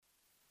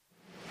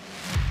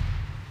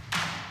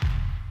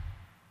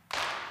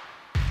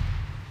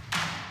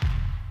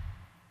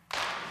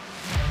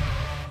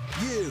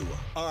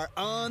are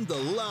on the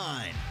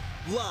line.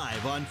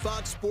 Live on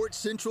Fox Sports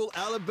Central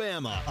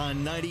Alabama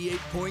on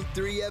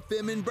 98.3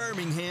 FM in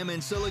Birmingham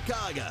and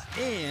Sylacauga,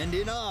 and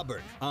in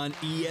Auburn on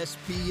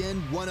ESPN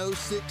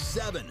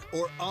 106.7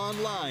 or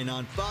online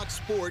on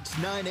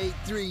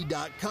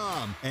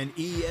foxsports983.com and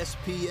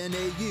espnau.com.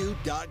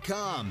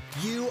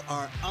 You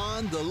are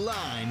on the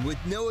line with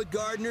Noah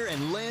Gardner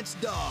and Lance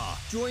Dawe.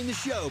 Join the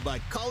show by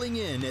calling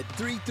in at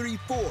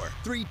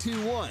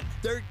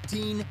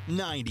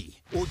 334-321-1390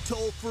 or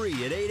toll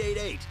free at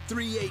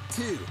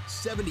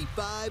 888-382-7502.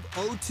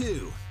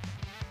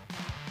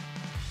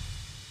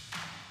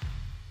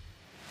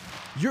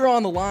 You're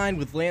on the line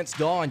with Lance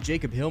Dawe and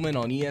Jacob Hillman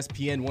on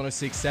ESPN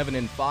 106.7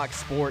 and Fox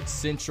Sports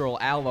Central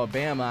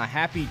Alabama.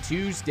 Happy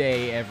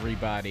Tuesday,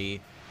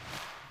 everybody.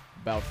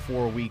 About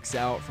 4 weeks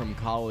out from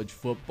college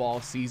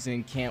football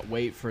season. Can't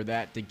wait for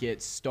that to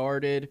get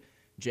started.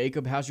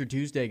 Jacob, how's your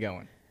Tuesday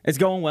going? It's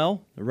going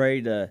well.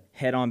 Ready to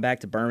head on back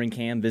to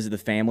Birmingham, visit the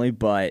family,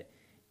 but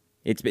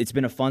it's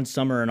been a fun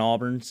summer in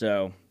Auburn,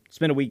 so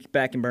spend a week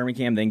back in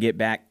Birmingham, then get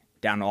back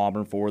down to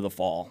Auburn for the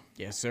fall.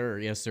 Yes, sir.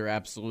 Yes, sir.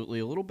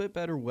 Absolutely. A little bit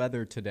better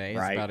weather today.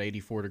 It's about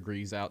 84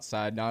 degrees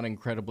outside, not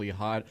incredibly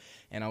hot.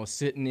 And I was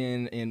sitting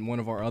in one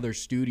of our other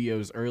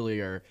studios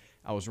earlier.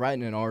 I was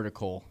writing an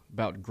article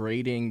about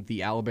grading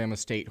the Alabama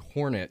State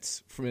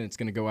Hornets. It's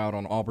going to go out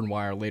on Auburn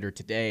Wire later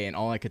today. And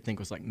all I could think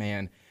was like,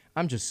 man,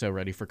 I'm just so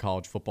ready for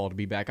college football to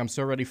be back. I'm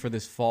so ready for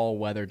this fall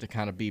weather to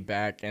kind of be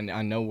back. And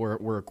I know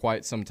we're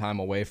quite some time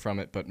away from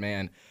it, but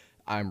man,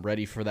 I'm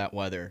ready for that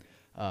weather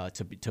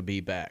to be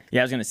back.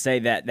 Yeah, I was going to say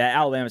that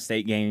Alabama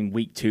State game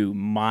week 2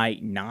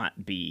 might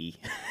not be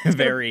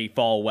very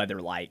fall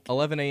weather-like.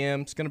 11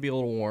 a.m. It's going to be a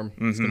little warm.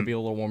 It's going to be a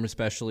little warm,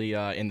 especially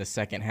in the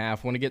second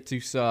half. I want to get to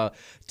some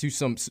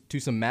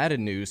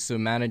Madden news. So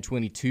Madden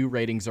 22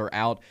 ratings are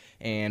out,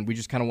 and we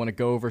just kind of want to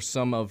go over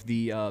some of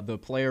the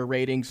player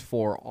ratings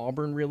for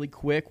Auburn really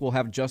quick. We'll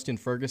have Justin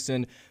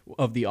Ferguson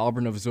of the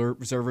Auburn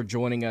Observer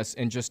joining us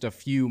in just a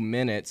few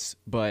minutes,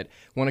 but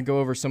want to go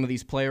over some of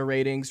these player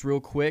ratings real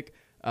quick.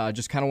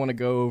 Just kind of want to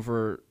go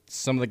over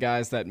some of the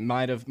guys that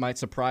might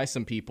surprise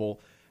some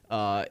people,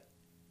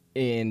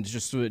 and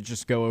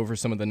just go over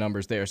some of the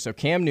numbers there. So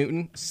Cam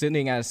Newton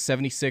sitting at a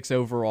 76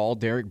 overall,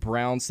 Derek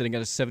Brown sitting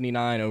at a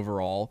 79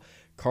 overall,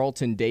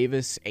 Carlton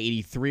Davis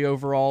 83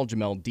 overall,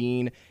 Jamel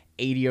Dean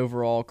 80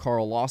 overall,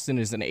 Carl Lawson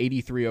is an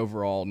 83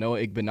 overall,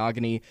 Noah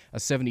Igbenogany a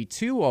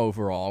 72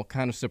 overall,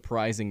 kind of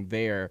surprising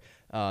there.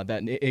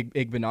 That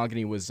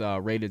Igbenogany was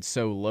rated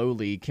so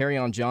lowly.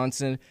 Kerryon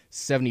Johnson,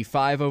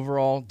 75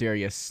 overall.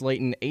 Darius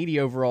Slayton, 80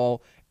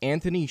 overall.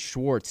 Anthony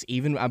Schwartz,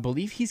 I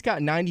believe he's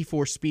got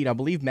 94 speed. I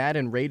believe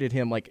Madden rated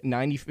him like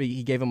 90.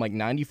 He gave him like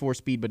 94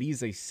 speed, but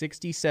he's a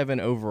 67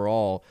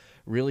 overall.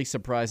 Really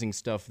surprising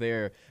stuff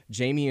there.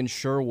 Jamie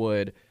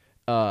Sherwood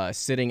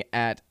sitting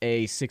at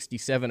a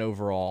 67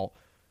 overall.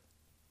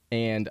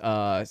 And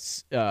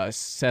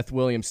Seth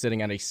Williams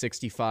sitting at a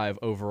 65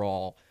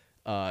 overall.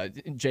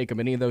 Jacob,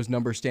 any of those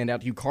numbers stand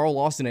out to you? Carl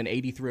Lawson, an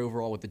 83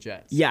 overall with the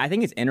Jets. Yeah, I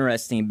think it's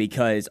interesting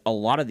because a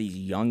lot of these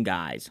young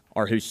guys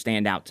are who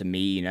stand out to me.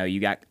 You know, you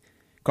got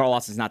Carl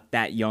Lawson's not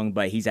that young,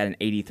 but he's at an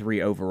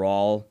 83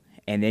 overall.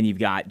 And then you've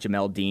got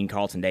Jamel Dean,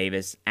 Carlton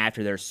Davis,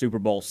 after their Super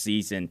Bowl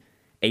season,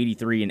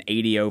 83 and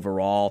 80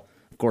 overall.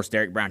 Of course,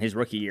 Derek Brown, his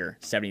rookie year,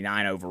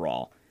 79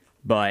 overall.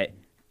 But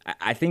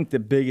I think the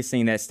biggest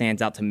thing that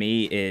stands out to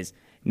me is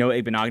Noah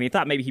Igbenogany. I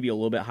thought maybe he'd be a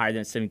little bit higher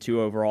than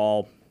 72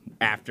 overall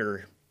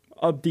after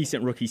a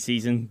decent rookie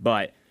season,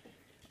 but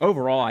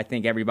overall, I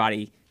think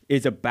everybody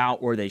is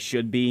about where they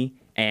should be,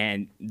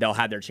 and they'll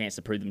have their chance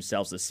to prove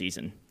themselves this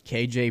season.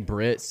 KJ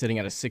Britt sitting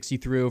at a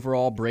 63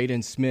 overall,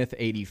 Braden Smith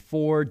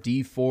 84,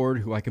 D Ford,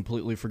 who I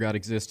completely forgot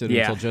existed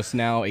until just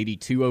now,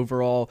 82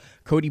 overall,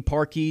 Cody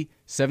Parkey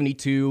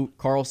 72,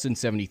 Carlson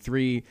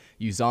 73,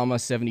 Uzama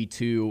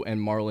 72, and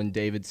Marlon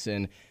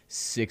Davidson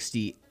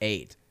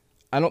 68.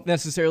 I don't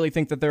necessarily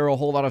think that there are a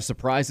whole lot of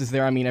surprises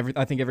there. I mean,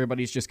 I think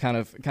everybody's just kind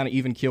of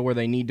even keel where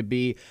they need to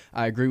be.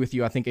 I agree with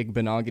you. I think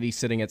Igbenogany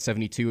sitting at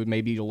 72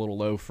 may be a little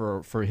low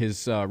for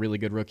his really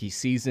good rookie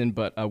season.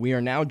 But we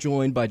are now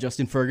joined by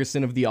Justin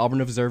Ferguson of the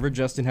Auburn Observer.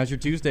 Justin, how's your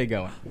Tuesday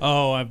going?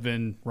 Oh, I've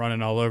been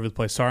running all over the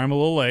place. Sorry, I'm a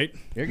little late.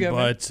 You're good,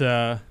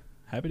 but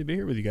happy to be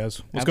here with you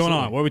guys. What's going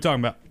on? What are we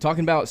talking about?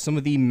 Talking about some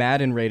of the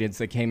Madden ratings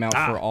that came out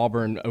for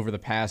Auburn over the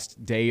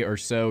past day or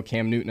so.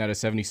 Cam Newton at a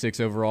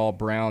 76 overall,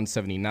 Brown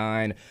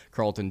 79,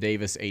 Carlton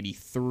Davis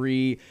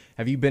 83.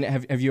 Have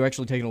you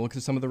actually taken a look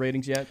at some of the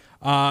ratings yet?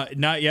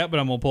 Not yet, but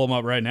I'm gonna pull them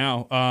up right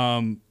now.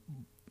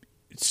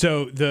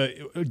 So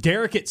the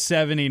Derek at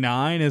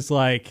 79 is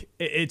like,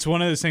 it's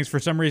one of those things for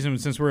some reason,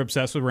 since we're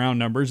obsessed with round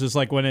numbers, it's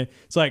like when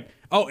it's like,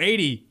 oh,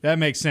 80, that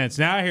makes sense.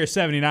 Now I hear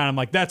 79, I'm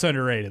like, that's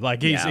underrated.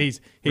 Like he's right.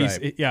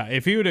 Yeah,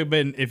 if he would have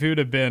been an 80,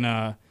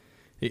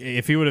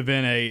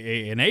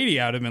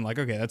 I would have been like,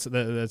 okay,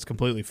 that's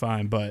completely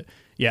fine. But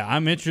yeah,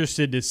 I'm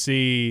interested to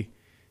see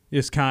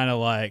just kind of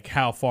like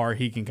how far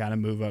he can kind of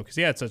move up, because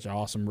he had such an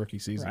awesome rookie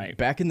season. Right.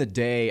 Back in the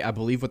day, I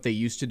believe what they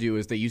used to do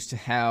is they used to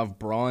have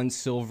bronze,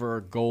 silver,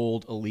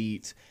 gold,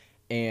 elite,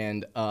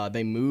 and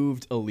they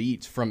moved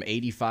elite from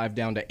 85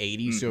 down to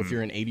 80. So if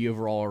you're an 80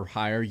 overall or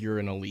higher, you're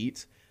an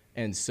elite.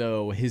 And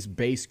so his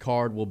base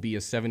card will be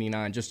a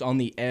 79, just on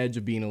the edge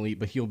of being elite,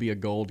 but he'll be a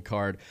gold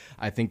card.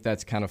 I think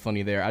that's kind of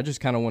funny there. I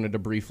just kind of wanted to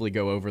briefly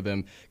go over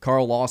them.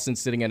 Carl Lawson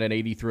sitting at an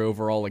 83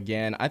 overall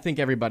again. I think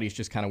everybody's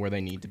just kind of where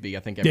they need to be.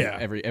 I think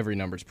every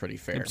number's pretty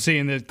fair. I'm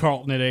seeing that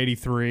Carlton at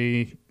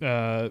 83,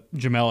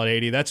 Jamel at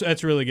 80.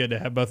 That's really good to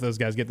have both those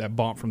guys get that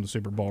bump from the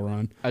Super Bowl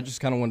run. I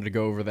just kind of wanted to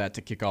go over that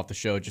to kick off the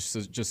show, just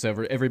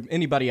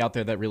anybody out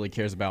there that really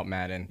cares about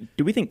Madden.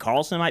 Do we think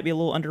Carlson might be a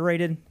little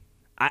underrated?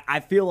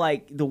 I feel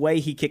like the way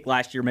he kicked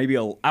last year, I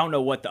don't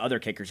know what the other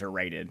kickers are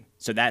rated,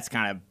 so that's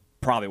kind of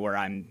probably where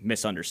I'm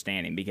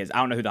misunderstanding, because I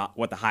don't know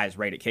what the highest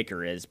rated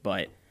kicker is,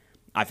 but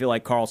I feel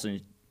like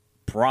Carlson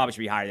probably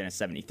should be higher than a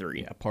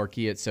 73. Yeah,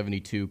 Parkey at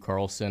 72,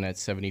 Carlson at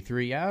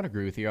 73. Yeah, I'd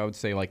agree with you. I would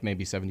say like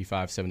maybe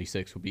 75,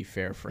 76 would be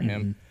fair for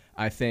him.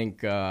 I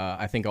think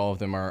all of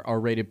them are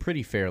rated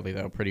pretty fairly,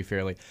 though, pretty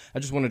fairly. I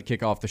just wanted to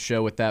kick off the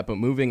show with that, but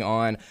moving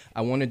on,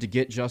 I wanted to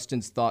get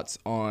Justin's thoughts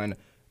on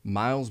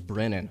Myles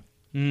Brennan.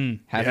 Having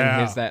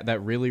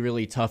that really,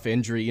 really tough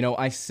injury. You know,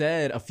 I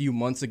said a few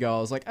months ago,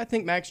 I was like, I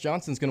think Max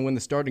Johnson's going to win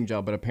the starting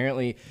job, but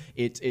apparently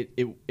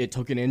it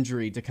took an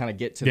injury to kind of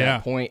get to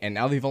that point, and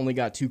now they've only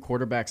got 2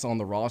 quarterbacks on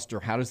the roster.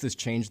 How does this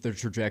change the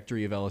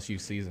trajectory of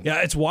LSU season?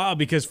 Yeah, it's wild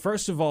because,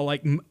 first of all,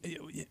 like,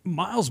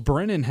 Myles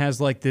Brennan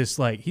has like this,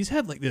 like, he's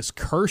had like this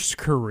cursed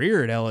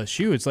career at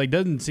LSU. It's like,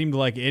 doesn't seem to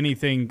like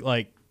anything,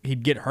 like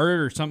he'd get hurt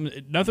or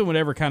something. Nothing would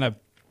ever kind of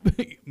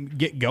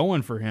get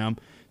going for him.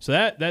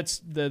 So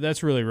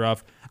that's really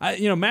rough.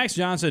 Max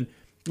Johnson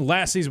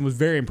last season was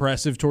very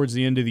impressive towards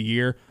the end of the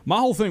year. My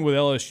whole thing with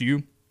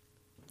LSU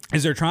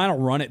is they're trying to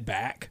run it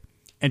back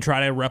and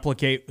try to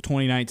replicate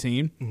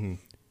 2019.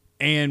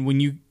 And when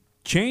you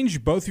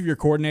change both of your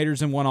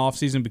coordinators in one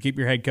offseason but keep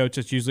your head coach,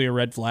 that's usually a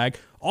red flag.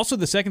 Also,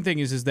 the second thing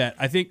is that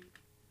I think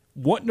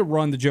wanting to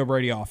run the Joe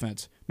Brady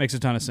offense makes a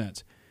ton of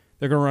sense.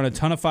 They're going to run a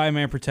ton of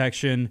 5-man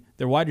protection.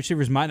 Their wide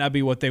receivers might not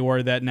be what they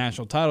were that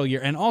national title year.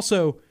 And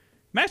also,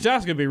 Max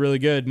Johnson could be really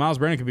good. Myles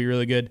Brennan could be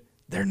really good.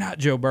 They're not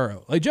Joe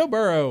Burrow. Like, Joe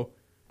Burrow,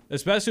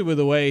 especially with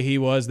the way he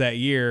was that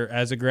year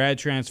as a grad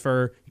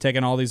transfer,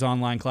 taking all these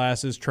online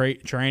classes,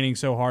 training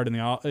so hard in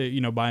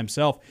the by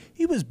himself,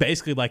 he was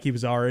basically like he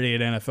was already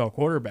an NFL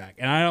quarterback.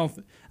 And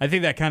I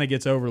think that kind of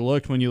gets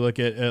overlooked when you look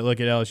at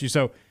LSU.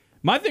 So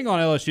my thing on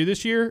LSU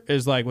this year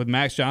is, like, with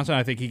Max Johnson,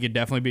 I think he could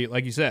definitely be,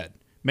 like you said,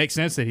 makes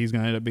sense that he's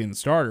going to end up being the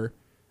starter.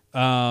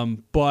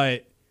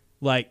 But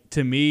like,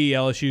 to me,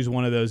 LSU is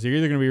one of those. They're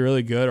either going to be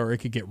really good or it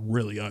could get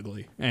really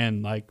ugly.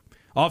 And, like,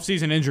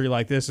 off-season injury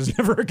like this is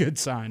never a good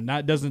sign.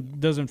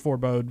 Doesn't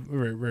forebode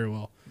very, very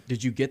well.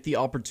 Did you get the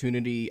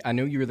opportunity? I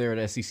know you were there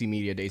at SEC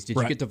Media Days. Did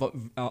you get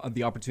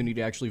the opportunity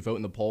to actually vote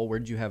in the poll? Where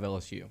did you have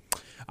LSU?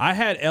 I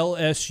had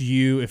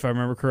LSU, if I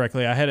remember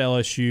correctly. I had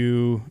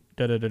LSU.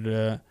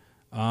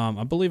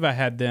 I believe I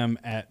had them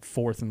at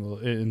 4th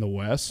in the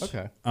West.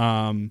 Okay.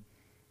 I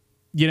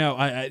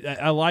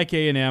like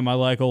A&M. I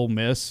like Ole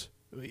Miss.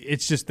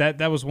 It's just that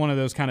was one of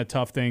those kind of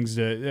tough things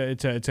to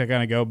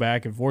kind of go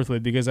back and forth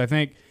with, because I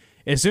think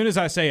as soon as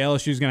I say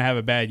LSU is going to have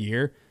a bad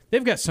year,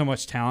 they've got so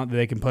much talent that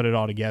they can put it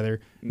all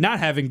together. Not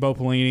having Bo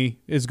Pelini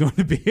is going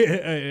to be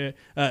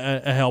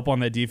a help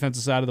on that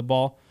defensive side of the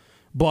ball.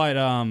 But,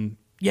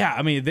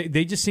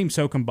 they just seem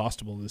so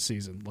combustible this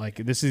season. Like,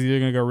 this is either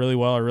going to go really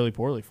well or really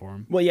poorly for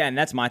them. Well, yeah, and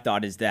that's my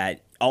thought, is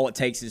that all it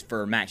takes is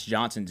for Max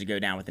Johnson to go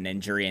down with an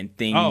injury and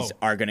things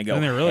are going to go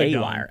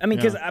haywire. I mean,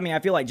 because I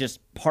feel like just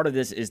part of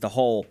this is the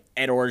whole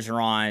Ed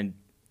Orgeron.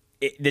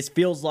 This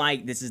feels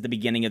like this is the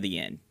beginning of the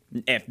end,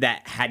 if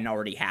that hadn't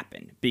already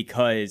happened,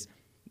 because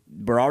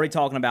we're already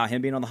talking about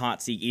him being on the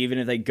hot seat, even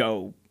if they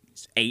go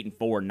 8-4,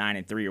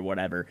 9-3, or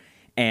whatever.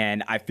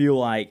 And I feel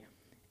like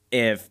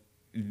if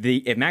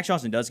Max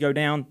Johnson does go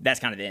down, that's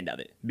kind of the end of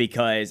it,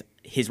 because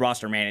his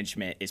roster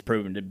management is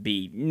proven to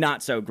be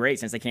not so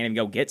great since they can't even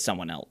go get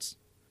someone else.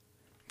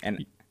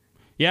 And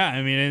yeah,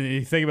 I mean, and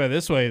you think about it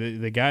this way,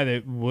 the guy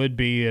that would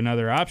be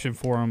another option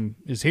for him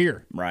is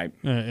here. Right.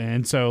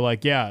 And so,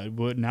 like, yeah,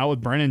 now with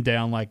Brennan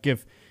down, like,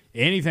 if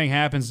anything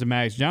happens to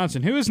Max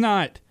Johnson, who is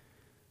not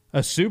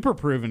a super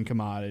proven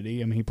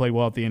commodity. I mean, he played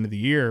well at the end of the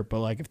year, but,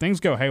 like, if things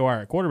go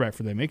haywire at quarterback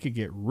for them, it could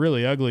get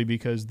really ugly,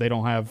 because they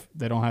don't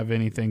have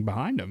anything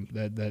behind them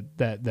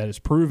that is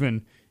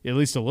proven at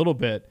least a little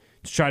bit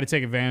to try to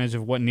take advantage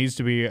of what needs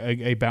to be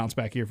a bounce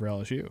back year for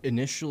LSU.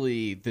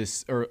 Initially,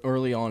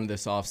 early on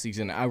this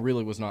offseason, I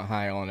really was not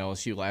high on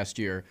LSU last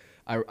year.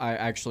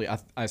 I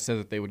said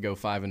that they would go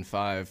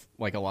 5-5,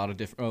 like a lot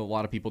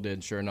of people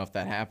did. Sure enough,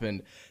 that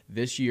happened.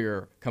 This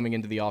year, coming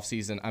into the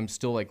offseason, I'm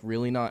still, like,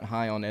 really not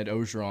high on Ed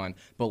Orgeron.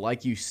 But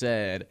like you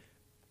said,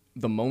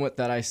 the moment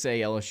that I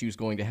say LSU is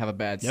going to have a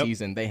bad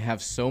season, they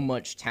have so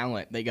much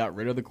talent. They got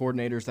rid of the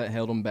coordinators that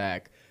held them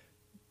back.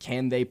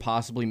 Can they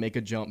possibly make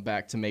a jump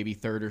back to maybe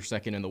 3rd or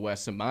 2nd in the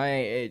West? So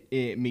my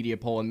media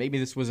poll, and maybe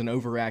this was an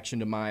overreaction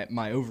to my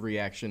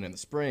overreaction in the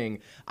spring,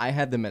 I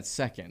had them at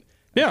 2nd.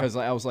 Yeah. Because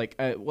I was like,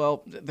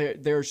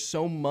 there's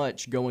so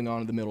much going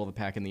on in the middle of the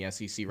pack in the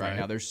SEC right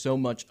now. There's so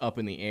much up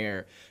in the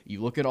air.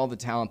 You look at all the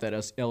talent that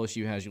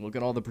LSU has. You look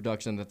at all the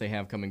production that they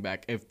have coming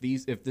back.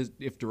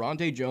 If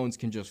Durante Jones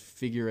can just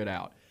figure it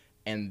out,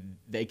 and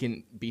they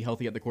can be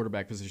healthy at the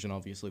quarterback position,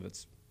 obviously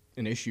that's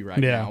an issue right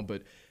now.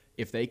 But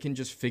if they can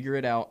just figure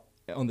it out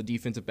on the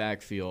defensive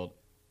backfield,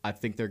 I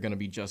think they're going to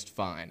be just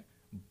fine.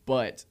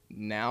 But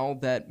now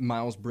that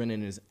Myles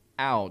Brennan is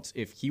out,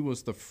 if he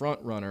was the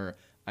front runner,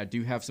 I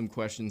do have some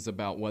questions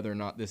about whether or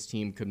not this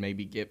team could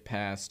maybe get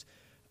past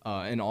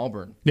an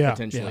Auburn,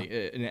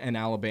 potentially, in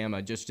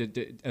Alabama, just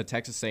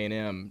Texas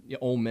A&M,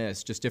 Ole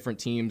Miss, just different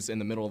teams in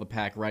the middle of the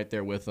pack right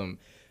there with them.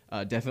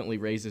 Definitely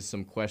raises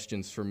some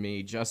questions for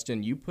me.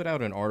 Justin, you put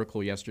out an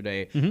article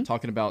yesterday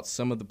talking about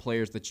some of the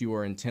players that you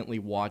are intently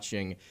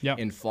watching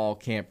in fall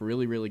camp.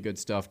 Really, really good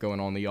stuff going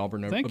on in the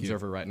Auburn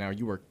Observer right now.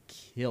 You are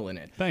killing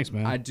it. Thanks,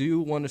 man. I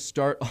do want to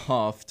start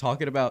off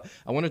talking about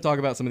 – I want to talk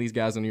about some of these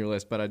guys on your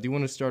list, but I do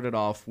want to start it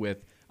off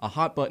with a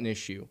hot-button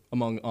issue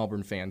among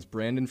Auburn fans.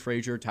 Brandon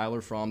Frazier,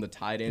 Tyler Fromm, the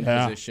tight end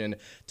position.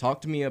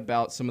 Talk to me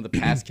about some of the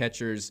pass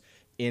catchers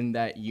in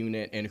that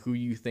unit and who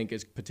you think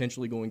is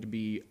potentially going to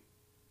be –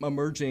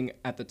 emerging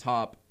at the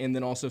top, and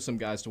then also some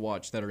guys to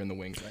watch that are in the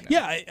wings right now.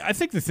 Yeah, I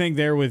think the thing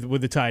there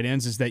with the tight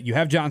ends is that you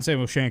have John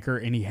Samuel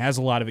Shanker, and he has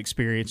a lot of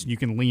experience, and you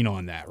can lean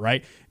on that,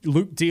 right?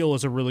 Luke Deal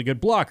is a really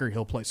good blocker.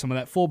 He'll play some of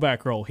that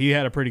fullback role. He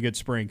had a pretty good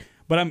spring.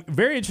 But I'm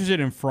very interested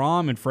in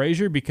Fromm and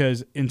Frazier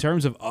because in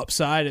terms of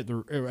upside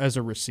as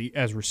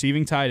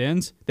receiving tight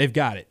ends, they've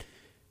got it.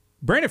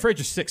 Brandon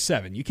Frazier's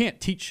 6'7". You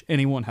can't teach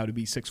anyone how to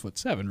be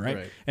 6'7",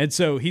 right? And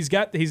so he's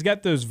got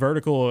those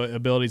vertical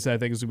abilities that I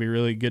think is going to be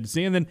really good to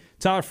see. And then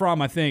Tyler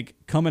Fromm, I think,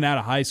 coming out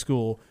of high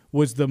school,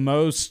 was the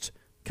most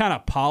kind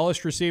of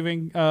polished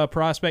receiving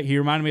prospect. He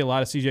reminded me a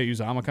lot of C.J.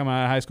 Uzomah coming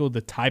out of high school,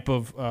 the type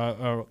of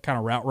kind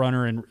of route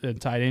runner and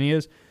tight end he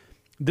is.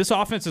 This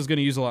offense is going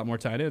to use a lot more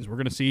tight ends. We're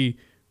going to see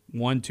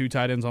 1-2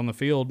 tight ends on the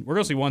field. We're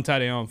going to see one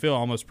tight end on the field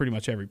almost pretty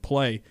much every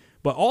play.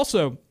 But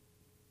also,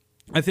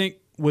 I think,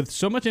 with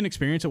so much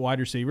inexperience at wide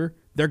receiver,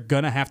 they're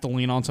going to have to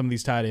lean on some of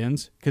these tight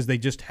ends because they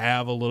just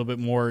have a little bit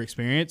more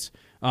experience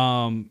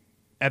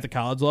at the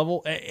college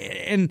level.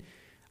 And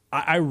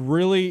I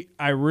really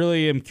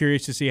am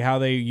curious to see how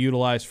they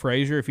utilize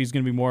Frazier, if he's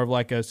going to be more of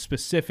like a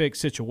specific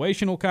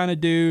situational kind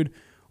of dude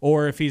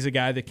or if he's a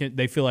guy that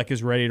they feel like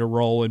is ready to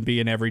roll and be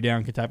an every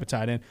down type of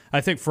tight end. I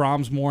think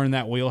Fromm's more in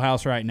that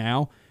wheelhouse right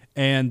now.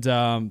 And,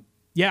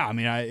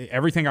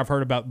 everything I've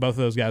heard about both of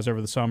those guys over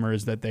the summer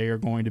is that they are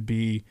going to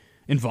be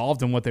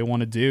involved in what they want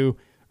to do.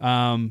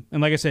 And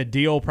like I said,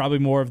 Deal probably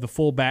more of the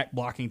full-back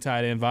blocking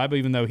tight end vibe,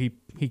 even though he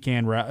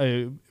can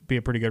be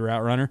a pretty good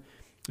route runner.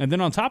 And then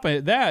on top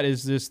of that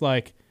is this,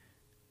 like,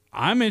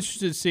 I'm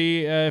interested to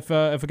see if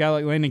a guy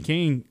like Landon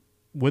King,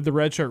 with the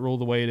redshirt rule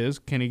the way it is,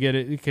 can he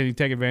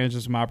take advantage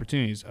of some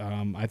opportunities?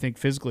 I think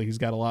physically he's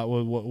got a lot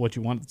with what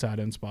you want at the tight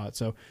end spot.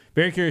 So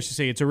very curious to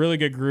see. It's a really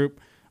good group,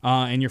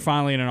 and you're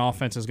finally in an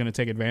offense that's going to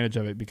take advantage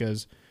of it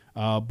because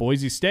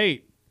Boise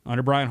State,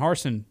 under Brian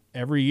Harsin,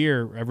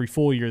 every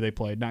full year they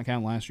played, not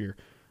counting last year,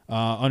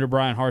 under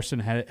Brian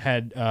Harsin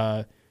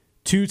had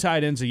 2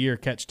 tight ends a year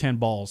catch 10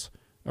 balls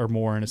or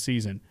more in a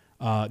season.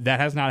 That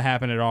has not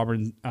happened at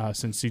Auburn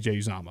since C.J.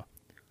 Uzomah.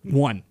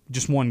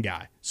 Just one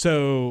guy.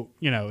 So,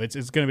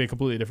 it's going to be a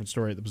completely different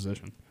story at the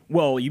position.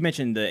 Well, you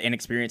mentioned the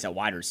inexperience at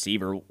wide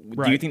receiver.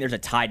 Right. Do you think there's a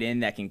tight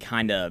end that can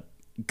kind of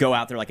go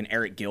out there like an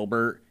Eric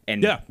Gilbert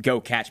and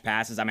go catch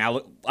passes? I mean, I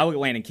look at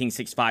Landon King,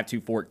 6'5",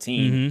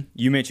 214. Mm-hmm.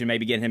 You mentioned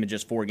maybe getting him in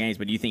just 4 games,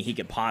 but do you think he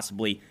could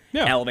possibly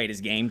elevate his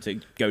game to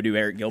go do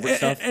Eric Gilbert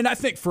stuff? And I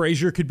think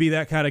Frazier could be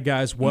that kind of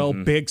guy as well.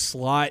 Mm-hmm. Big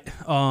slot,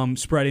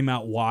 spread him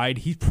out wide.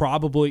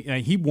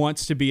 He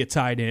wants to be a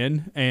tight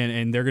end,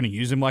 and they're going to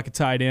use him like a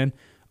tight end.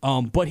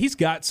 But he's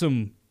got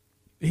some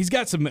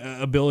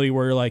ability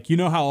where, like,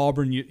 how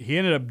Auburn, he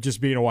ended up just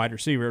being a wide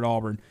receiver at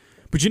Auburn.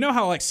 But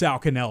how, like, Sal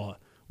Cannella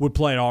would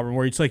play at Auburn,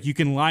 where it's like you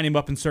can line him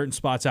up in certain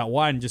spots out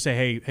wide and just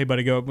say, hey,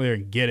 buddy, go up there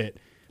and get it.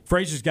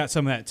 Frazier's got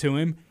some of that to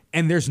him,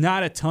 and there's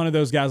not a ton of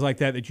those guys like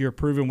that you're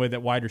proven with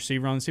at wide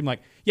receiver on the team.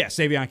 Like,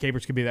 Savion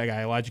Capers could be that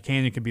guy. Elijah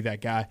Canyon could be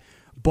that guy.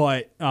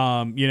 But,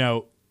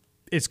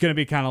 it's going to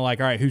be kind of like,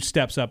 all right, who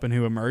steps up and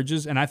who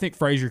emerges? And I think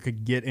Frazier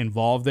could get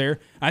involved there.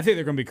 I think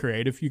they're going to be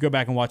creative. You go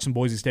back and watch some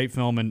Boise State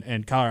film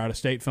and Colorado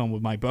State film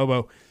with Mike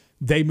Bobo.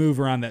 They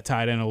move around that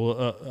tight end a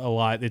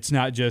lot. It's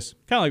not just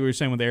kind of like we were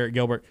saying with Eric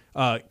Gilbert.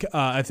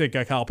 I think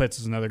Kyle Pitts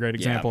is another great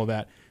example of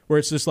that, where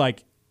it's just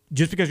like,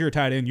 just because you're a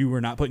tight end, you were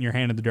not putting your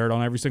hand in the dirt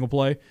on every single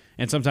play.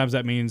 And sometimes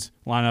that means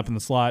lining up in the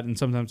slot, and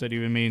sometimes that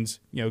even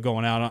means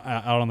going out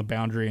on the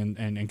boundary and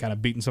kind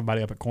of beating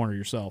somebody up at corner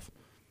yourself.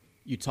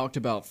 You talked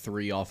about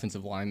 3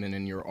 offensive linemen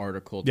in your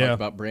article. Talked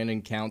about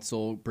Brandon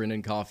Council,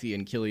 Brendan Coffey,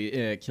 and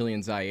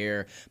Killian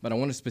Zaire. But I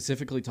want to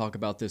specifically talk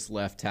about this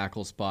left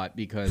tackle spot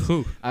because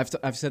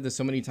I've said this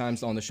so many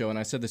times on the show, and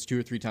I said this 2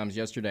 or 3 times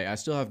yesterday. I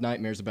still have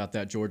nightmares about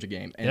that Georgia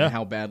game and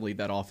how badly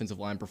that offensive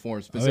line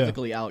performed,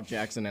 specifically Alec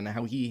Jackson and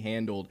how he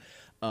handled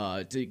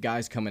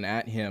guys coming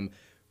at him.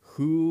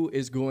 who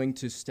is going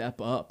to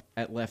step up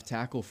at left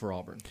tackle for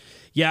Auburn?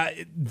 Yeah,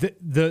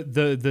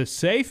 the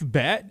safe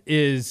bet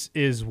is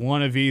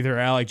one of either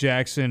Alec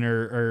Jackson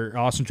or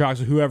Austin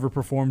Troxel, whoever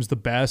performs the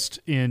best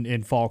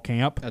in fall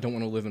camp. I don't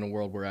want to live in a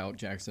world where Alec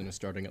Jackson is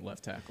starting at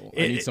left tackle.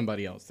 I need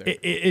somebody else there.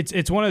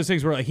 It's one of those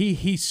things where like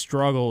he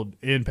struggled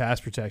in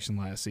pass protection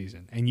last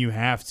season, and you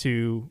have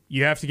to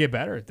get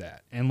better at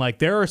that. And like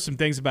there are some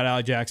things about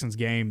Alec Jackson's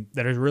game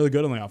that are really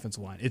good on the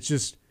offensive line. It's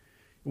just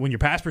when your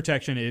pass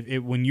protection,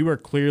 when you are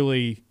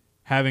clearly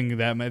having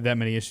that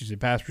many issues in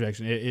pass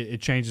protection, it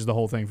changes the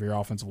whole thing for your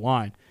offensive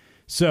line.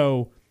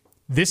 So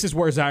this is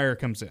where Zaire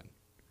comes in,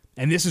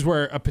 and this is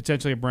where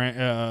potentially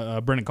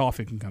Brennan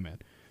Coffee can come in.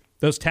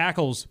 Those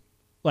tackles,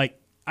 like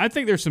I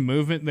think there's some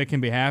movement that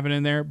can be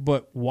happening there,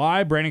 but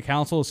why Brandon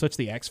Council is such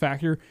the X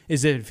factor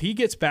is that if he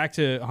gets back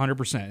to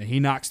 100% and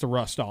he knocks the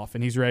rust off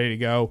and he's ready to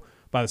go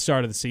by the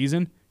start of the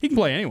season, he can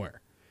play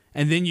anywhere.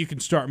 And then you can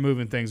start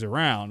moving things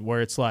around where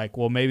it's like,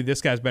 well, maybe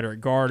this guy's better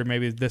at guard or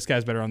maybe this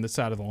guy's better on this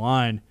side of the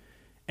line.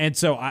 And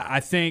so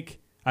I think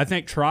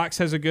Trox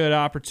has a good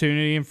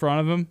opportunity in front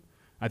of him.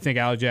 I think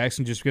Alec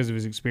Jackson, just because of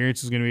his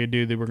experience, is going to be a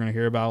dude that we're going to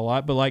hear about a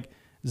lot. But like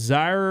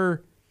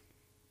Zaire,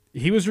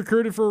 he was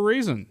recruited for a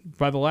reason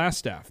by the last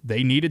staff.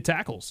 They needed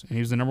tackles, and he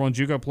was the number one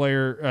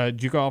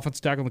JUCO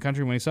offensive tackle in the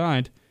country when he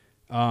signed.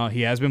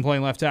 He has been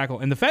playing left tackle.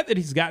 And the fact that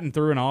he's gotten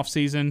through an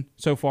offseason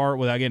so far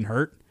without getting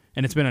hurt,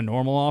 and it's been a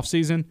normal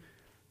offseason,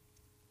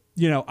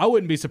 I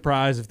wouldn't be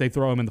surprised if they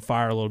throw him in the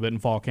fire a little bit in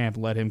fall camp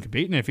and let him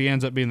compete. And if he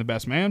ends up being the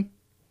best man,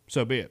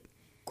 so be it.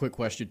 Quick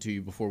question to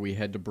you before we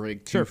head to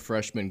break. Sure. Two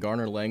freshmen,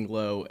 Garner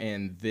Langlow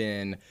and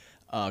then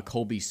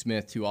Colby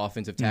Smith, two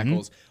offensive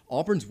tackles.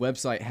 Auburn's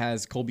website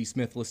has Colby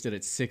Smith listed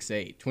at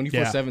 6'8".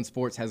 24/7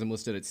 Sports has him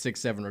listed at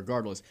 6'7".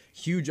 Regardless,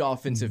 huge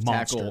offensive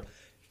tackle.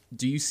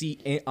 Do you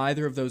see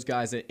either of those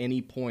guys at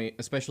any point,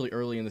 especially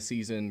early in the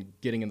season,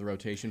 getting in the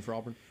rotation for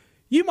Auburn?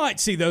 You might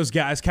see those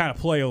guys kind of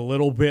play a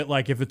little bit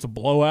like if it's a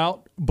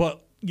blowout,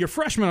 but your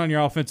freshmen on your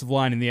offensive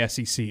line in the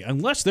SEC,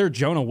 unless they're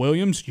Jonah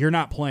Williams, you're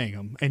not playing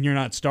them and you're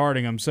not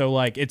starting them. So,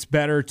 like, it's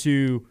better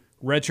to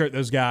redshirt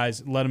those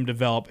guys, let them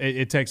develop.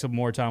 It takes up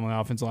more time on the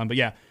offensive line. But,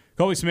 yeah,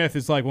 Colby Smith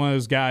is like one of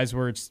those guys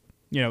where it's,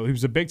 he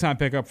was a big-time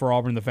pickup for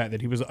Auburn, the fact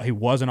that he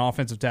was an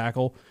offensive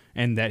tackle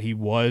and that he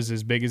was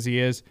as big as he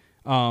is.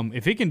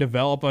 If he can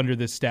develop under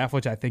this staff,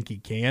 which I think he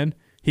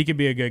could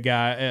be a good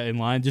guy in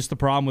line. Just the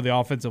problem with the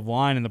offensive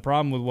line and the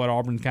problem with what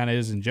Auburn kind of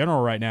is in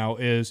general right now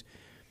is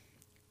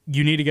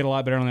you need to get a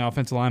lot better on the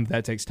offensive line, but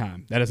that takes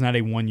time. That is not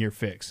a one-year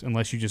fix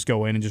unless you just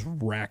go in and just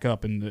rack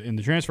up in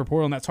the transfer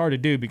portal, and that's hard to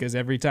do because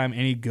every time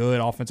any good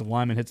offensive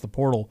lineman hits the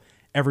portal,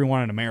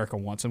 everyone in America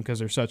wants them because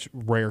they're such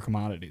rare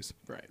commodities.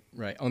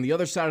 Right. On the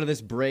other side of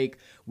this break,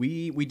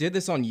 we did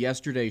this on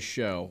yesterday's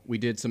show. We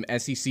did some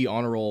SEC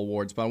Honor Roll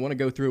awards, but I want to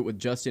go through it with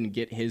Justin and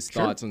get his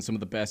thoughts on some of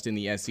the best in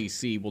the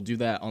SEC. We'll do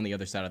that on the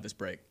other side of this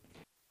break.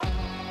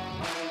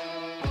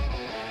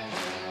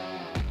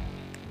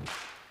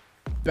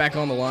 Back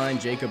on the line,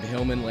 Jacob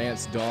Hillman,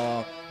 Lance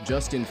Dawe,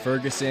 Justin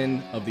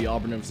Ferguson of the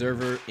Auburn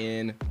Observer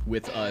in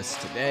with us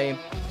today.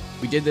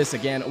 We did this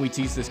again. We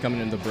teased this coming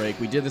into the break.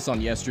 We did this on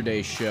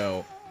yesterday's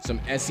show, some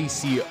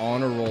SEC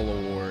Honor Roll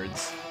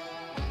awards.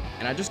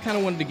 And I just kind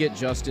of wanted to get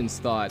Justin's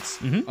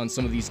thoughts on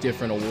some of these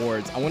different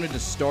awards. I wanted to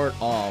start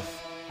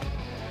off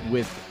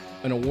with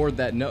an award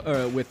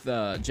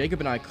that Jacob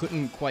and I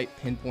couldn't quite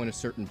pinpoint a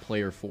certain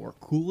player for.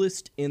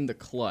 Coolest in the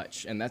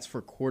clutch, and that's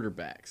for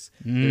quarterbacks.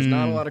 There's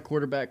not a lot of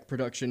quarterback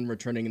production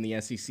returning in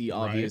the SEC,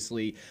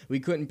 obviously. Right. We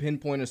couldn't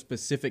pinpoint a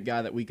specific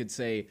guy that we could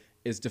say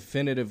is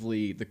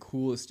definitively the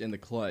coolest in the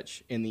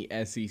clutch in the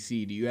SEC.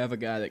 Do you have a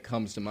guy that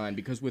comes to mind?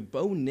 Because with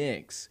Bo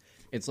Nix,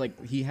 it's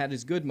like he had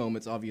his good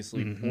moments,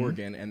 obviously, in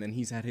Oregon, and then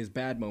he's had his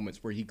bad moments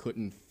where he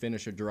couldn't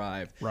finish a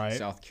drive. Right.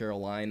 South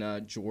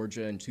Carolina,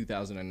 Georgia in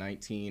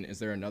 2019. Is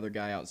there another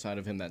guy outside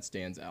of him that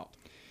stands out?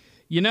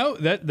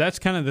 That's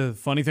kind of the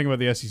funny thing about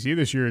the SEC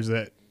this year is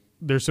that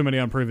there's so many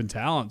unproven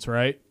talents,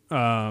 right?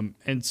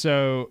 And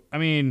so, I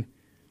mean,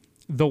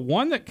 the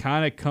one that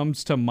kind of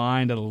comes to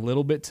mind a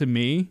little bit to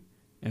me,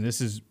 and this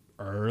is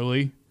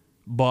early,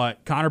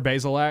 but Connor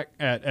Bazelak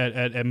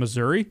at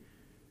Missouri.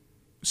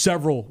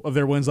 Several of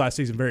their wins last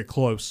season very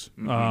close.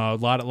 A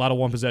lot of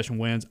one possession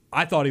wins.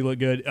 I thought he looked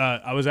good.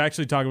 I was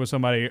actually talking with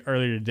somebody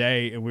earlier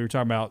today, and we were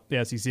talking about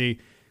the SEC. They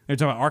were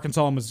talking about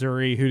Arkansas and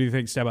Missouri. Who do you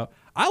think step up?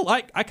 I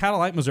kind of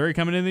like Missouri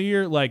coming in the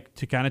year, like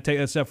to kind of take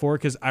that step forward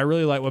because I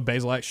really like what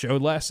Bazelak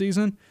showed last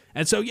season.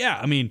 And so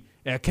I mean,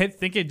 I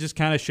think it just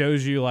kind of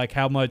shows you like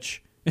how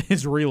much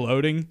is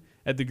reloading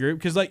at the group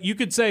because like you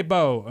could say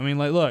Bo. I mean,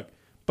 like look,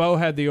 Bo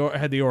had the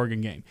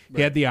Oregon game. Right.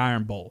 He had the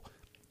Iron Bowl.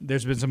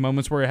 There's been some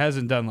moments where it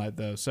hasn't done like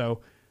those,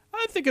 so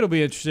I think it'll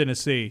be interesting to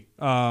see.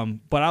 But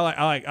I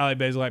like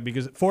Bazelak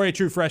because for a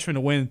true freshman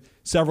to win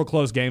several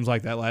close games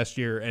like that last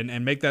year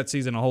and make that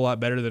season a whole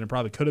lot better than it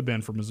probably could have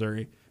been for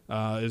Missouri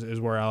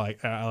is where I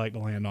like to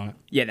land on it.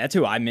 Yeah, that's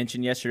who I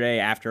mentioned yesterday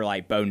after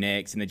like Bo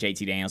Nix and the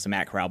JT Daniels and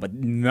Matt Corral, but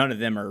none of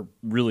them are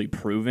really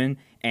proven.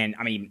 And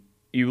I mean,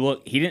 you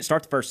look, he didn't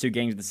start the first 2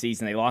 games of the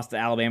season. They lost to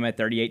Alabama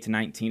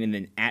 38-19, and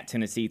then at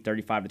Tennessee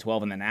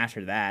 35-12, and then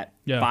after that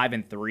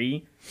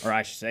 5-3, or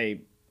I should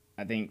say,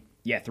 I think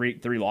 3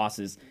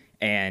 losses,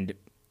 and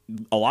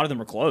a lot of them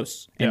were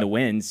close in the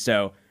wins.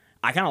 So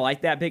I kind of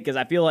like that pick because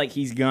I feel like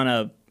he's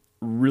gonna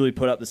really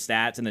put up the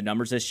stats and the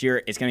numbers this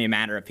year. It's gonna be a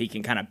matter if he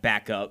can kind of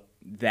back up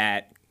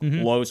that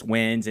lowest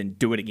wins and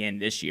do it again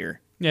this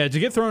year. Yeah, to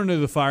get thrown into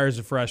the fire as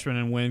a freshman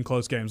and win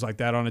close games like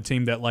that on a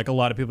team that like a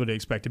lot of people didn't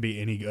expect to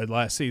be any good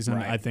last season,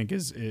 I think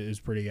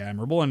is pretty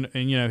admirable. And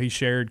you know, he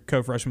shared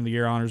co-freshman of the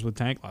year honors with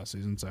Tank last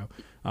season, so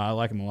I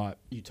like him a lot.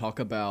 You talk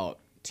about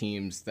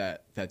teams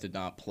that did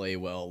not play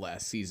well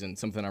last season.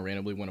 Something I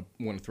randomly want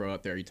to throw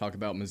out there. You talk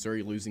about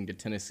Missouri losing to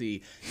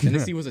Tennessee.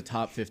 Tennessee was a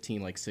top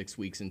 15 like 6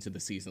 weeks into the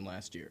season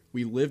last year.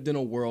 We lived in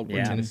a world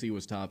where Tennessee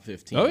was top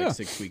 15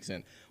 6 weeks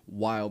in.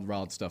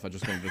 Wild stuff. I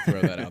just wanted to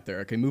throw that out there.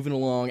 Okay, moving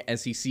along.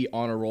 SEC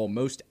honor roll.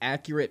 Most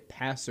accurate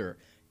passer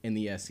in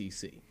the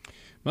SEC.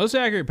 Most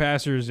accurate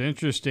passer is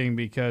interesting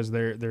because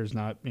there's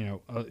not, you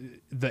know,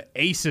 the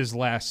aces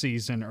last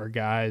season are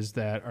guys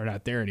that are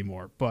not there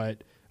anymore.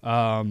 But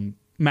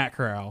Matt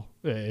Corral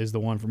is the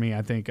one for me.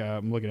 I think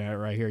I'm looking at it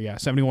right here. Yeah,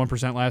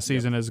 71% last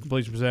season as a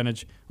completion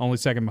percentage, only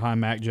second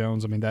behind Mac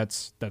Jones. I mean,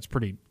 it's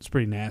pretty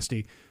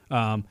nasty.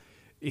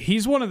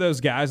 He's one of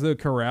those guys though,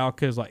 Corral,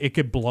 because like it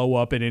could blow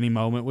up at any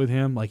moment with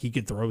him. Like he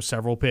could throw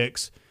several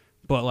picks,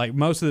 but like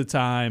most of the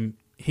time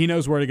he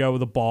knows where to go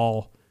with the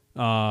ball.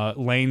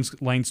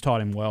 Lane's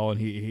taught him well, and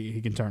he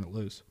can turn it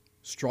loose.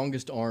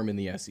 Strongest arm in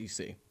the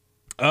SEC.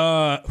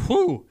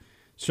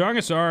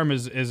 Strongest arm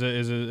is a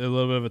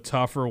little bit of a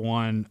tougher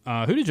one.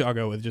 Who did y'all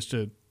go with? Just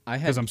to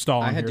because I'm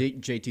stalling. I had here.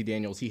 JT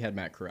Daniels. He had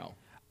Matt Corral.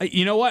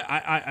 You know what?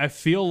 I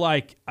feel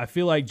like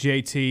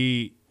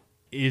JT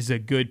is a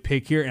good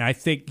pick here, and I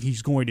think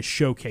he's going to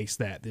showcase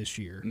that this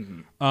year.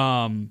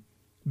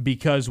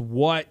 Because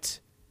what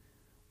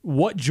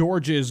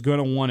Georgia is going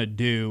to want to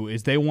do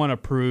is they want to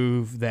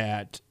prove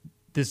that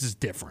this is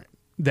different,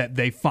 that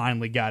they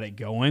finally got it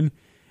going,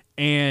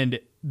 and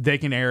they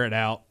can air it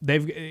out.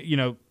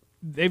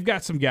 They've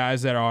got some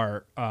guys that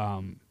are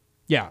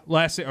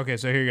okay,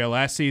 so here you go.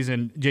 Last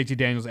season, JT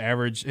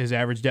Daniels' his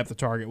average depth of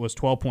target was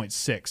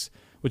 12.6,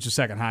 which is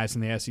second highest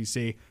in the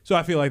SEC. So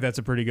I feel like that's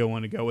a pretty good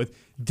one to go with.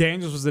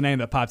 Daniels was the name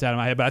that popped out of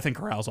my head, but I think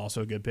Corral's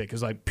also a good pick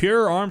because like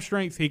pure arm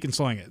strength, he can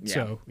sling it. Yeah.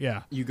 So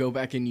yeah. You go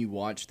back and you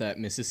watch that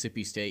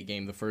Mississippi State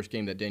game, the first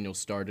game that Daniels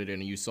started,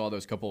 and you saw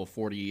those couple of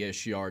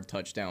 40-ish yard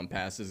touchdown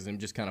passes and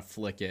just kind of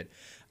flick it.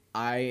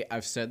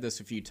 I've said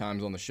this a few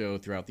times on the show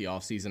throughout the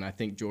offseason. I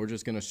think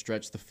Georgia's going to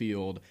stretch the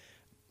field.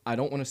 I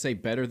don't want to say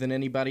better than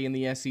anybody in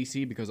the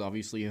SEC because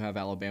obviously you have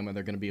Alabama.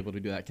 They're going to be able to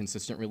do that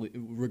consistently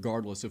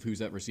regardless of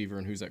who's at receiver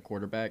and who's at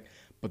quarterback.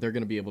 But they're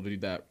going to be able to do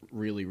that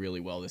really,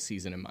 really well this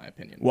season, in my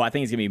opinion. Well, I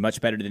think it's going to be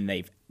much better than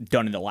they've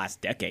done in the last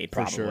decade,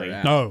 probably. For sure,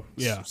 yeah. Oh,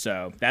 yeah.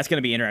 So that's going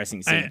to be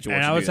interesting to see Georgia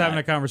and I was do having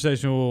that. a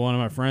conversation with one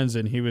of my friends,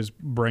 and he was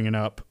bringing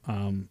up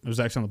it was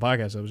actually on the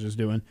podcast I was just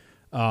doing.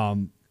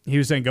 He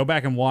was saying, go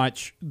back and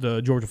watch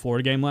the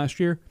Georgia-Florida game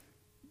last year.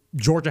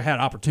 Georgia had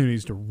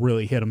opportunities to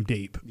really hit them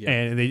deep,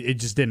 and it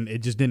just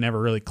didn't ever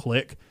really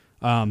click.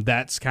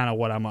 That's kind of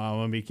what I'm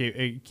going to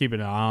be keeping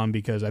an eye on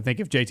because I think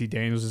if JT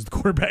Daniels is the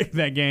quarterback of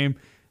that game,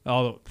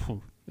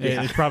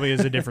 it probably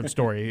is a different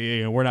story.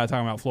 You know, we're not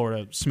talking about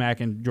Florida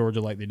smacking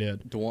Georgia like they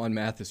did. Dwan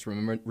Mathis,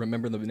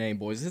 remember the name,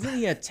 boys. Isn't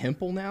he at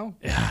Temple now?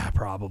 Yeah,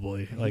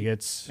 probably. Like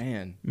it's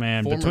man.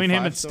 Between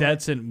him and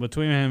Stetson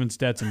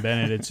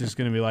Bennett, it's just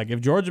going to be like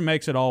if Georgia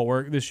makes it all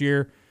work this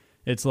year,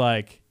 it's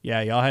like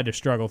y'all had to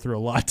struggle through a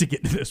lot to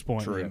get to this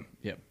point. True.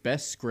 Yeah.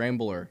 Best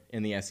scrambler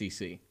in the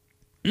SEC.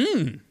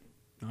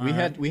 We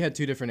had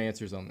two different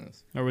answers on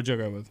this. Or what'd you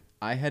go with?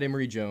 I had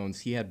Emory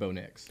Jones. He had Bo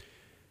Nix.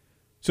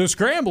 So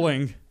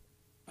scrambling,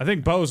 I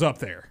think Bo's up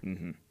there.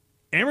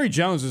 Emory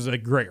Jones is a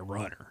great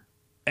runner,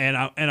 and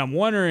I'm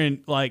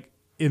wondering like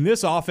in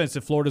this offense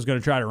that Florida's going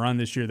to try to run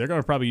this year, they're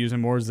going to probably use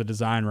him more as a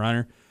design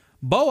runner.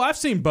 Bo, I've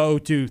seen Bo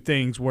do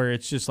things where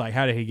it's just like,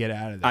 how did he get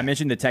out of that? I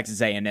mentioned the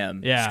Texas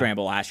A&M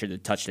scramble last year, the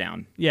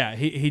touchdown. Yeah,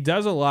 he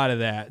does a lot of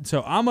that.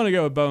 So I'm going to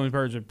go with Bo in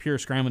terms of pure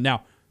scrambling.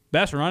 Now,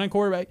 best running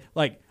quarterback,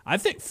 like I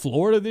think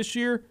Florida this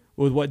year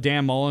with what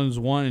Dan Mullen's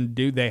wanting to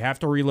do, they have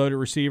to reload at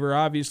receiver,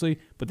 obviously,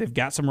 but they've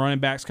got some running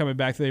backs coming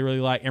back that they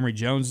really like. Emory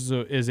Jones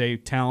is a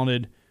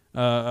talented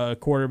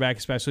quarterback,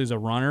 especially as a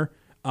runner.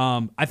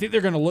 I think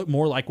they're going to look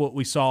more like what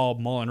we saw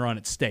Mullen run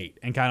at State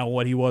and kind of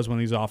what he was when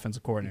he was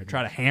offensive coordinator.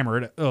 Try to hammer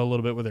it a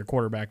little bit with their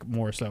quarterback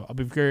more. So I'll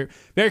be very,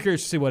 very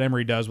curious to see what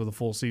Emory does with a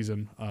full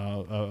season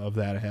of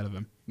that ahead of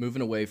him.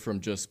 Moving away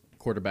from just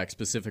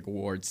quarterback-specific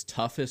awards,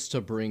 toughest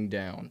to bring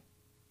down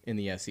in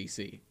the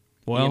SEC.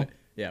 Well,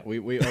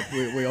 we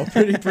all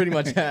pretty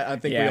much I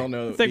think we all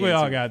know. I think we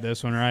all got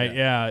this one right.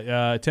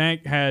 Yeah.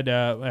 Tank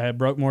had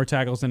broke more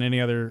tackles than any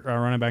other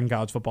running back in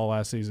college football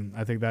last season.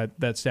 I think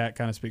that stat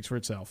kind of speaks for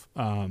itself.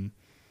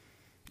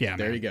 Yeah, there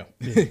man. you go.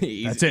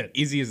 That's it.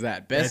 Easy as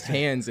that. Best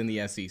hands in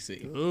the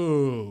SEC.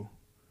 Ooh,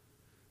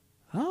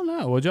 I don't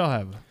know. What'd y'all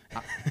have?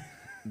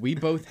 We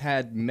both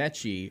had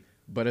Mechie.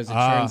 But as it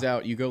turns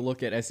out, you go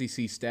look at SEC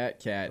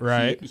StatCat.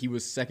 Right. He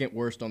was second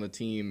worst on the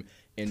team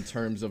in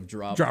terms of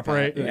drop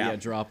rate.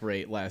 Drop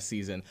rate last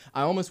season.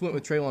 I almost went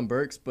with Treylon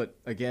Burks, but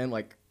again,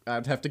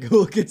 I'd have to go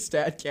look at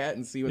StatCat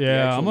and see what the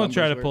actual I'm going to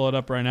try to were. pull it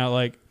up right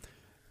now.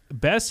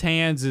 Best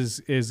hands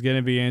is going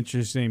to be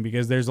interesting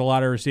because there's a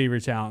lot of receiver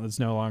talent that's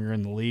no longer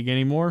in the league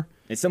anymore.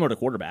 It's similar to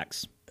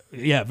quarterbacks.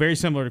 Yeah, very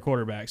similar to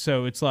quarterbacks.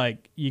 So it's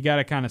you got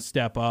to kind of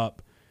step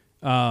up.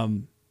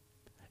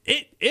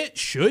 It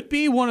should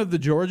be one of the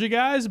Georgia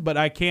guys, but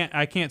I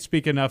can't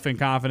speak enough in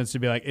confidence to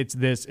be like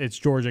it's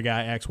Georgia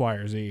guy X, Y,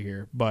 or Z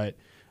here. But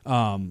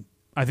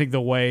I think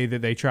the way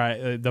that they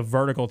try the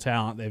vertical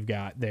talent they've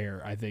got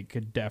there, I think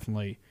could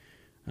definitely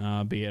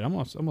be it. I'm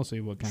gonna see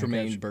what kind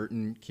Tremaine of catch.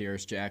 Burton,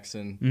 Kearis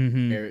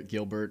Jackson, Eric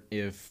Gilbert.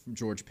 If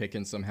George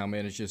Pickens somehow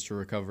manages to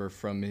recover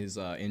from his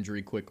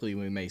injury quickly,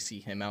 we may see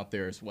him out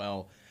there as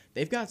well.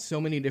 They've got so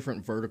many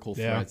different vertical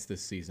threats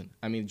this season.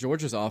 I mean,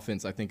 Georgia's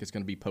offense, I think, is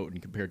going to be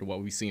potent compared to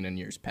what we've seen in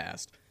years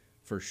past,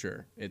 for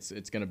sure. It's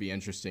going to be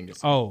interesting to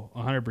see. Oh,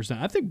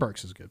 100%. I think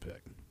Burks is a good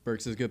pick.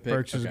 Burks is a good pick?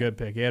 Burks is a good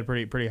pick. He had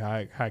pretty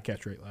high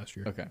catch rate last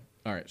year. Okay.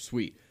 All right,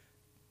 sweet.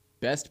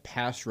 Best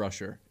pass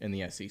rusher in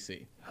the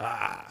SEC.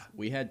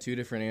 We had two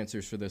different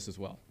answers for this as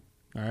well.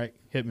 All right,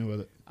 hit me with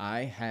it.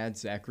 I had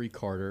Zachary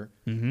Carter,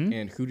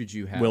 and who did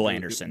you have? Will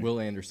Anderson. Will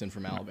Anderson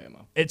from Alabama.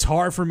 It's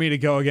hard for me to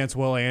go against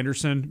Will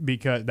Anderson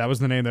because that was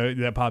the name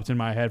that popped in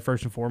my head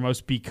first and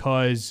foremost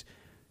because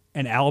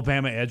an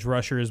Alabama edge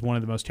rusher is one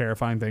of the most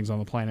terrifying things on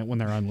the planet when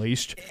they're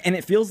unleashed. And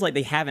it feels like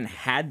they haven't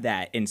had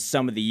that in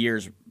some of the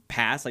years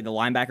past. Like the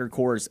linebacker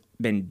core has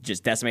been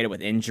just decimated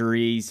with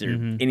injuries or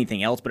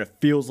anything else, but it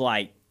feels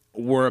like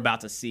we're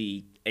about to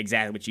see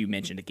exactly what you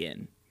mentioned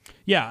again.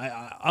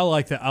 Yeah, I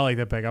like that. I like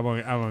that pick. I'm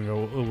gonna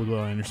go with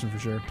Will Anderson for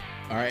sure.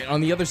 All right,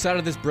 on the other side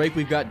of this break,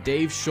 we've got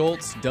Dave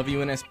Schultz,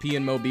 WNSP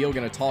in Mobile,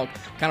 going to talk,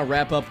 kind of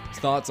wrap up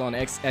thoughts on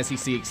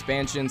SEC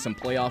expansion, some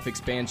playoff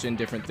expansion,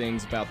 different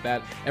things about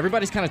that.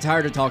 Everybody's kind of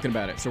tired of talking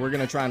about it, so we're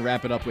going to try and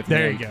wrap it up with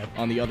him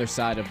on the other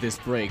side of this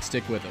break.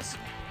 Stick with us.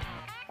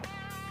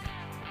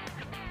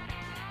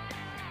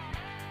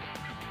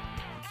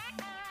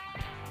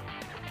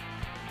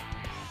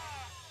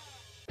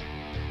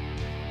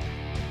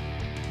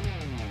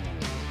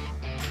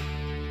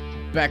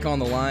 Back on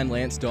the line,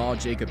 Lance Dawe,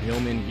 Jacob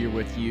Hillman here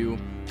with you.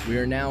 We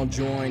are now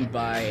joined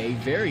by a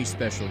very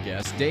special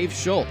guest, Dave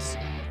Schultz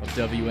of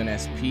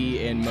WNSP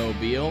in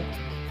Mobile.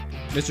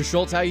 Mr.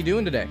 Schultz, how you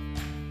doing today?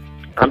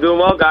 I'm doing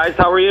well, guys.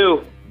 How are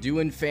you?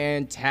 Doing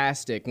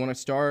fantastic. Want to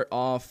start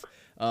off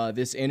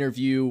this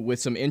interview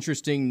with some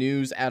interesting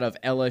news out of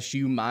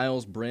LSU.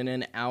 Myles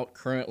Brennan out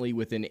currently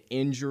with an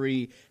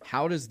injury.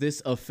 How does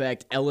this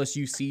affect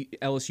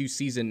LSU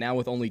season now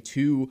with only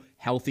two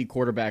healthy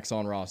quarterbacks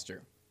on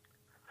roster?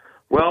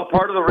 Well,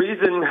 part of the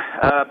reason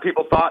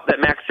people thought that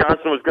Max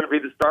Johnson was going to be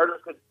the starter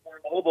is because he's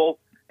more mobile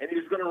and he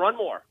was going to run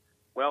more.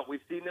 Well, we've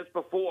seen this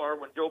before.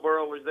 When Joe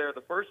Burrow was there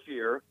the first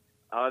year,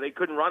 they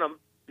couldn't run him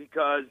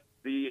because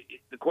the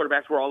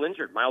quarterbacks were all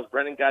injured. Myles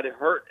Brennan got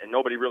hurt, and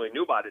nobody really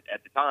knew about it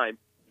at the time.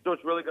 So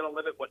it's really going to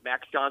limit what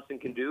Max Johnson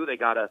can do. They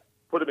got to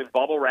put him in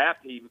bubble wrap.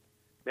 He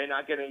may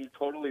not get any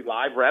totally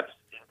live reps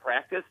in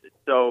practice.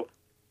 So,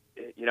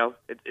 you know,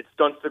 it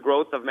stunts the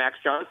growth of Max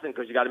Johnson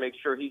because you got to make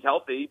sure he's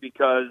healthy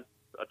because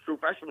a true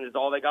freshman is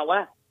all they got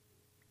left.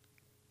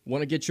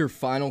 Want to get your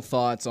final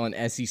thoughts on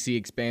SEC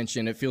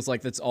expansion. It feels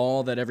like that's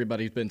all that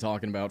everybody's been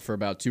talking about for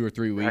about 2 or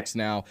 3 weeks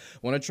now.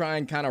 Want to try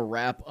and kind of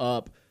wrap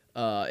up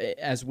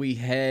as we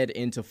head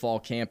into fall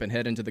camp and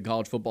head into the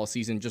college football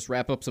season, just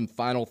wrap up some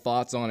final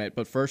thoughts on it.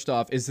 But first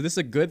off, is this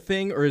a good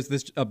thing or is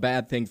this a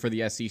bad thing for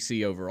the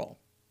SEC overall?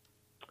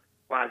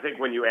 Well, I think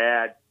when you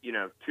add, you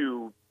know,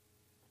 two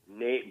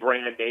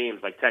brand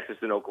names like Texas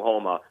and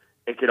Oklahoma,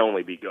 it could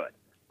only be good.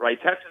 Right,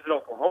 Texas and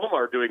Oklahoma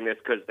are doing this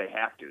because they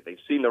have to.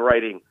 They've seen the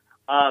writing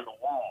on the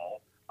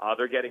wall.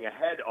 They're getting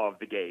ahead of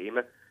the game.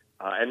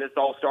 And this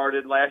all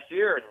started last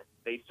year, and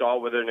they saw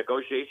where their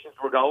negotiations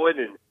were going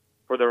and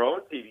for their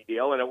own TV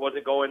deal, and it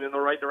wasn't going in the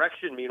right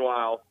direction.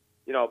 Meanwhile,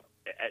 you know,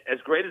 as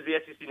great as the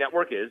SEC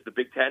network is, the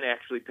Big Ten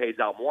actually pays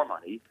out more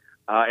money.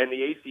 And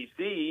the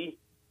ACC,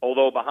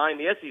 although behind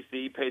the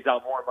SEC, pays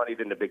out more money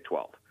than the Big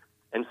 12.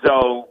 And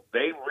so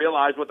they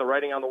realized what the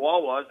writing on the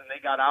wall was, and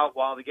they got out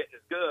while the getting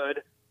is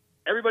good.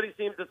 Everybody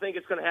seems to think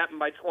it's going to happen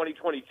by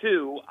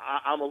 2022.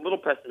 I'm a little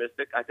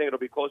pessimistic. I think it'll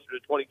be closer to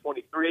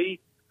 2023,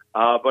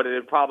 but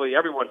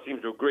everyone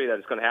seems to agree that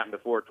it's going to happen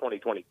before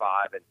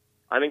 2025. And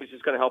I think it's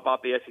just going to help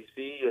out the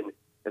SEC, and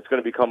it's going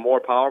to become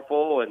more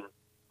powerful. And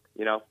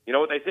you know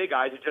what they say,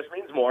 guys. It just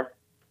means more.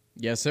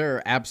 Yes,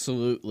 sir.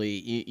 Absolutely.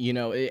 You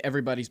know,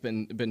 everybody's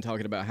been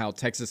talking about how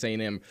Texas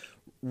A&M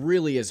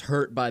really is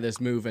hurt by this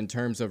move in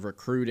terms of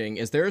recruiting.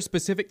 Is there a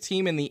specific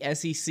team in the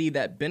SEC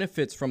that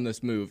benefits from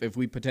this move? If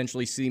we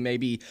potentially see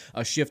maybe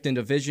a shift in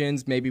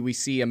divisions, maybe we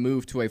see a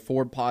move to a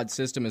 4-pod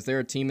system, is there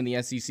a team in the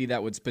SEC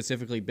that would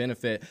specifically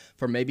benefit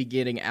from maybe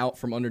getting out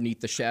from underneath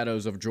the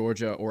shadows of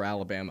Georgia or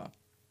Alabama?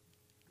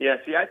 Yeah,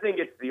 see, I think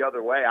it's the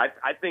other way.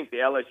 I think the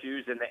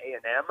LSUs and the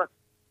A&M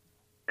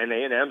and the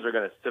A&Ms are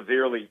going to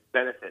severely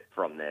benefit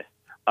from this.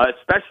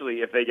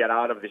 especially if they get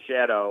out of the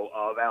shadow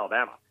of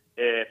Alabama.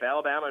 If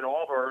Alabama and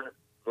Auburn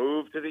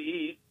move to the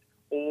east,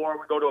 or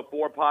we go to a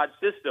 4-pod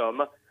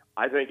system,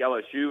 I think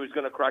LSU is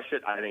going to crush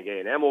it. I think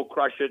A&M will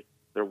crush it.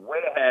 They're way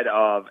ahead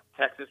of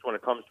Texas when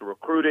it comes to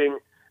recruiting,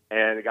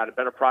 and they got a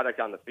better product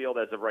on the field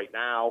as of right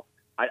now.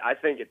 I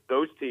think it's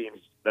those teams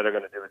that are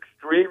going to do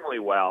extremely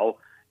well.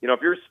 You know,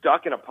 if you're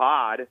stuck in a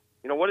pod,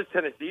 you know, what does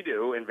Tennessee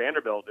do and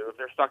Vanderbilt do if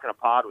they're stuck in a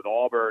pod with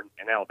Auburn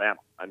and Alabama?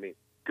 I mean,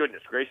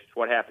 goodness gracious,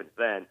 what happens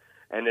then?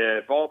 And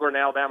if Auburn and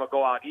Alabama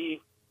go out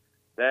east,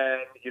 then,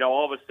 you know,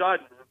 all of a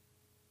sudden,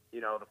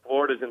 you know, the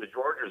Floridas and the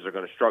Georgias are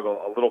going to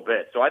struggle a little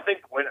bit. So I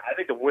think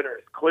the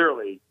winners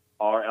clearly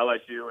are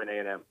LSU and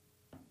A&M.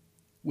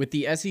 With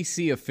the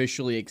SEC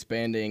officially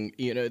expanding,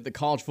 you know, the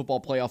college football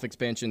playoff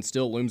expansion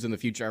still looms in the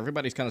future.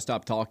 Everybody's kind of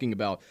stopped talking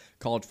about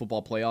college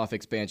football playoff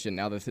expansion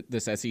now that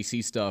this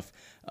SEC stuff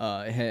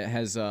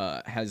has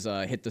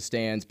hit the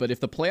stands. But if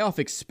the playoff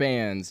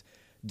expands,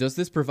 does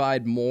this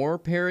provide more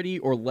parity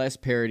or less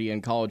parity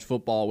in college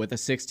football with a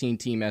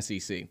 16-team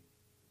SEC?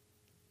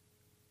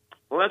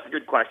 Well, that's a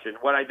good question.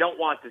 What I don't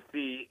want to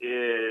see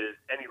is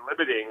any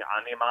limiting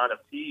on the amount of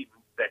teams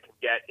that can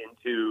get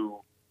into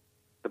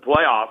the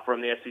playoff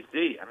from the SEC.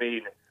 I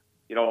mean,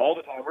 you know, all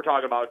the time we're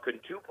talking about can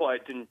two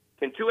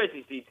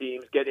SEC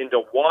teams get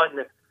into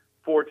one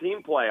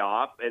 4-team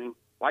playoff, and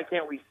why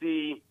can't we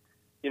see,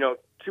 you know,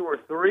 2 or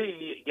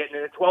 3 getting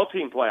in a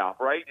 12-team playoff,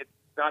 right? It's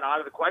not out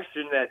of the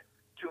question that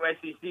 2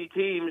 SEC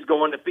teams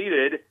go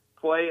undefeated,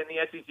 play in the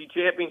SEC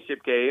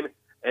championship game,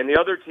 and the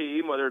other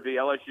team, whether it be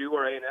LSU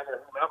or A&M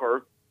or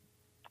whomever,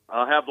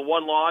 have the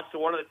one loss to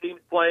one of the teams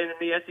playing in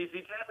the SEC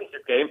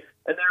championship game,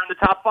 and they're in the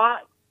top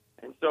 5.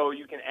 And so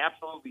you can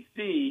absolutely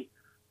see,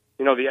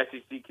 you know, the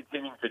SEC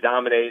continuing to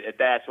dominate at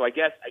that. So I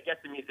guess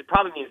it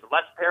probably means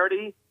less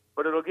parity,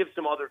 but it'll give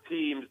some other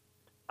teams,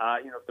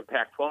 you know, some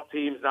Pac-12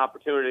 teams an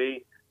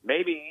opportunity.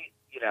 Maybe,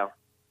 you know,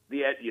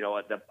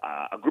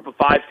 a group of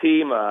 5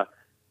 team,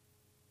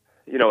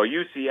 you know, a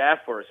UCF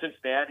or a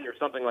Cincinnati or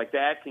something like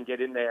that can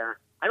get in there.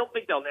 I don't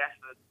think they'll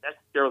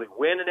necessarily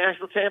win a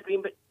national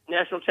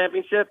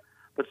championship,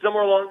 but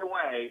somewhere along the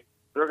way,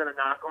 they're going to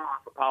knock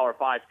off a Power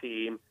 5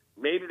 team.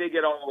 Maybe they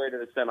get all the way to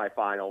the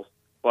semifinals,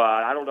 but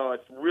I don't know.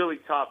 It's really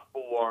tough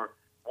for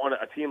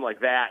a team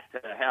like that to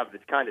have the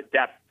kind of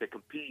depth to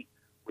compete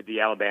with the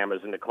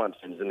Alabamas and the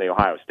Clemsons and the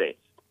Ohio States.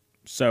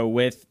 So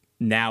with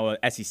now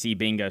SEC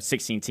being a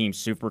 16-team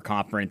super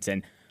conference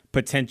and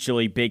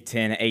potentially Big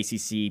Ten,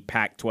 ACC,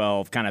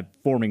 Pac-12 kind of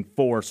forming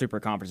 4 super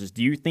conferences,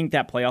 do you think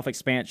that playoff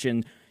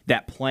expansion,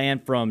 that plan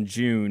from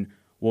June,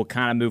 will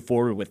kind of move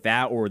forward with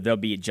that, or there'll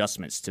be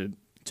adjustments to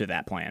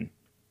that plan?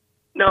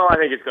 No, I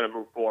think it's going to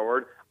move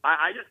forward.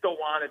 I just don't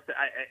want it to,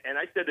 and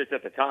I said this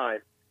at the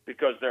time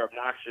because they're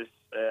obnoxious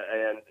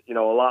and, you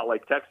know, a lot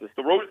like Texas.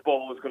 The Rose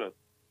Bowl is going to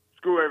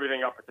screw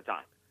everything up at the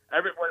time.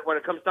 When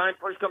it comes time,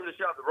 push comes to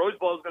shove, the Rose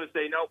Bowl is going to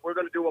say, no, we're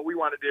going to do what we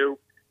want to do,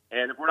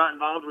 and if we're not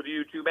involved with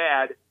you, too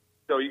bad.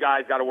 So you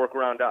guys got to work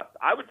around us.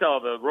 I would tell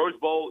the Rose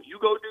Bowl,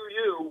 you go do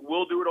you,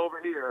 we'll do it over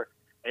here.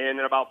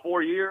 And in about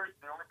 4 years,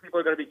 the only people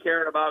who are going to be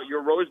caring about your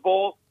Rose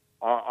Bowl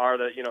are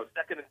the, you know,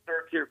 2nd and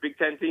 3rd tier Big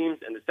Ten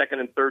teams and the 2nd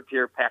and 3rd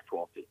tier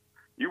Pac-12 teams.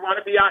 You want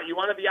to be out, you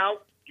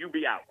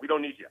be out. We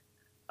don't need you.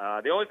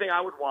 The only thing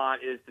I would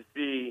want is to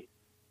see,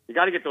 you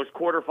got to get those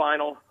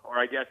quarterfinal, or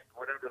I guess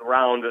whatever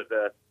round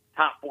the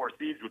top 4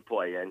 seeds would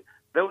play in.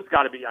 Those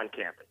got to be on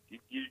campus.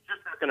 You're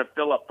just not going to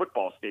fill up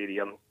football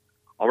stadiums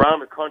around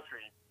the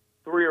country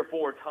 3 or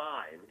 4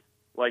 times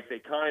like they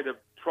kind of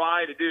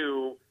try to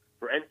do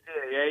for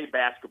NCAA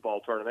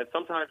basketball tournaments.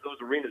 Sometimes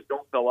those arenas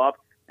don't fill up,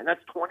 and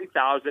that's 20,000,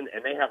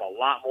 and they have a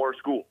lot more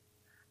schools.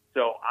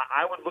 So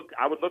I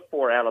would look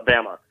for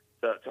Alabama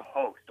to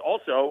host.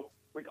 Also,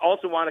 we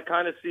also want to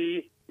kind of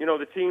see, you know,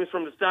 the teams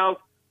from the South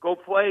go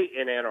play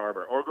in Ann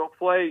Arbor or go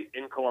play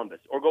in Columbus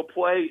or go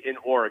play in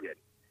Oregon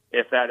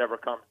if that ever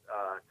comes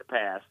to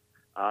pass.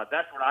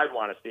 That's what I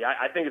want to see.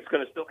 I think it's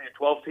going to still be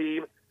a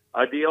 12-team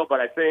deal,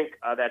 but I think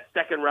that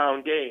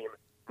second-round game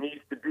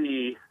needs to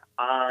be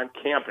on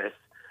campus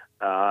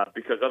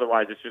because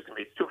otherwise it's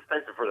too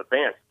expensive for the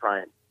fans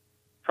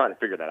trying to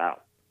figure that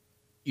out.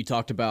 You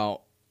talked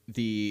about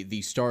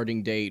the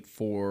starting date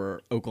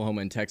for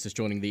Oklahoma and Texas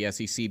joining the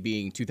SEC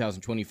being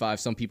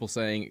 2025. Some people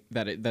saying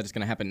that it's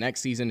going to happen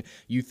next season.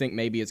 You think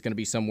maybe it's going to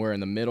be somewhere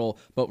in the middle.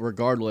 But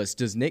regardless,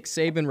 does Nick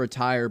Saban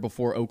retire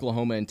before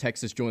Oklahoma and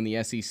Texas join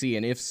the SEC?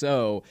 And if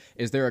so,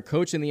 is there a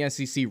coach in the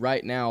SEC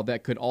right now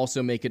that could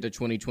also make it to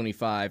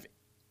 2025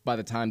 by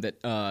the time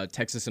that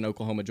Texas and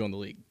Oklahoma join the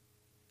league?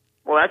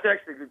 Well, that's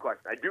actually a good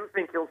question. I do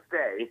think he'll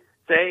stay.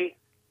 Say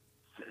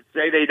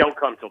they don't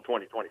come till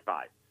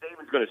 2025.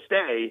 Saban's going to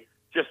stay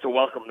just to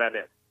welcome them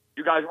in.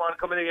 You guys want to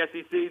come into the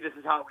SEC? This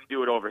is how we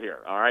do it over here,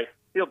 all right?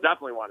 He'll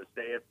definitely want to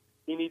stay. If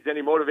he needs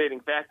any motivating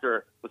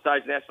factor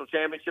besides national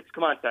championships,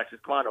 come on, Texas,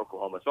 come on,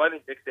 Oklahoma. So I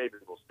think Nick Saban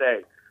will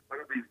stay.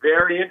 But it'll be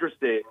very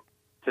interesting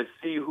to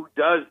see who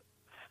does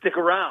stick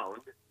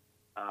around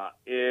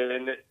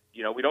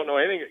we don't know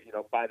anything,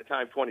 by the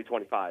time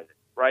 2025,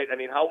 right? I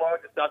mean, how long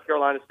does South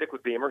Carolina stick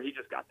with Beamer? He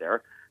just got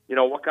there.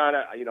 what kind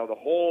of, the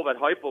hole that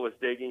Heupel is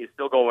digging is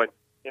still going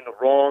in the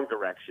wrong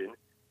direction.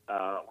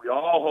 We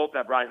all hope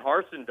that Brian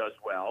Harsin does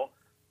well,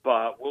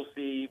 but we'll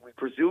see. We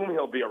presume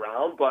he'll be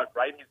around, but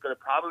he's going to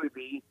probably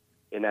be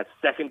in that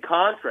second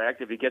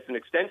contract if he gets an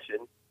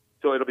extension.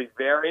 So it'll be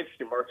very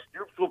interesting. Mark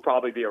Stoops will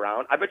probably be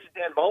around. I bet you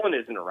Dan Mullen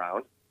isn't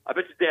around. I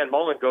bet you Dan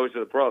Mullen goes to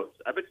the pros.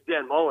 I bet you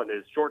Dan Mullen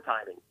is short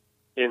timing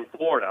in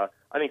Florida.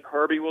 I think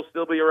Kirby will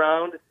still be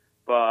around,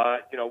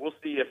 but we'll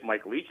see if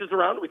Mike Leach is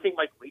around. We think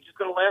Mike Leach is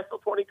going to last till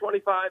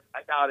 2025.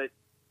 I doubt it,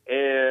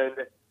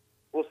 and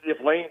we'll see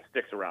if Lane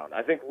sticks around.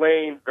 I think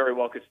Lane very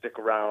well could stick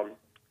around.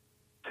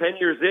 10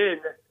 years in,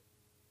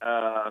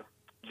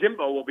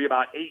 Jimbo will be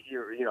about 8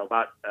 years.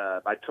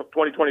 By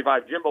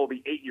 2025, Jimbo will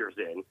be 8 years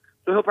in,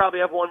 so he'll probably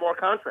have one more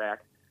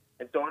contract.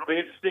 And so it'll be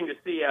interesting to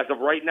see, as of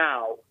right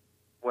now,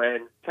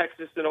 when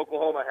Texas and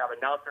Oklahoma have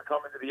announced they're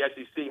coming to the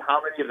SEC,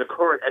 how many of the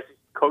current SEC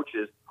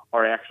coaches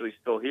are actually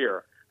still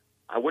here.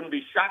 I wouldn't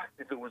be shocked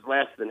if it was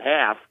less than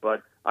half,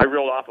 but I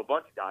reeled off a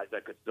bunch of guys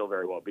that could still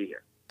very well be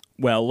here.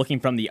 Well, looking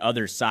from the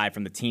other side,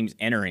 from the teams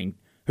entering,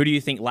 who do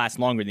you think lasts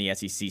longer in the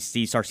SEC,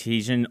 Steve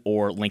Sarkisian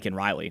or Lincoln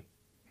Riley?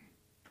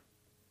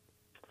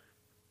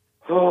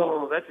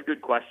 Oh, that's a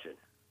good question.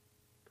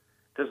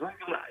 Because,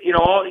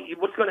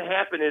 what's going to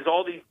happen is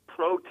all these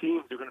pro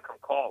teams are going to come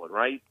calling,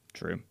 right?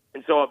 True.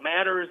 And so it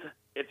matters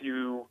if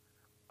you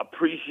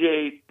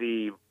appreciate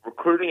the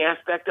recruiting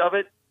aspect of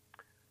it.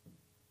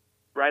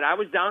 Right, I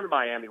was down in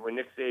Miami when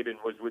Nick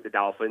Saban was with the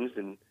Dolphins,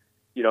 and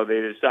they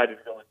decided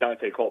to go with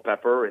Dante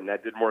Culpepper, and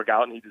that didn't work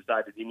out, and he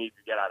decided he needed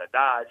to get out of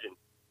Dodge, and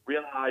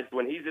realized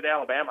when he's at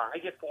Alabama, I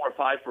get 4 or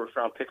 5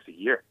 first-round picks a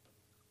year.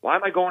 Why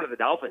am I going to the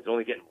Dolphins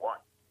only getting 1?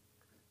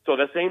 So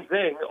the same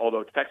thing,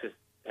 although Texas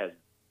has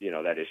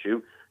that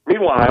issue.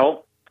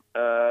 Meanwhile,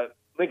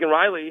 Lincoln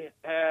Riley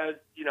has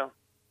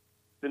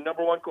the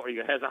number one. He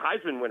has a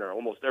Heisman winner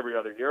almost every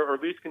other year, or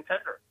at least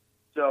contender.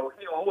 So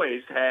he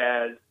always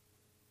has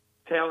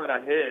talent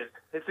on his.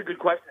 It's a good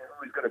question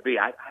who he's going to be.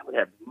 I would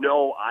have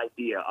no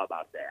idea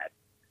about that.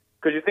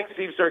 Because you think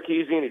Steve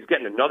Sarkisian, he's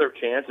getting another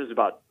chance. It's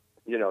about,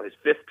 his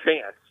 5th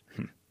chance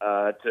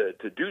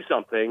to do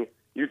something.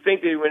 You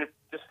think that he would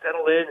just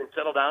settle in and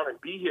settle down and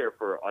be here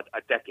for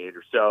a decade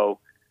or so.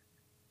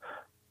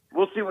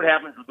 We'll see what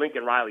happens with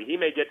Lincoln Riley. He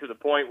may get to the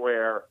point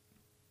where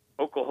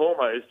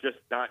Oklahoma is just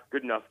not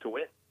good enough to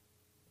win.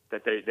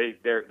 That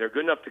they're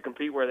good enough to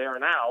compete where they are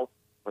now,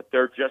 but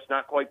they're just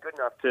not quite good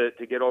enough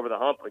to get over the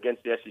hump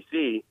against the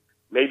SEC.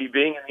 Maybe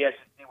being in the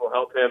SEC will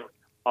help him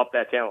up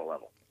that talent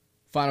level.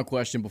 Final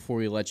question before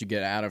we let you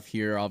get out of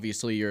here.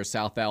 Obviously, you're a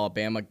South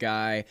Alabama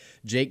guy.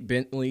 Jake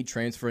Bentley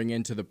transferring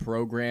into the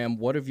program.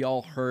 What have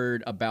y'all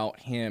heard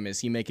about him? Is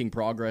he making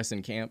progress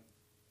in camp?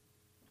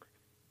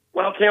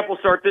 Well, camp will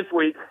start this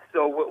week,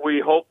 so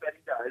we hope that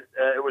he does.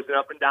 It was an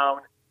up-and-down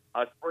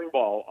spring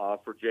ball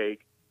for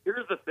Jake.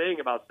 Here's the thing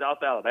about South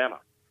Alabama.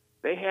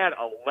 They had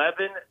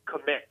 11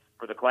 commits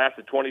for the class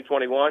of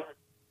 2021.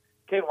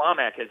 Kane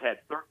Womack has had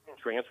 13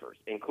 transfers,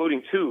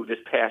 including 2 this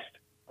past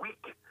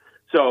week.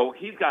 So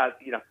he's got,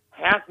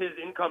 half his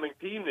incoming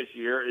team this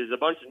year is a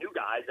bunch of new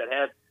guys that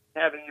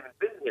haven't even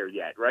been here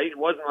yet, right? It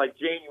wasn't like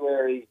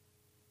January,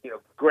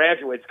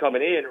 graduates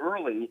coming in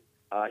early.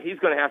 He's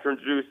going to have to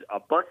introduce a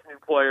bunch of new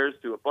players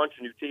to a bunch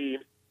of new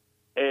teams.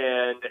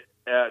 And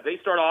they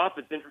start off,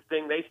 it's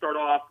interesting, they start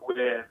off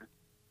with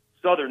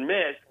Southern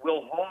Miss.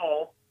 Will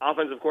Hall,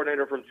 offensive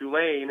coordinator from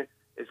Tulane,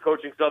 is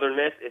coaching Southern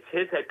Miss. It's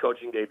his head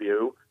coaching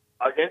debut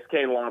against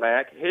Kane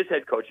Womack, his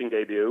head coaching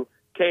debut.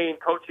 Kane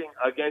coaching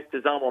against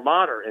his alma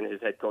mater in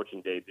his head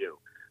coaching debut.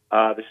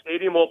 The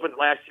stadium opened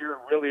last year.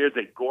 It really is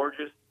a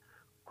gorgeous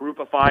group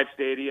of 5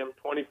 stadium,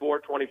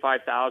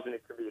 25,000.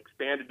 It can be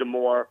expanded to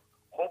more.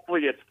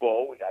 Hopefully it's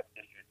full. We got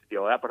issues to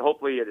deal with that, but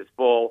hopefully it is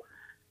full.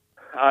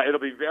 It'll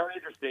be very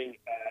interesting.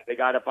 They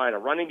got to find a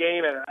running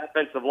game and an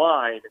offensive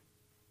line.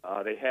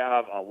 They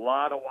have a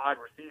lot of wide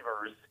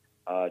receivers.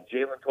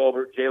 Jalen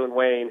Tolbert, Jalen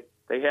Wayne.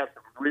 They have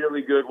some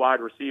really good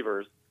wide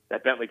receivers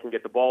that Bentley can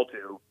get the ball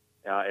to.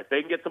 If they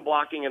can get some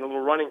blocking and a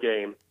little running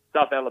game,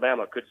 South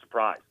Alabama could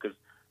surprise. Because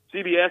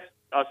CBS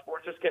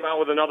Sports just came out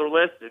with another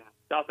list, and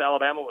South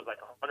Alabama was like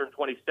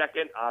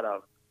 122nd out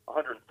of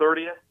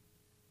 130th.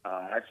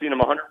 I've seen them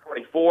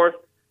 124th.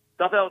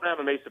 South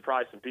Alabama may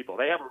surprise some people.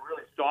 They have a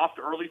really soft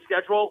early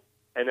schedule,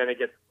 and then it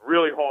gets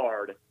really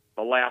hard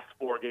the last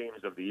 4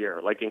 games of the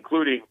year, like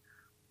including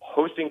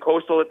hosting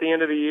Coastal at the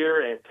end of the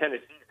year and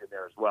Tennessee's in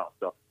there as well.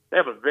 So they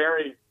have a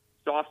very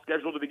soft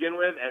schedule to begin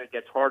with, and it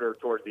gets harder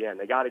towards the end.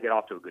 They got to get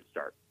off to a good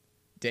start.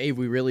 Dave,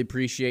 we really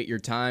appreciate your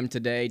time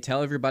today.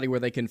 Tell everybody where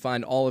they can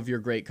find all of your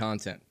great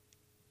content.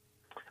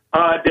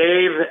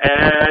 Dave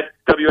at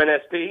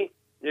WNSP.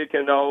 You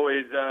can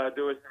always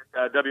do it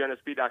at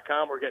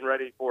WNSP.com. We're getting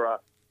ready for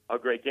a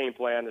great game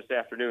plan this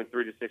afternoon,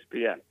 3 to 6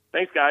 p.m.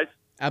 Thanks, guys.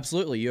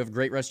 Absolutely. You have a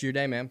great rest of your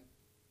day, man.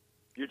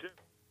 You too.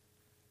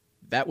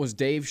 That was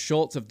Dave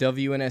Schultz of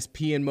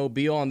WNSP in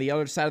Mobile. On the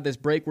other side of this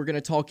break, we're going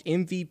to talk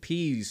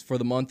MVPs for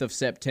the month of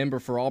September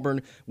for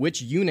Auburn.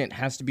 Which unit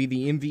has to be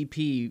the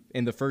MVP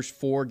in the first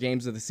 4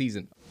 games of the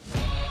season?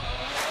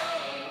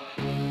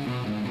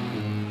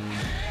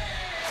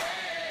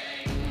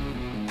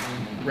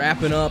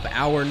 Wrapping up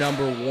hour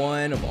number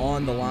 1 of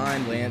On the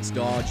Line, Lance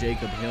Dawe,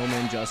 Jacob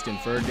Hillman, Justin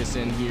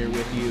Ferguson here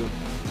with you.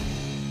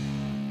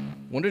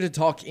 Wanted to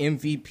talk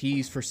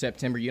MVPs for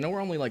September. You know,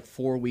 we're only like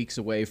 4 weeks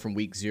away from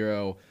week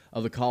 0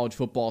 of the college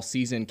football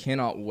season.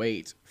 Cannot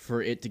wait for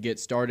it to get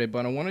started.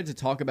 But I wanted to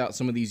talk about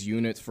some of these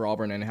units for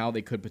Auburn and how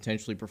they could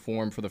potentially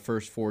perform for the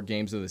first 4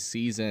 games of the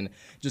season.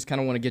 Just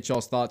kind of want to get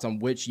y'all's thoughts on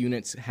which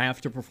units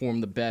have to perform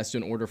the best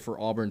in order for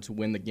Auburn to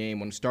win the game. I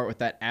want to start with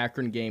that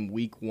Akron game,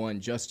 week 1.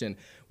 Justin,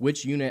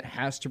 which unit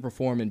has to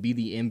perform and be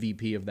the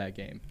MVP of that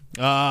game?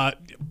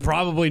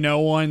 Probably no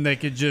one. They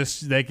could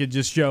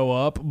just show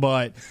up.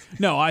 But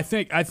no, I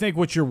think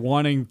what you're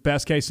wanting,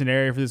 best case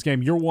scenario for this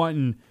game, you're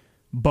wanting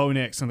Bo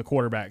Nix and the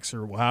quarterbacks,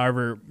 or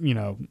however, you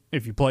know,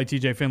 if you play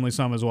TJ Finley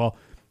some as well,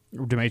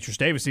 or Demetrius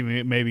Davis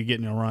even maybe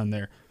getting a run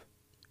there.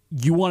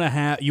 You want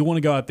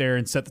to go out there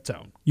and set the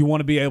tone. You want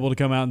to be able to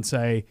come out and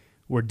say,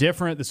 we're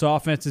different, this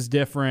offense is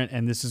different,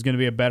 and this is going to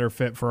be a better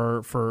fit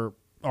for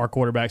our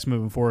quarterbacks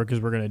moving forward because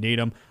we're going to need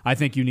them. I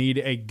think you need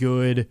a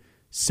good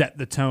set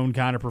the tone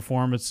kind of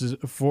performances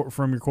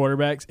from your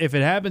quarterbacks. If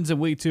it happens in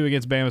week 2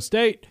 against Bama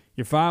State,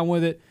 you're fine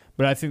with it.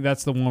 But I think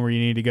that's the one where you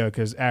need to go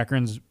because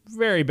Akron's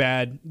very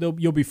bad.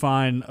 You'll be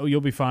fine. You'll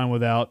be fine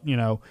without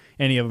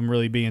any of them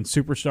really being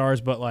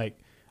superstars. But like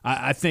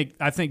I think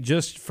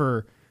just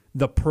for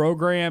the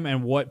program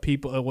and what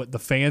the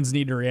fans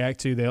need to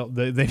react to,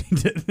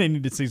 they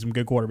need to see some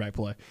good quarterback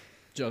play.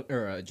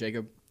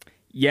 Jacob.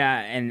 Yeah,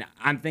 and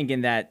I'm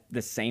thinking that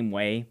the same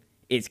way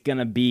it's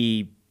gonna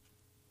be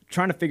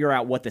trying to figure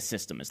out what the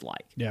system is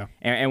like. Yeah,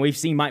 and we've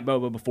seen Mike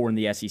Bobo before in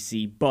the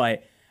SEC,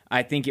 but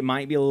I think it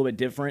might be a little bit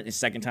different the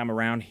second time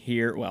around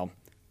here. Well,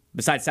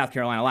 besides South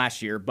Carolina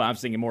last year, but I'm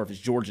thinking more of his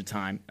Georgia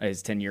time,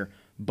 his tenure.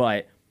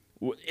 But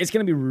it's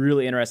going to be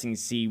really interesting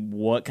to see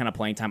what kind of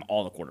playing time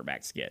all the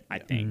quarterbacks get, I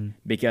think.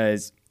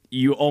 Because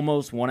you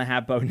almost want to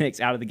have Bo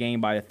Nix out of the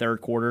game by the third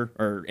quarter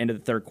or into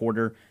the third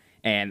quarter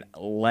and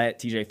let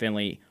TJ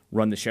Finley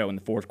run the show in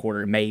the fourth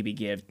quarter and maybe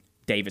give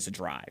Davis a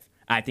drive.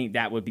 I think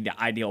that would be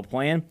the ideal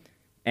plan.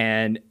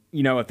 And,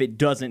 if it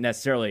doesn't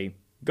necessarily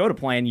go to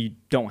plan, you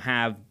don't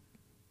have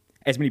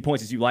as many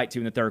points as you like to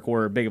in the third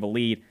quarter, big of a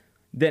lead,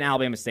 then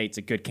Alabama State's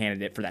a good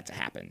candidate for that to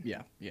happen.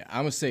 Yeah.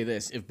 I'm going to say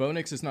this. If Bo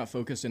Nix is not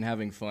focused and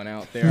having fun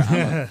out there, I'm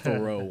going to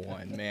throw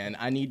one, man.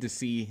 I need to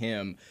see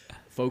him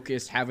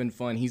focused, having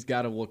fun. He's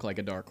got to look like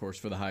a dark horse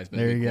for the Heisman.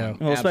 There you go.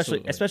 Well,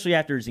 especially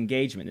after his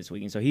engagement this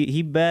weekend. So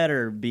he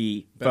better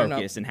be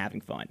focused and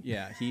having fun.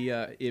 Yeah,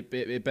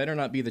 it better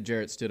not be the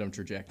Jarrett Stidham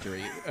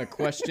trajectory. A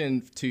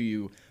question to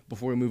you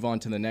before we move on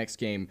to the next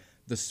game.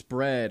 The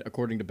spread,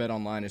 according to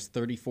BetOnline, is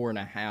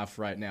 34.5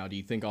 right now. Do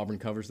you think Auburn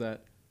covers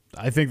that?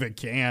 I think they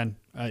can.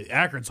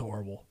 Akron's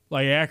horrible.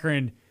 Like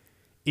Akron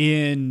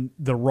in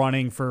the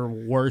running for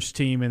worst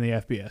team in the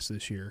FBS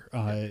this year.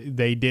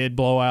 They did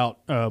blow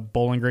out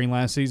Bowling Green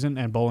last season,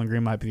 and Bowling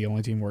Green might be the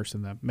only team worse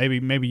than them. Maybe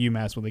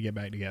UMass when they get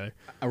back together.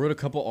 I wrote a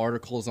couple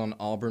articles on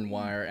Auburn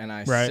Wire, and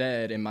I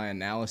said in my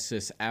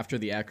analysis after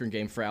the Akron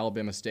game for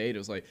Alabama State, it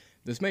was like,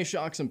 this may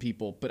shock some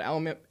people, but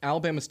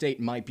Alabama State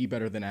might be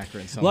better than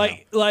Akron somehow.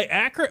 Like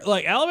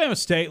Alabama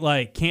State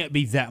can't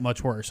be that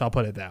much worse. I'll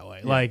put it that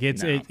way.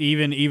 Yeah,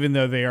 even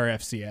though they are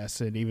FCS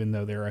and even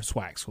though they're a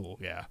SWAC school.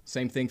 Yeah.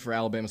 Same thing for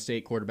Alabama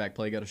State. Quarterback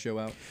play got to show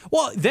out.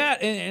 Well,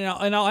 that and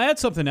I'll add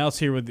something else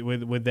here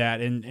with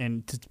that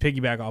and to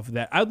piggyback off of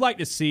that. I'd like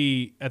to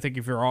see. I think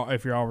if you're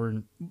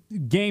Auburn,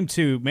 game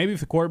 2, maybe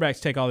if the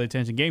quarterbacks take all the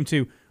attention, game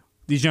 2.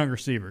 These young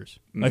receivers,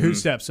 who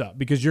steps up?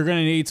 Because you're going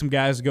to need some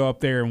guys to go up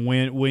there and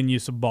win you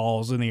some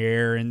balls in the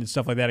air and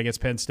stuff like that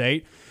against Penn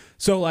State.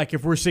 So,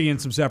 if we're seeing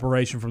some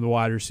separation from the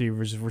wide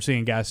receivers, if we're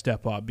seeing guys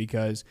step up,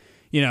 because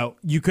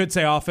you could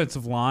say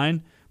offensive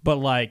line, but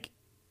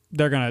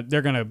they're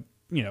gonna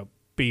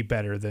be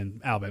better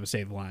than Alabama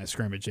State the line of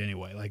scrimmage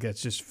anyway.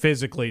 That's just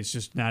physically, it's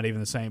just not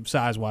even the same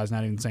size wise,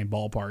 not even the same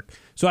ballpark.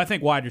 So I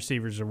think wide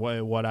receivers are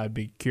what I'd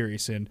be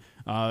curious in.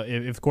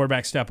 If the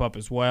quarterbacks step up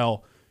as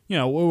well.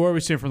 What are we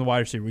seeing from the wide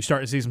receiver? We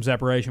start to see some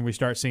separation. We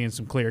start seeing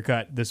some clear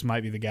cut. This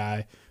might be the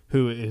guy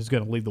who is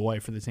going to lead the way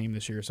for the team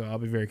this year. So I'll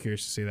be very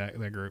curious to see that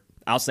group.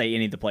 I'll say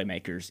any of the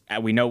playmakers.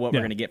 We know what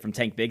we're going to get from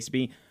Tank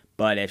Bigsby,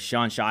 but if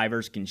Sean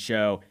Shivers can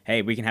show,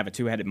 hey, we can have a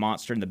two-headed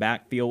monster in the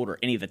backfield or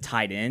any of the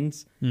tight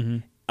ends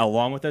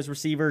along with those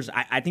receivers,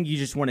 I think you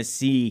just want to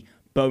see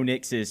Bo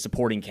Nix's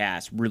supporting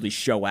cast really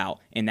show out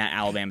in that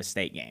Alabama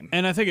State game.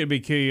 And I think it'd be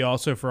key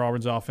also for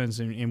Auburn's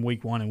offense in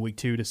week 1 and week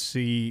 2 to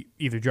see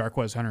either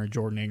Jarquez Hunter or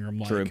Jordan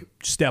Ingram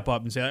step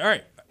up and say, all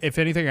right, if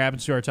anything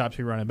happens to our top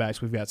 2 running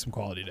backs, we've got some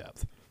quality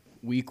depth.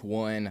 Week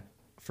 1,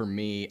 for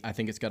me, I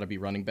think it's got to be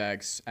running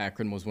backs.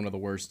 Akron was one of the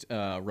worst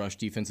rush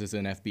defenses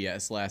in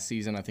FBS last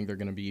season. I think they're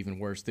going to be even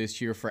worse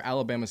this year. For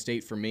Alabama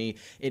State, for me,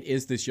 it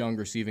is this young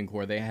receiving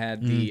core. They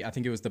had I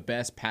think it was the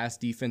best pass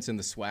defense in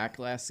the SWAC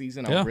last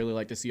season. I would really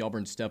like to see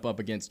Auburn step up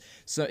against.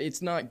 So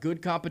it's not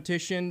good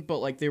competition,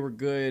 but they were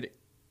good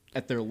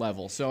at their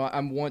level. So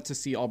I want to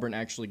see Auburn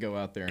actually go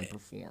out there and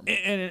perform.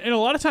 And a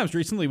lot of times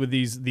recently with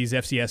these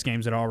FCS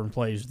games that Auburn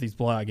plays, these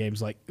blowout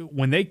games, like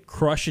when they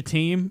crush a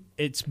team,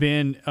 it's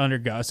been under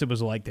Gus. It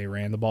was like they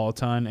ran the ball a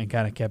ton and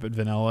kind of kept it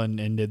vanilla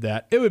and did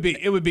that. It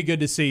would be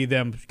good to see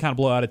them kind of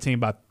blow out a team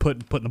by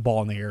putting the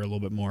ball in the air a little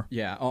bit more.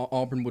 Yeah,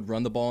 Auburn would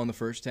run the ball in the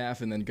first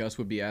half, and then Gus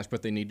would be asked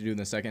what they need to do in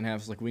the second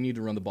half. It's like, we need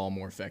to run the ball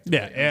more effectively.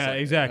 Yeah,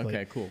 exactly.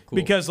 Okay, cool.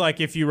 Because like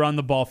if you run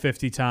the ball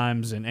 50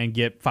 times and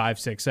get 5,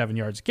 6, 7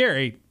 yards of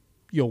carry,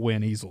 you'll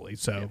win easily.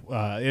 So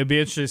it'd be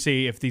interesting to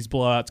see if these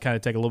blowouts kind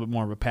of take a little bit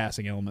more of a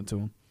passing element to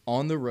them.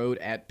 On the road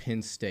at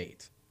Penn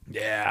State.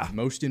 Yeah.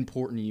 Most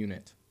important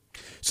unit.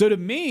 So to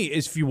me,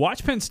 if you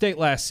watch Penn State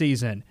last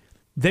season,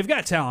 they've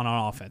got talent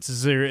on offense.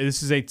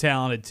 This is a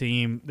talented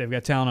team. They've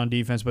got talent on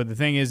defense. But the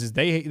thing is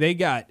they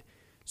got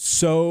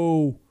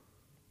so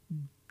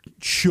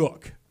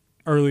shook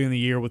early in the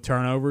year with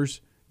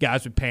turnovers.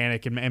 Guys would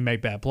panic and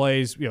make bad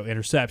plays,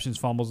 interceptions,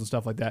 fumbles, and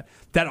stuff like that.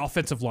 That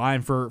offensive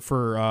line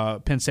for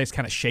Penn State's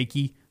kind of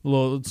shaky.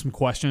 Some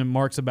question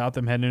marks about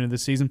them heading into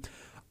this season.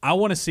 I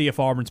want to see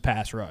if Auburn's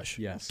pass rush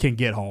can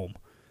get home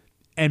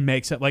and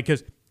make it.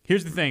 Because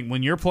here's the thing: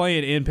 when you're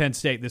playing in Penn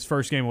State, this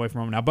first game away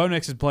from home. Now, Bo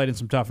Nix has played in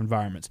some tough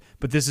environments,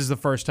 but this is the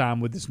first time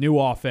with this new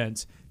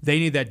offense. They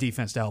need that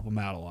defense to help them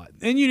out a lot,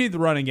 and you need the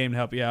running game to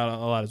help you out a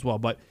lot as well.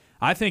 But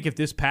I think if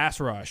this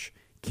pass rush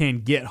can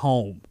get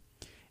home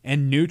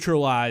and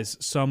neutralize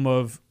some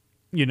of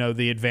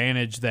the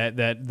advantage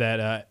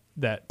that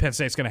Penn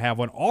State's going to have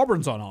when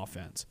Auburn's on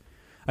offense,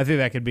 I think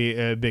that could be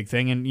a big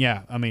thing. And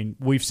yeah, I mean,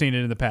 we've seen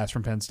it in the past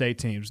from Penn State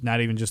teams, not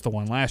even just the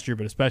one last year,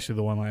 but especially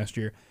the one last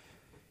year.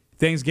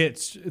 Things can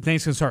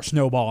start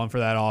snowballing for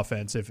that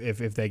offense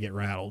if they get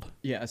rattled.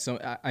 Yeah, so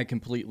I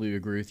completely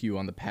agree with you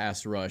on the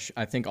pass rush.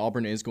 I think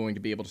Auburn is going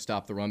to be able to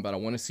stop the run, but I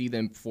want to see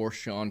them force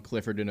Sean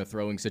Clifford into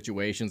throwing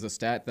situations. A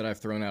stat that I've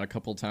thrown out a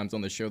couple times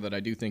on the show that I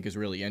do think is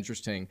really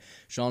interesting: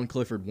 Sean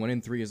Clifford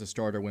 1-3 as a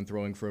starter when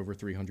throwing for over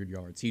 300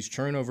 yards. He's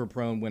turnover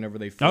prone whenever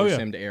they force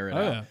him to air it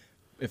out. Yeah.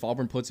 If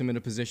Auburn puts him in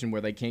a position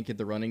where they can't get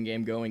the running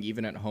game going,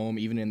 even at home,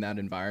 even in that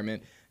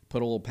environment,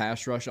 put a little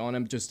pass rush on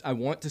him. I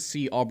want to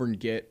see Auburn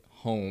get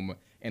home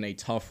in a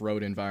tough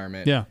road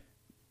environment. Yeah,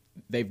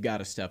 they've got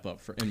to step up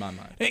in my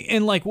mind.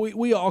 And like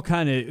we all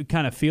kind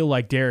of feel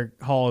like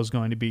Derek Hall is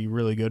going to be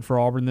really good for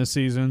Auburn this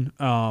season.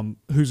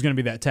 Who's going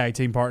to be that tag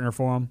team partner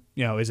for him?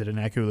 Is it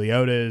Aneku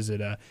Leota? Is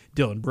it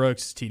Dylan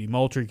Brooks? T.D.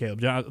 Moultrie?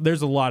 Caleb Johnson?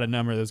 There's a lot of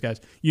number of those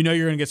guys. You're going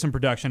to get some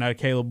production out of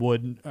Caleb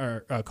Wood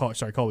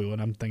Colby Wood.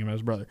 I'm thinking about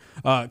his brother,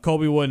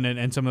 Colby Wood,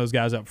 and some of those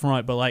guys up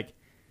front. But like,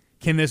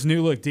 can this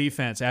new look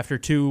defense after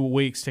 2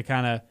 weeks to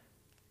kind of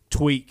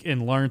tweak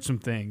and learn some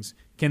things?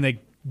 Can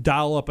they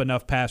dial up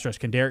enough pass rush?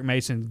 Can Derek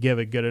Mason give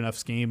a good enough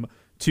scheme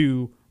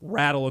to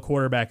rattle a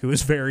quarterback who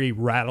is very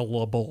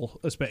rattleable,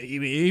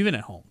 even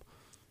at home?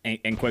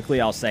 And quickly,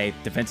 I'll say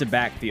defensive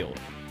backfield.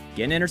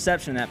 Get an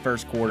interception in that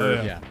first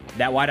quarter.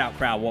 That wideout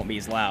crowd won't be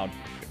as loud.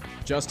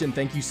 Justin,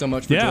 thank you so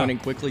much for joining.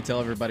 Quickly tell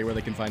everybody where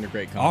they can find your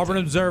great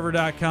content.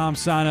 AuburnObserver.com.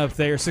 Sign up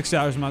there.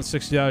 $6 a month,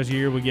 $60 a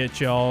year. We get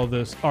you all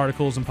the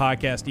articles and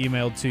podcasts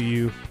emailed to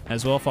you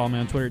as well. Follow me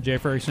on Twitter at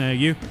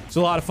JFergusonAU. It's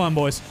a lot of fun,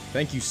 boys.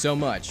 Thank you so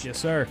much. Yes,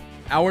 sir.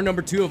 Hour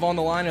number 2 of On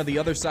the Line on the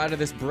other side of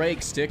this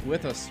break. Stick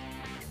with us.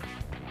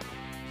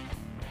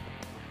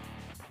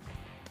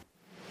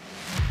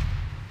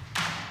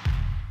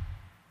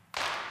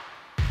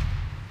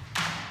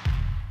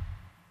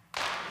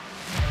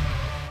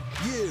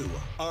 You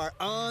are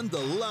On the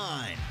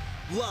Line,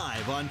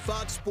 live on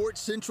Fox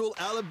Sports Central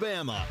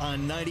Alabama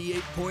on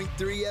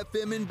 98.3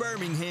 FM in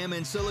Birmingham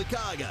and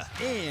Sylacauga,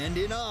 and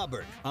in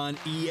Auburn on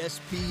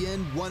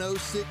ESPN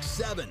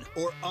 106.7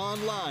 or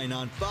online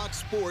on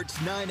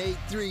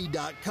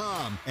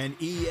FoxSports983.com and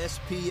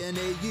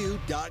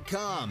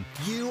ESPNAU.com.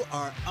 You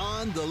are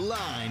On the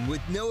Line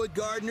with Noah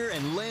Gardner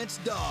and Lance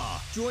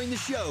Dawe. Join the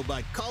show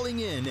by calling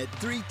in at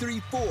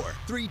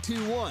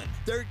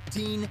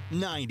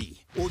 334-321-1390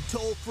 or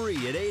toll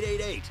free at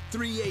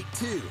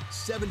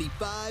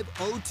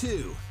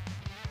 888-382-7502.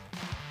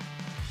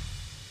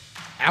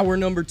 Hour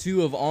number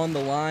 2 of On the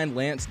Line.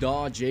 Lance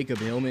Dawe, Jacob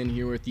Hillman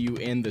here with you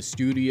in the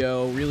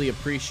studio. Really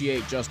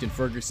appreciate Justin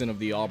Ferguson of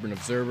the Auburn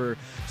Observer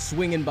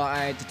swinging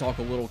by to talk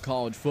a little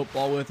college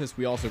football with us.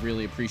 We also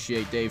really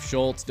appreciate Dave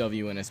Schultz,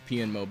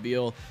 WNSP in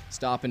Mobile,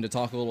 stopping to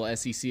talk a little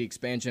SEC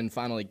expansion,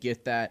 finally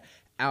get that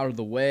out of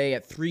the way.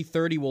 At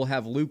 3:30, we'll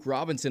have Luke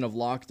Robinson of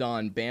Locked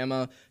On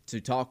Bama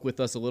to talk with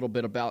us a little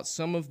bit about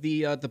some of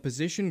the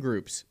position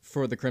groups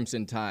for the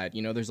Crimson Tide.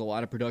 There's a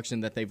lot of production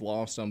that they've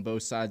lost on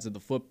both sides of the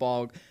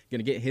football. Going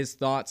to get his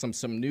thoughts on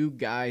some new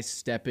guys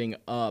stepping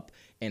up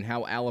and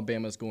how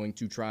Alabama's going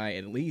to try,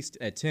 at least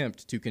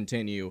attempt to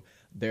continue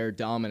their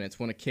dominance.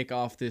 Want to kick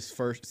off this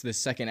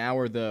second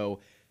hour, though,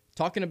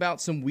 talking about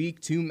some Week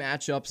 2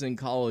 matchups in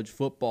college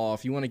football.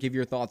 If you want to give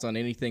your thoughts on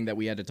anything that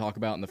we had to talk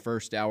about in the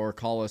first hour,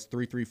 call us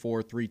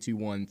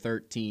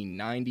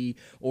 334-321-1390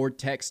 or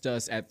text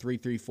us at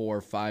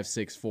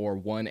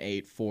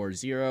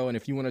 334-564-1840. And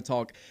if you want to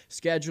talk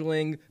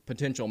scheduling,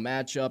 potential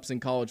matchups in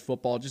college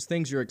football, just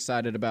things you're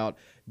excited about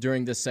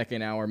during the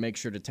second hour, make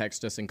sure to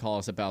text us and call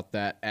us about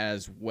that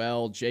as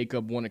well.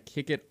 Jacob, want to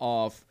kick it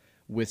off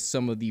with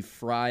some of the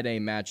Friday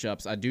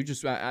matchups. I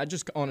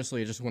just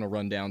honestly want to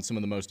run down some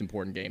of the most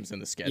important games in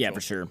the schedule. Yeah,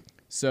 for sure.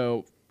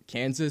 So,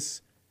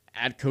 Kansas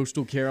at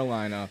Coastal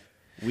Carolina,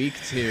 Week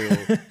 2.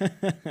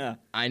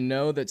 I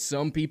know that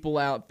some people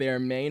out there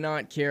may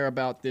not care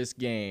about this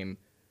game,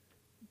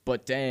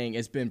 but dang,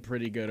 it's been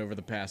pretty good over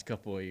the past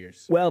couple of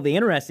years. Well, the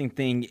interesting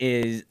thing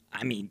is,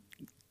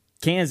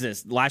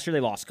 Kansas, last year they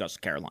lost to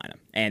Coastal Carolina,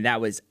 and that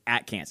was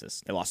at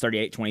Kansas. They lost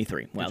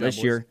 38-23. Well,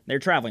 this year they're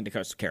traveling to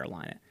Coastal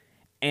Carolina.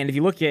 And if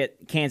you look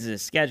at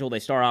Kansas' schedule, they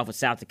start off with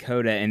South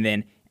Dakota, and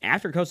then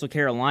after Coastal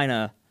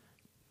Carolina,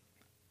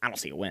 I don't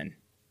see a win.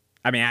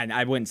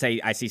 I wouldn't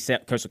say I see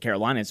Coastal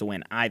Carolina as a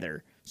win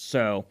either.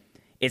 So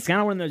it's kind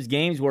of one of those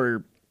games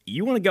where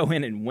you want to go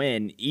in and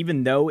win,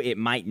 even though it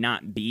might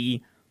not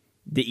be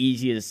the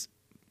easiest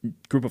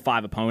group of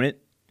 5 opponent.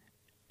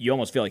 You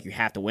almost feel like you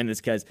have to win this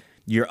because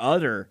your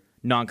other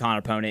non-con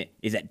opponent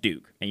is at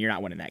Duke, and you're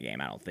not winning that game,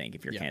 I don't think,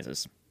 if you're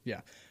Kansas.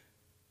 Yeah.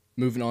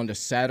 Moving on to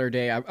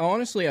Saturday, I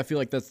feel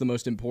like that's the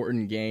most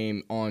important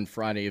game on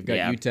Friday. You've got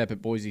UTEP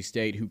at Boise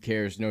State. Who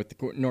cares?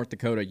 North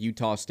Dakota,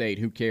 Utah State.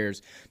 Who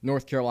cares?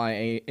 North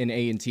Carolina and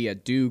A&T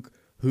at Duke.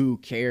 Who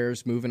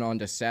cares? Moving on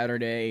to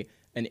Saturday,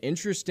 an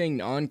interesting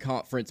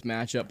non-conference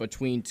matchup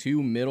between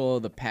two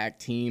middle-of-the-pack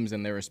teams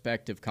in their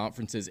respective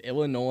conferences.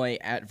 Illinois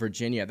at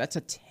Virginia. That's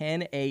a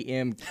 10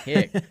 a.m.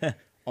 kick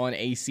on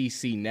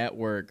ACC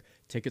Network.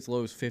 Tickets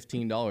low as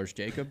 $15,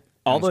 Jacob.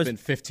 Spend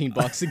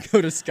 $15 and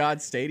go to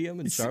Scott Stadium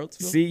in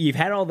Charlottesville. See, you've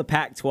had all the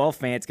Pac-12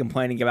 fans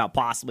complaining about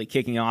possibly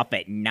kicking off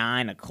at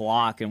 9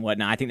 o'clock and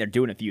whatnot. I think they're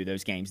doing a few of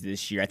those games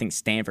this year. I think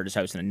Stanford is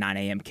hosting a 9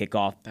 a.m.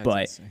 kickoff.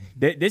 But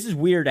this is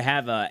weird to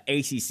have a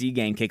ACC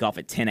game kick off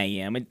at 10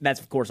 a.m. That's,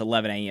 of course,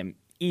 11 a.m.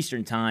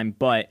 Eastern time.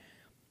 But,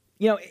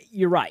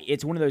 you're right.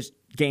 It's one of those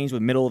games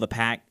with middle of the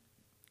pack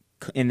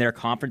in their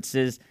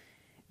conferences.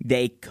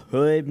 They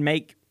could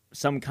make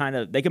some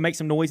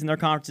noise in their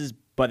conferences,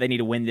 but they need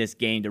to win this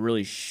game to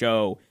really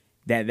show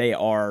that they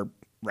are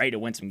ready to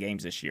win some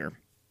games this year.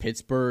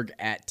 Pittsburgh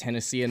at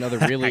Tennessee, another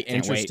really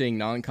interesting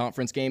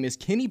non-conference game. Is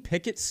Kenny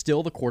Pickett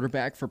still the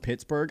quarterback for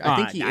Pittsburgh? I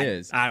think he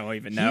is. I don't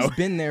even know. He's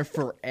been there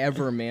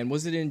forever, man.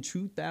 Was it in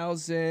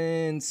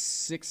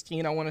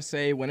 2016, I want to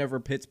say,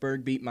 whenever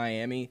Pittsburgh beat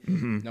Miami,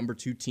 number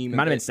 2 team? It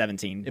might have been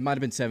 17. It might have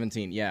been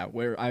 17, yeah,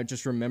 where I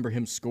just remember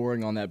him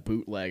scoring on that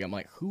bootleg. I'm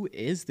like, who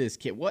is this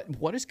kid?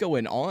 What is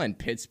going on,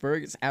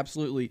 Pittsburgh? It's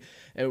absolutely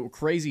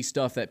crazy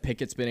stuff that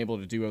Pickett's been able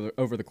to do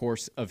over the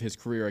course of his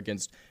career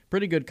against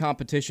pretty good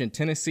competition.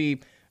 Tennessee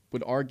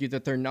would argue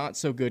that they're not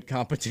so good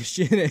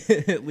competition,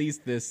 at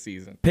least this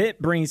season.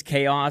 Pitt brings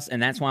chaos,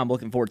 and that's why I'm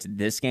looking forward to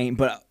this game.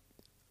 But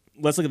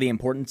let's look at the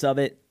importance of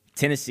it.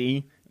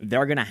 Tennessee,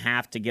 they're going to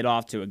have to get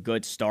off to a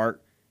good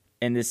start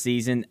in this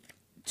season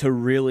to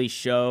really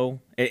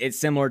show. It's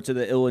similar to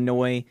the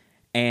Illinois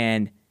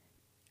and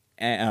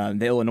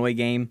the Illinois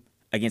game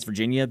against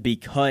Virginia,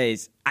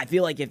 because I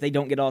feel like if they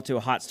don't get off to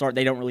a hot start,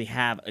 they don't really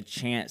have a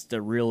chance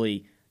to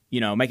really,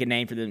 make a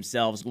name for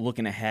themselves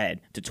looking ahead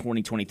to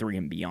 2023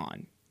 and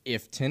beyond.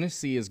 If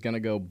Tennessee is going to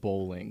go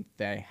bowling,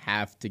 they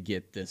have to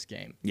get this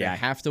game. Yeah. They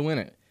have to win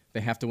it.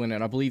 They have to win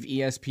it. I believe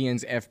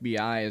ESPN's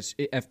FPI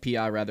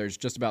is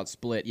just about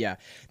split. Yeah,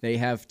 they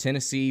have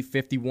Tennessee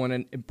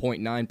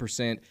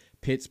 51.9%,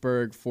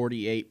 Pittsburgh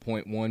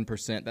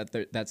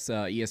 48.1%. That's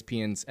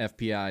ESPN's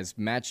FPI's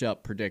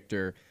matchup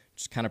predictor,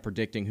 just kind of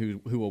predicting who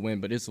will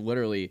win. But it's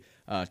literally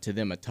to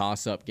them a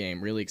toss-up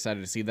game. Really excited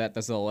to see that.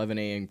 That's an 11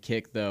 a.m.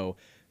 kick though.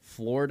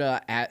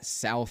 Florida at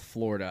South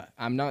Florida.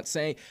 I'm not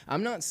saying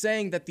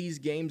that these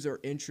games are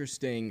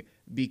interesting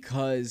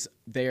because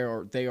they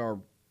are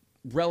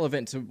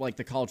relevant to like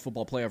the college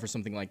football playoff or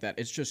something like that.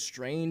 It's just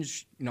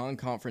strange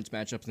non-conference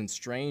matchups and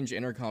strange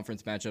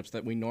interconference matchups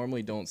that we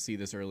normally don't see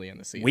this early in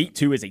the season. Week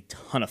 2 is a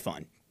ton of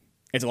fun.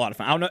 It's a lot of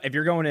fun. I don't know if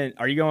you're going in.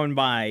 Are you going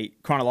by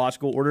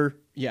chronological order?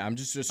 Yeah, I'm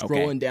just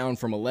scrolling down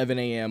from 11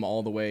 a.m.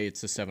 all the way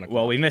to 7 o'clock.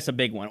 Well, we missed a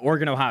big one.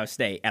 Oregon, Ohio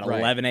State at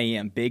 11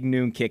 a.m. Big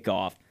noon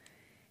kickoff.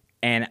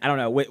 And I don't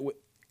know,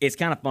 it's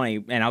kind of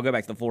funny, and I'll go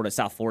back to the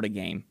South Florida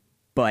game,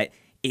 but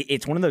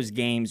it's one of those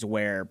games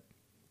where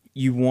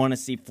you want to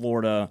see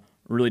Florida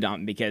really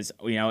dominant because,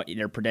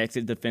 they're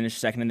predicted to finish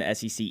second in the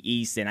SEC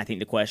East, and I think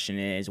the question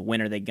is,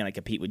 when are they going to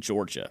compete with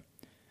Georgia?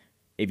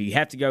 If you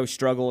have to go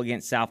struggle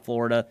against South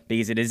Florida,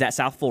 because it is at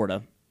South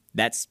Florida,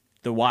 that's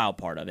the wild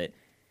part of it,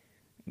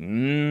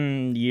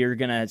 you're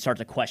going to start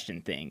to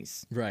question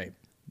things. Right.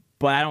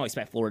 But I don't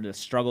expect Florida to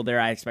struggle there.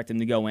 I expect them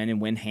to go in and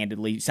win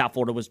handedly. South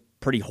Florida was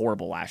pretty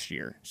horrible last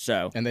year,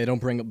 and they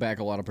don't bring back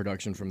a lot of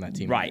production from that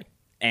team, right?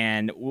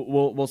 And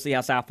we'll see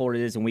how South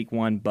Florida is in Week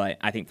 1, but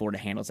I think Florida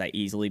handles that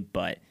easily.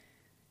 But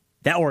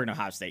that Oregon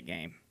Ohio State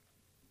game,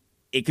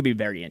 it could be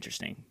very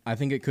interesting. I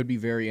think it could be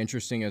very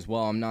interesting as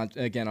well. I'm not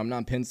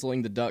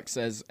penciling the Ducks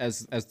as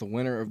the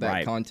winner of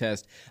that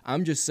contest.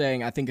 I'm just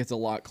saying I think it's a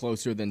lot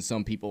closer than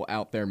some people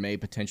out there may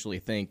potentially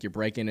think. You're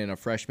breaking in a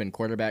freshman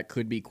quarterback,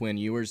 could be Quinn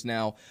Ewers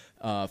now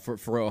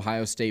for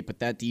Ohio State, but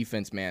that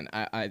defense, man,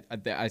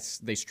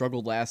 they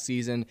struggled last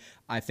season.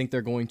 I think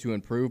they're going to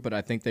improve, but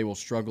I think they will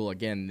struggle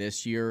again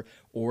this year.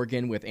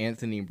 Oregon with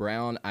Anthony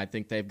Brown, I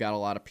think they've got a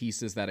lot of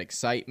pieces that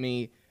excite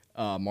me.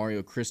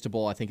 Mario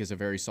Cristobal, I think, is a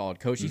very solid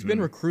coach. He's been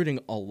recruiting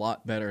a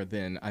lot better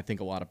than I think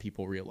a lot of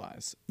people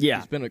realize. Yeah.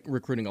 He's been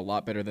recruiting a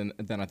lot better than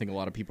I think a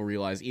lot of people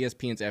realize.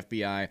 ESPN's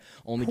FBI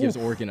only gives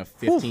Oregon a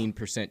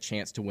 15%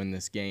 chance to win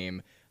this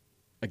game.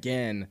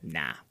 Again,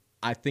 nah.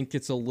 I think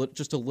it's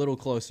just a little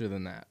closer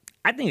than that.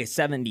 I think a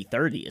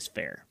 70-30 is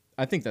fair.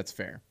 I think that's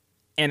fair.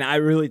 And I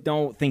really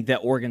don't think that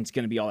Oregon's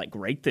going to be all that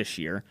great this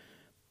year.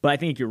 But I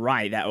think you're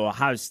right that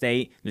Ohio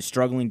State, the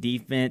struggling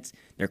defense,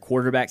 their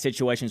quarterback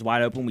situation is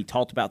wide open. We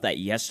talked about that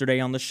yesterday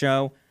on the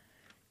show.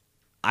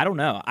 I don't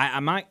know.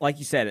 I might, like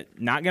you said,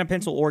 not going to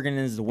pencil Oregon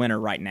as the winner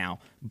right now.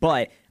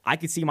 But I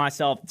could see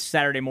myself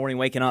Saturday morning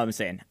waking up and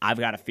saying, I've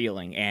got a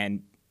feeling,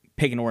 and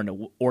picking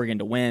Oregon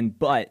to win.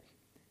 But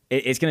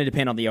it's going to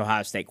depend on the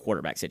Ohio State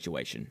quarterback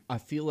situation. I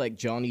feel like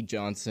Johnny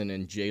Johnson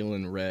and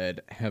Jalen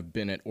Redd have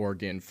been at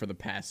Oregon for the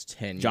past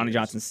 10 years. Johnny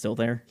Johnson's still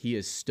there? He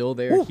is still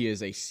there. Woo. He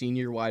is a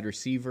senior wide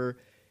receiver.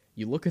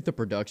 You look at the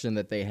production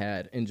that they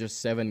had in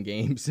just 7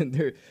 games,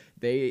 and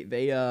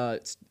they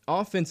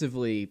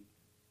offensively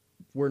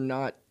were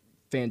not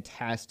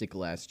fantastic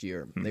last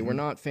year. Mm-hmm. They were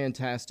not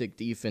fantastic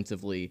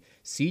defensively.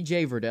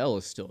 C.J. Verdell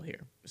is still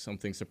here.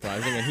 Something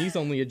surprising, and he's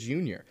only a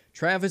junior.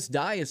 Travis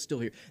Dawe is still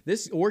here.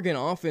 This Oregon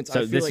offense,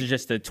 so this is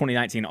just the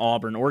 2019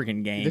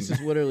 Auburn-Oregon game. This is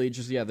literally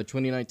just, the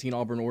 2019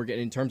 Auburn-Oregon.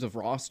 In terms of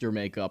roster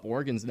makeup,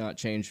 Oregon's not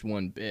changed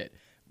one bit.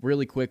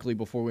 Really quickly,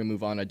 before we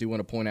move on, I do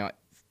want to point out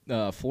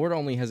Florida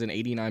only has an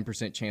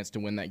 89% chance to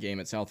win that game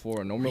at South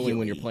Florida. Normally,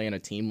 when you're playing a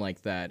team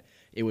like that,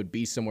 it would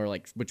be somewhere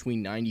like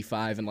between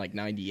 95 and like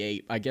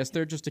 98. I guess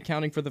they're just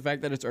accounting for the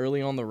fact that it's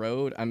early on the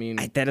road. I mean,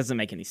 that doesn't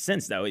make any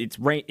sense, though. It's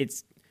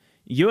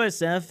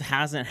USF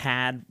hasn't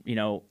had,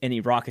 any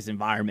raucous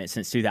environment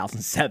since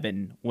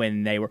 2007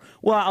 when they were,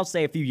 I'll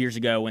say a few years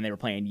ago when they were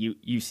playing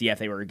UCF,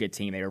 they were a good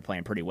team. They were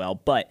playing pretty well,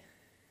 but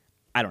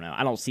I don't know.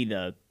 I don't see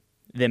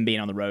them being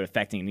on the road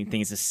affecting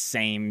anything. It's the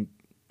same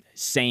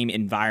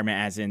environment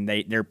as in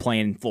they're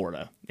playing in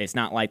Florida. It's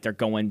not like they're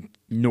going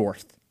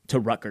north to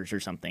Rutgers or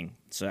something.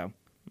 So,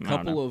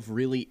 couple of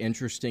really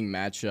interesting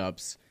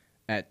matchups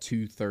at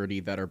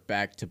 2:30 that are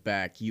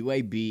back-to-back.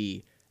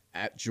 UAB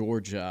at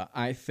Georgia.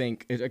 I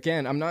think,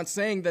 again, I'm not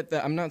saying that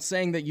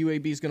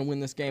UAB is going to win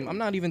this game. I'm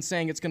not even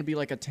saying it's going to be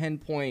like a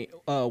 10-point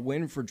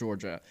win for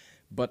Georgia.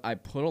 But I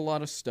put a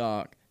lot of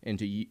stock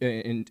into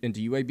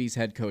UAB's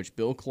head coach,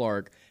 Bill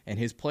Clark, and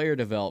his player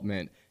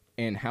development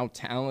and how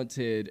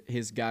talented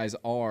his guys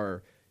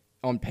are.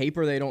 On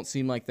paper, they don't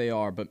seem like they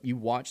are, but you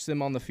watch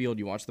them on the field,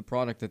 you watch the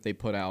product that they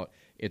put out,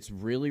 it's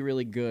really,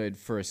 really good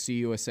for a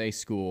CUSA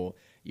school.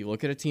 You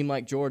look at a team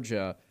like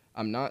Georgia,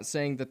 I'm not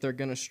saying that they're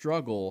going to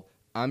struggle.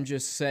 I'm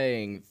just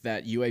saying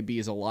that UAB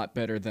is a lot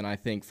better than I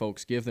think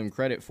folks give them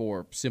credit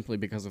for simply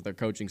because of their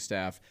coaching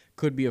staff.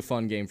 Could be a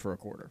fun game for a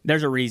quarter.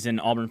 There's a reason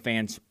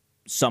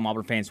some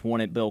Auburn fans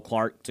wanted Bill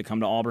Clark to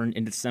come to Auburn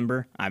in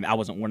December. I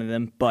wasn't one of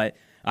them, but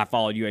I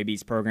followed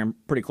UAB's program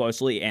pretty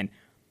closely, and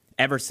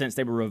ever since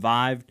they were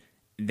revived,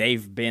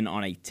 they've been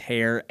on a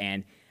tear.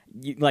 And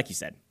like you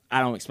said, I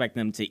don't expect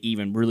them to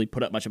even really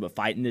put up much of a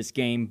fight in this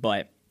game,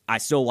 but I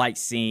still like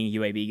seeing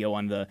UAB go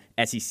on the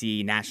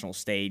SEC national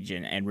stage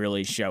and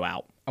really show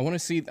out. I want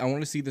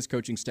to see this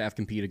coaching staff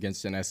compete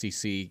against an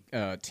SEC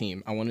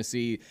team.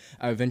 I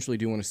eventually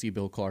do want to see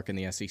Bill Clark in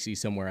the SEC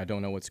somewhere. I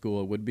don't know what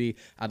school it would be.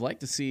 I'd like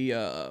to see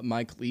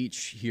Mike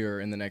Leach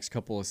here in the next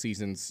couple of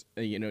seasons.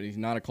 He's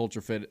not a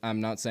culture fit. I'm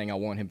not saying I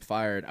want him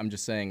fired. I'm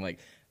just saying, like,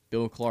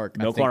 Bill Clark.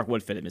 Clark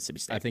would fit at Mississippi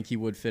State. I think he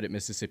would fit at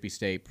Mississippi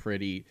State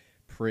pretty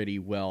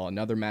well.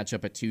 Another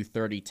matchup at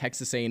 2:30.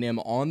 Texas A&M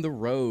on the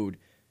road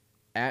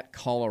at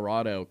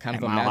Colorado. Kind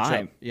of a matchup.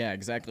 High. Yeah,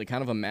 exactly.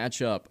 Kind of a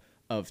matchup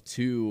of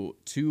two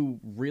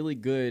really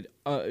good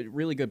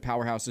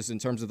powerhouses in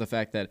terms of the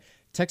fact that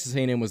Texas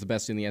A&M was the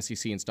best in the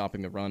SEC in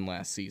stopping the run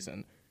last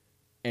season,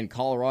 and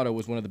Colorado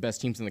was one of the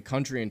best teams in the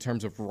country in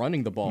terms of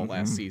running the ball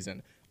last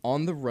season.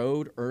 On the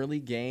road, early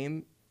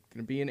game,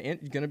 gonna be an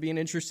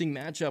interesting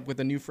matchup with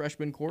a new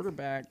freshman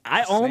quarterback.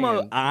 I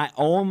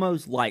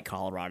almost like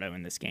Colorado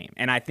in this game,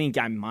 and I think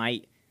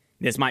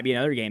this might be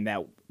another game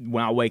that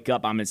when I wake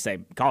up, I'm gonna say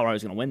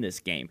Colorado's gonna win this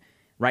game.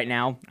 Right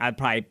now, I'd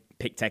probably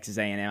pick Texas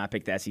A&M. I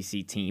picked the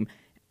SEC team,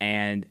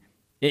 and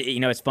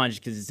it's fun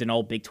just because it's an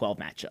old Big 12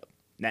 matchup.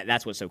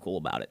 That's what's so cool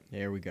about it.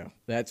 There we go.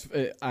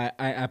 I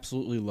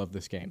absolutely love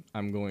this game.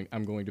 I'm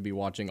going to be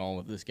watching all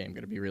of this game.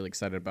 Going to be really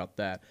excited about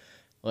that.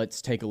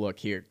 Let's take a look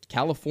here.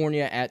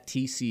 California at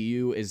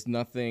TCU is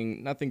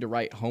nothing to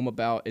write home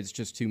about. It's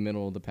just two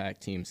middle of the pack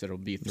teams that'll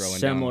be throwing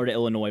similar to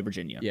Illinois,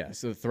 Virginia. Yeah,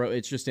 so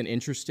it's just an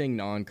interesting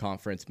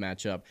non-conference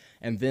matchup,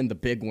 and then the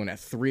big one at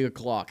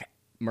 3:00.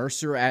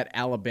 Mercer at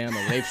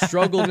Alabama. They've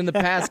struggled in the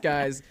past,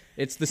 guys.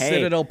 It's the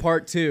Citadel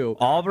Part 2.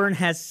 Auburn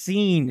has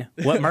seen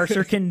what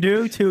Mercer can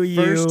do to you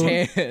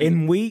Firsthand.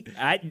 In week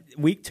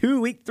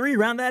 2, week 3,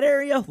 around that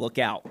area. Look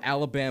out.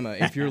 Alabama,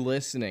 if you're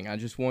listening, I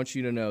just want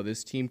you to know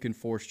this team can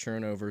force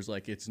turnovers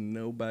like it's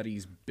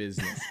nobody's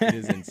business. It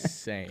is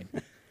insane.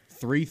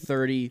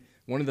 3:30,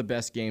 one of the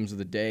best games of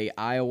the day.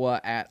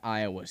 Iowa at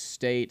Iowa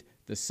State.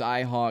 The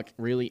Cyhawk,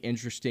 really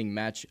interesting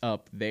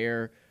matchup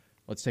there.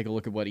 Let's take a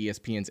look at what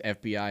ESPN's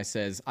FBI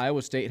says.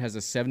 Iowa State has a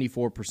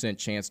 74%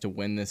 chance to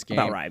win this game.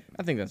 About right.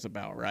 I think that's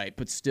about right.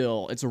 But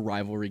still, it's a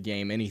rivalry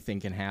game. Anything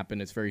can happen.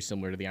 It's very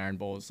similar to the Iron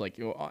Bowl. It's like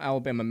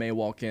Alabama may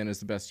walk in as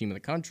the best team in the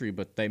country,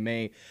 but they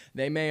may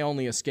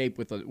only escape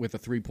with a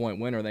 3-point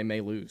win, or they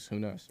may lose. Who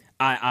knows?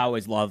 I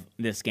always love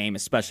this game,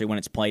 especially when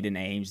it's played in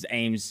Ames.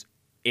 Ames,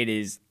 it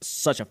is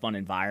such a fun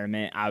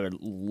environment. I would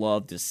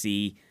love to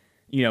see,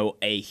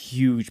 a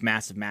huge,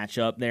 massive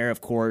matchup there.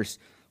 Of course,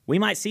 we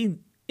might see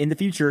in the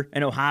future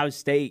an Ohio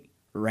State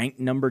ranked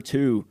number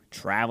 2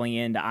 traveling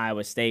into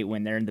Iowa State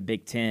when they're in the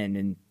Big Ten,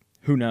 and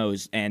who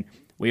knows? And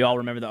we all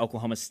remember the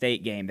Oklahoma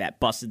State game that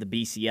busted the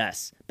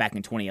BCS back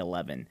in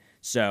 2011.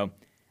 So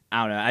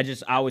I don't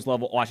know. I always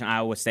love watching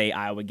Iowa State,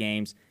 Iowa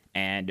games,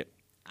 and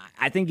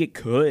I think it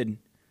could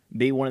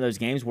be one of those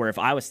games where if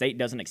Iowa State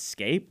doesn't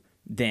escape,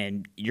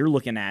 then you're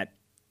looking at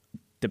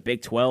the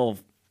Big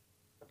 12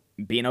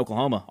 being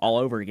Oklahoma all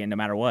over again, no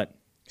matter what.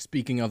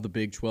 Speaking of the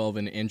Big 12,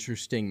 an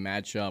interesting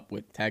matchup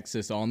with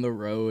Texas on the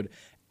road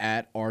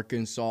at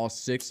Arkansas,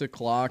 6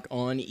 o'clock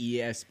on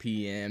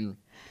ESPN.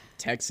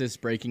 Texas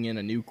breaking in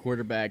a new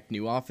quarterback,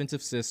 new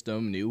offensive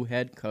system, new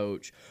head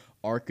coach.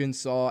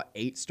 Arkansas,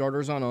 8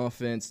 starters on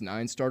offense,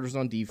 9 starters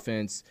on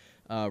defense.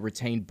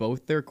 Retained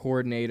both their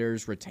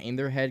coordinators, retained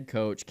their head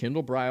coach.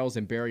 Kendall Briles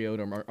and Barry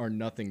Odom are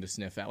nothing to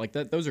sniff at. Like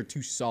those are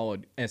 2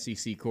 solid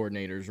SEC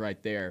coordinators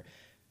right there.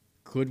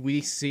 Could we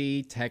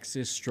see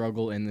Texas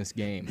struggle in this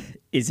game?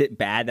 Is it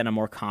bad that I'm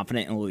more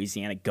confident in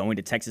Louisiana going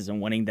to Texas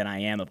and winning than I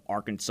am of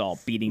Arkansas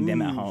beating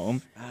them at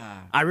home?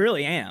 I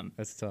really am.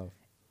 That's tough.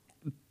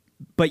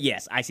 But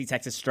yes, I see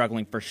Texas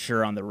struggling for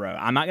sure on the road.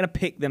 I'm not going to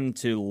pick them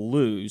to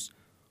lose,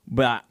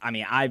 but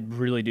I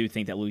really do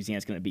think that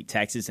Louisiana's going to beat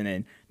Texas, and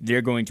then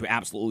they're going to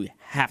absolutely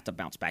have to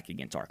bounce back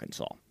against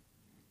Arkansas.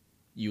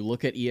 You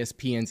look at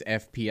ESPN's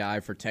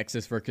FPI for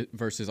Texas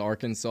versus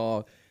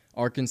Arkansas.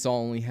 Arkansas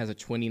only has a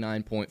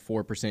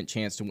 29.4%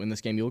 chance to win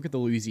this game. You look at the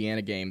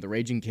Louisiana game, the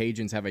Raging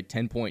Cajuns have a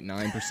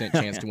 10.9%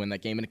 chance to win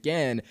that game. And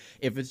again,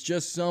 if it's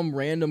just some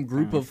random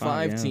group of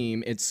 5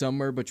 team, it's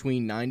somewhere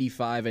between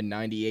 95 and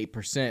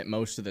 98%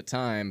 most of the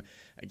time.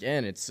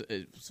 Again, it's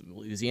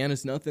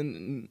Louisiana's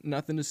nothing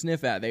to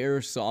sniff at. They are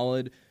a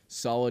solid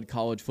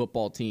college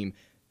football team.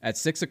 At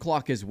 6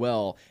 o'clock as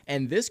well.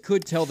 And this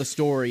could tell the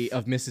story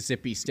of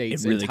Mississippi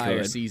State's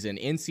entire season.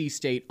 NC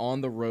State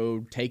on the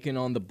road, taking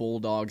on the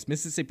Bulldogs.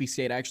 Mississippi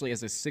State actually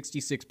has a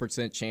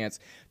 66% chance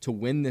to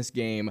win this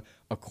game,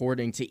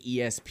 according to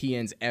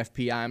ESPN's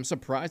FPI. I'm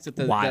surprised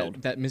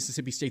that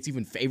Mississippi State's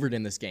even favored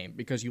in this game,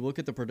 because you look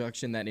at the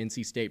production that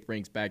NC State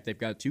brings back. They've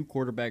got 2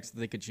 quarterbacks that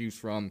they could choose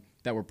from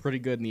that were pretty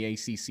good in the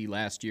ACC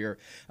last year.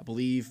 I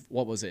believe,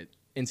 what was it?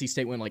 NC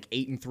State went like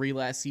 8-3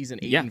 last season,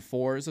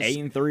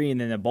 8-4. 8-3, and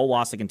then the bowl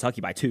loss to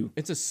Kentucky by 2.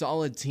 It's a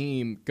solid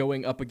team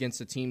going up against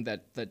a team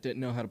that didn't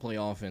know how to play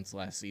offense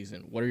last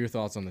season. What are your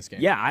thoughts on this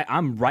game? Yeah,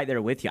 I'm right there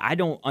with you. I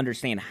don't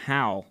understand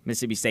how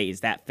Mississippi State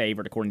is that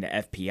favored according to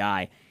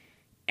FPI,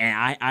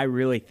 and I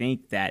really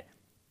think that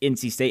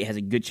NC State has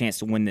a good chance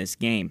to win this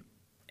game.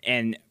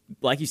 And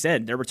like you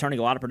said, they're returning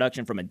a lot of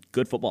production from a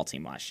good football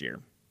team last year.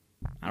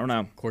 I don't know.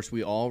 Of course,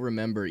 we all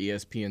remember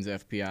ESPN's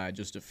FPI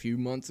just a few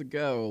months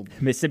ago.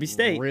 Mississippi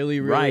State.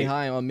 Really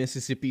high on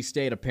Mississippi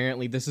State.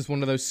 Apparently, this is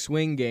one of those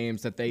swing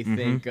games that they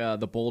think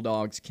the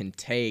Bulldogs can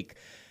take.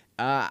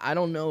 I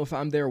don't know if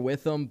I'm there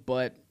with them,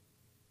 but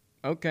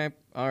okay.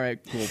 All right,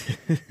 cool.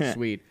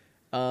 Sweet.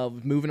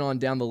 Moving on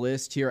down the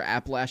list here,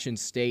 Appalachian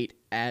State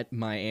at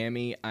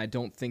Miami. I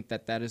don't think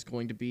that is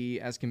going to be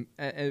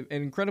an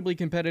incredibly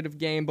competitive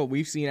game, but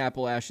we've seen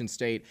Appalachian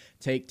State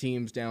take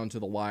teams down to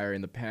the wire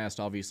in the past,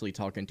 obviously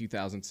talking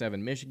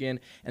 2007 Michigan,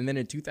 and then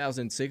in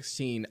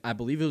 2016, I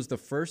believe it was the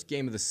first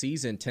game of the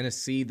season,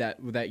 Tennessee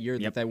that year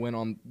that they went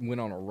on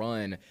a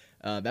run.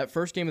 That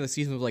first game of the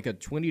season was like a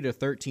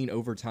 20-13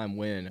 overtime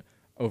win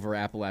over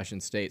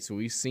Appalachian State. So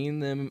we've seen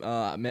them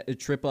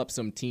trip up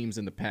some teams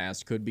in the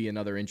past. Could be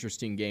another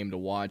interesting game to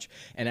watch.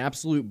 An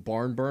absolute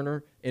barn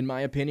burner, in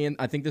my opinion.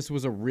 I think this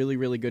was a really,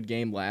 really good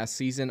game last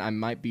season. I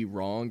might be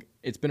wrong.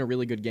 It's been a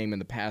really good game in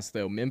the past,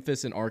 though.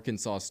 Memphis and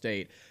Arkansas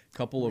State,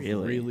 couple of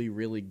really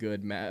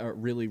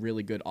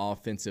good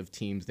offensive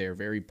teams there.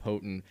 Very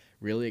potent.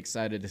 Really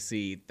excited to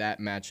see that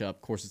matchup.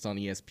 Of course, it's on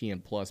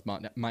ESPN Plus.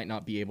 Might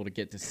not be able to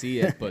get to see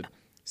it, but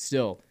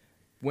still.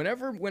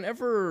 Whenever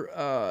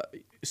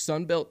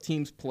Sunbelt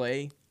teams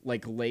play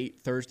like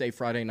late Thursday,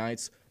 Friday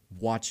nights,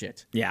 watch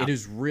it. Yeah. It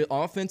is real.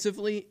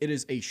 Offensively, it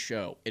is a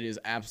show. It is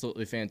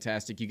absolutely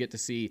fantastic. You get to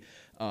see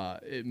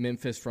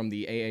Memphis from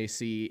the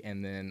AAC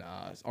and then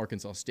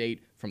Arkansas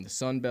State from the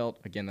Sun Belt.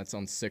 Again, that's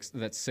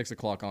 6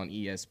 o'clock on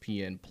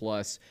ESPN+.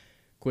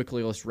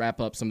 Quickly, let's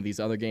wrap up some of these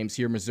other games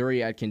here.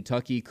 Missouri at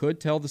Kentucky could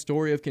tell the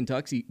story of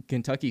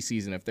Kentucky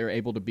season if they're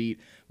able to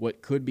beat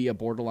what could be a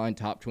borderline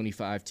top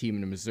 25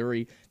 team in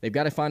Missouri. They've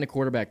got to find a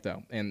quarterback,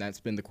 though, and that's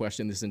been the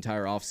question this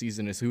entire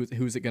offseason is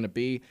who's it going to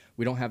be?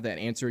 We don't have that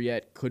answer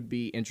yet. Could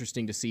be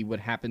interesting to see what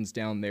happens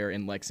down there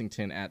in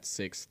Lexington at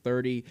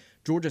 6:30.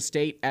 Georgia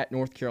State at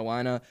North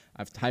Carolina.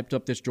 I've typed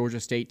up this Georgia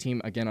State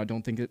team. Again, I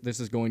don't think that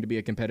this is going to be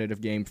a competitive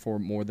game for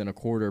more than a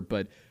quarter,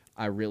 but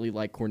I really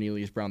like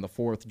Cornelius Brown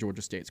IV,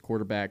 Georgia State's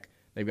quarterback.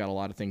 They've got a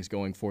lot of things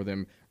going for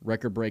them.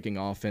 Record-breaking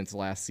offense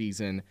last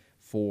season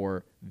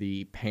for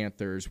the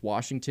Panthers.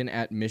 Washington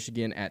at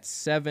Michigan at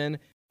 7.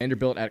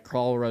 Vanderbilt at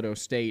Colorado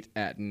State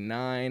at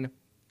 9.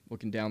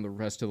 Looking down the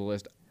rest of the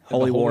list.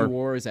 Holy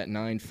War is at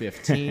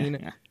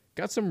 9:15.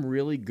 Got some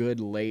really good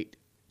late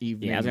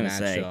evening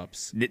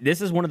matchups.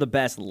 This is one of the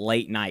best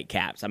late night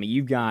caps. I mean,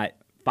 you've got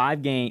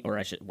 5 games,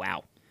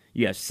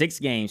 you have 6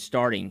 games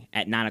starting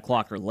at 9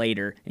 o'clock or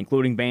later,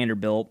 including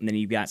Vanderbilt, and then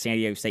you've got San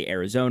Diego State,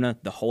 Arizona,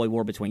 the Holy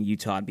War between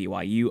Utah and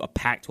BYU, a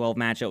Pac-12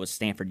 matchup with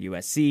Stanford,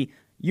 USC,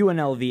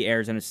 UNLV,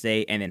 Arizona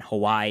State, and then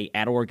Hawaii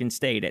at Oregon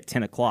State at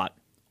 10 o'clock.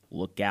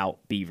 Look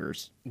out,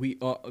 Beavers.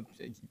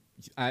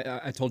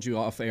 I told you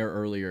off air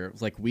earlier,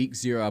 like week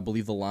 0, I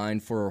believe the line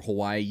for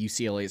Hawaii,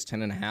 UCLA is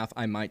 10.5.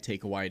 I might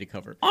take Hawaii to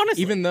cover.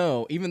 Honestly. Even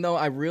though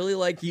I really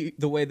like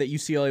the way that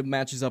UCLA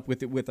matches up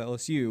with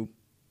LSU,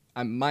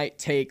 I might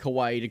take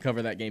Hawaii to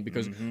cover that game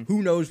because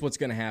who knows what's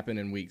going to happen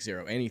in week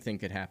 0. Anything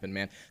could happen,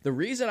 man. The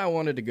reason I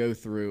wanted to go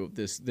through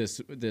this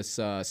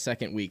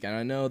second week, and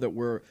I know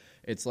that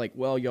it's like,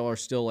 well, y'all are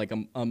still like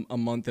a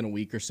month and a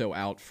week or so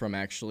out from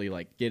actually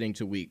like getting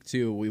to week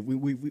 2.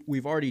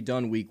 We've already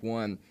done week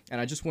 1,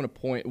 and I just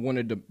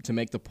wanted to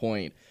make the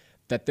point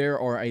that there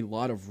are a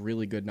lot of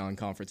really good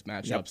non-conference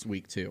matchups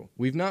week 2.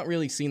 We've not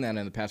really seen that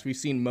in the past. We've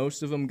seen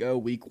most of them go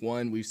week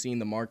 1. We've seen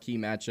the marquee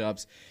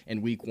matchups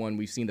in week 1.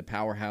 We've seen the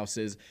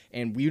powerhouses,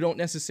 and we don't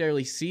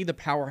necessarily see the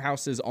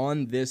powerhouses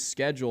on this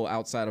schedule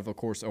outside of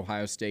course,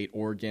 Ohio State,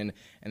 Oregon,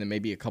 and then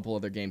maybe a couple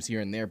other games here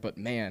and there. But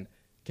man,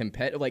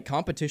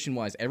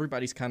 competition-wise,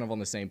 everybody's kind of on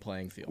the same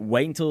playing field.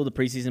 Wait until the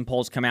preseason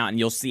polls come out, and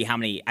you'll see how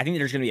many. I think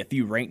there's going to be a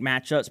few ranked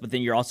matchups, but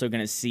then you're also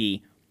going to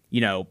see,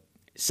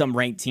 some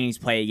ranked teams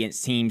play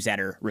against teams that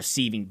are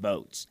receiving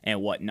votes and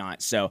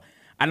whatnot. So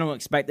I don't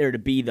expect there to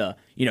be the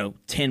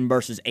 10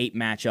 versus 8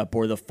 matchup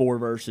or the 4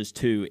 versus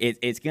 2.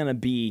 It's going to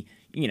be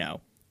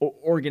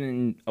Oregon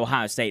and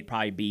Ohio State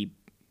probably be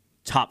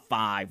top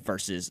 5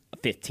 versus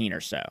 15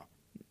 or so.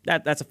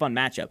 That's a fun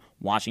matchup.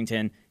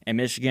 Washington and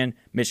Michigan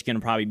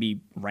will probably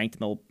be ranked in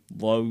the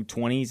low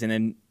 20s, and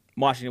then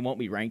Washington won't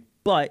be ranked,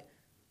 but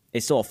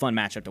it's still a fun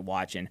matchup to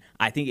watch, and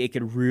I think it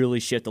could really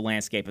shift the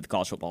landscape of the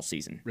college football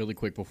season. Really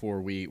quick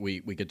before we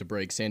get to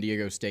break, San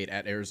Diego State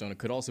at Arizona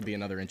could also be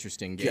another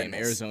interesting game.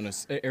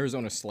 Arizona's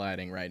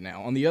sliding right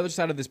now. On the other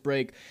side of this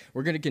break,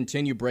 we're going to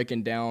continue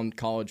breaking down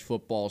college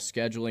football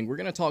scheduling. We're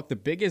going to talk the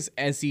biggest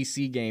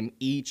SEC game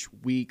each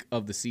week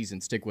of the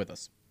season. Stick with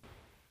us.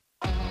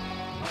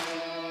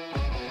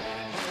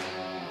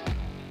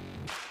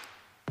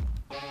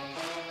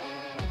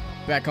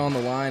 Back on the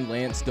line,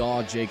 Lance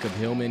Dawe, Jacob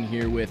Hillman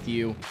here with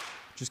you.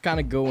 Just kind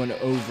of going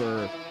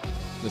over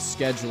the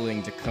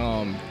scheduling to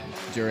come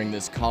during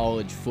this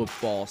college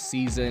football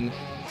season.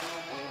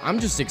 I'm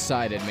just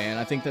excited, man.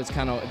 I think that's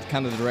kind of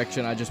the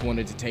direction I just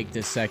wanted to take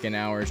this second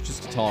hour, is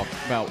just to talk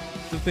about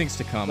the things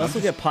to come. Let's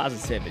look at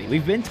positivity.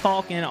 We've been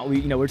talking,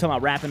 we're talking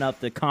about wrapping up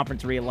the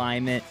conference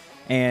realignment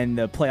and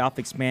the playoff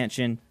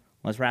expansion.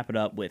 Let's wrap it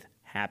up with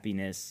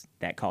happiness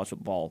that college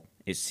football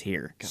is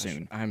here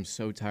soon. I'm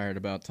so tired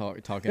about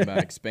talking about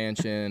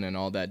expansion and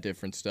all that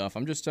different stuff.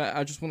 I just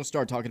want to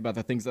start talking about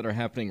the things that are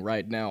happening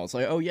right now. It's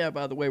like, oh yeah,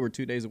 by the way, we're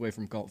 2 days away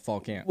from fall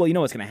camp. Well, you know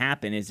what's going to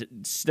happen is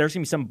there's going to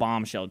be some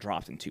bombshell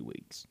dropped in 2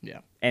 weeks. Yeah.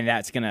 And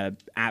that's going to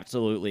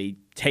absolutely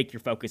take your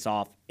focus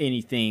off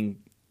anything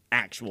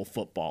actual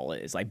football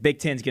is. Like Big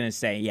Ten's going to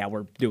say, yeah,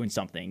 we're doing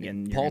something.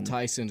 And Paul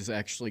Tyson is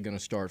actually going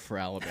to start for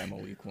Alabama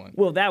week 1.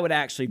 Well, that would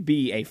actually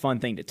be a fun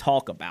thing to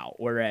talk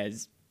about,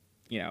 whereas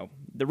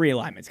the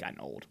realignment's gotten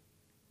old.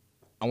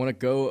 I want to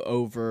go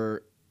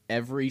over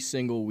every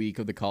single week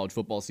of the college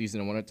football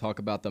season. I want to talk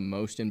about the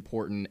most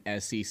important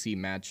SEC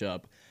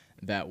matchup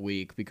that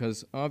week,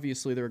 because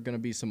obviously there are going to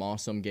be some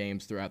awesome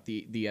games throughout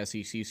the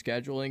SEC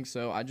scheduling.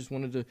 So I just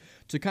wanted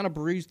to kind of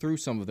breeze through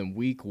some of them.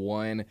 Week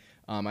 1,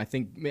 I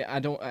think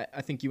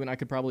you and I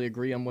could probably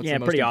agree on what's the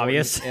most pretty important.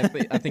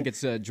 obvious. I think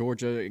it's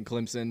Georgia and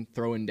Clemson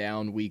throwing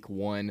down week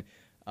 1.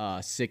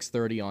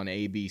 6:30 on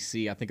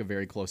ABC. I think a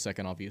very close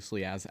second,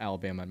 obviously, as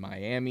Alabama and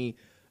Miami.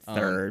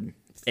 Third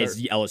is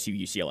LSU,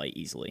 UCLA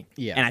easily.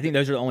 Yeah. And I think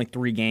those are the only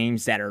 3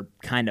 games that are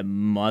kind of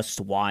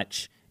must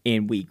watch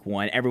in week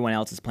 1. Everyone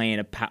else is playing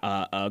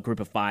a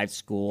group of 5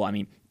 school. I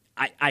mean,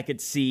 I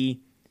could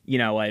see,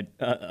 a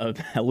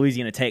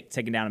Louisiana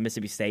taking down a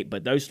Mississippi State,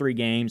 but those 3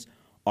 games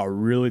are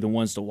really the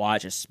ones to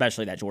watch,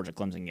 especially that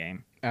Georgia-Clemson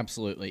game.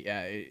 Absolutely.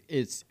 Yeah,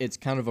 it's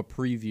kind of a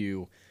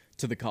preview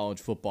to the college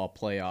football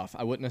playoff.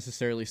 I wouldn't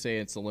necessarily say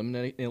it's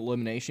an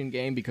elimination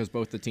game because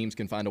both the teams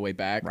can find a way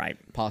back. Right.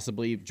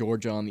 Possibly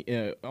Georgia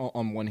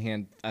on one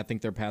hand, I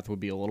think their path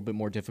would be a little bit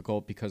more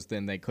difficult because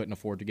then they couldn't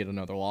afford to get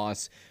another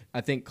loss.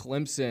 I think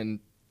Clemson,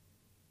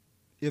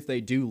 if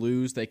they do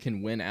lose, they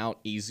can win out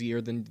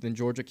easier than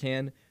Georgia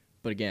can.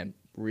 But again,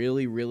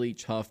 really, really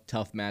tough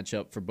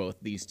matchup for both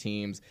these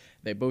teams.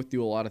 They both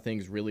do a lot of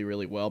things really,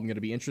 really well. I'm going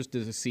to be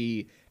interested to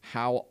see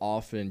how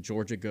often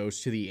Georgia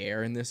goes to the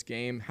air in this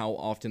game, how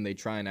often they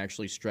try and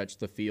actually stretch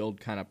the field,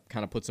 kind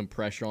of put some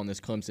pressure on this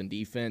Clemson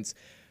defense.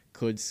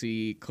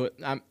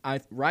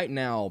 Right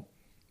now,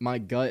 my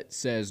gut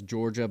says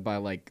Georgia by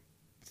like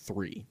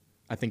 3.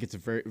 I think it's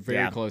very,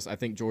 very close. I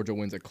think Georgia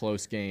wins a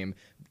close game.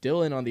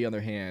 Dylan, on the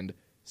other hand,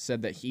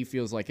 said that he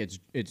feels like it's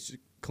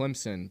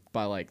Clemson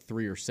by like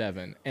 3 or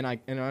 7, and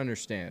I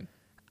understand.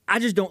 I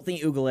just don't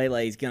think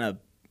Ugalele is gonna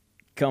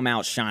come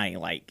out shining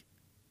like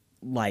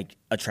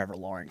a Trevor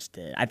Lawrence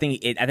did. I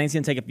think it's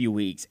gonna take a few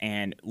weeks,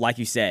 and like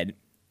you said,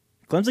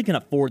 Clemson can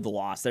afford the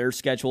loss. Their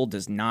schedule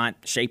does not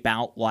shape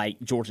out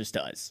like Georgia's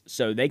does,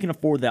 so they can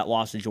afford that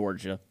loss to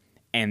Georgia,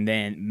 and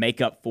then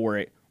make up for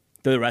it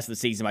through the rest of the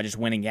season by just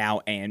winning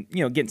out and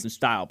getting some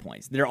style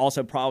points. They're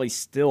also probably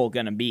still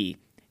gonna be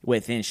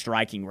within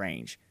striking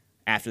range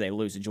after they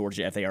lose to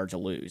Georgia. If they are to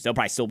lose, they'll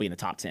probably still be in the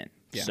top 10.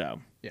 Yeah.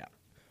 So yeah.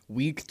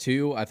 Week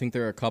 2, I think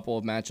there are a couple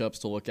of matchups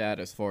to look at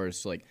as far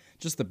as like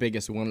just the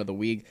biggest one of the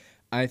week.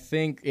 I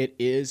think it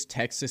is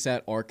Texas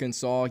at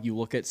Arkansas. You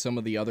look at some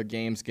of the other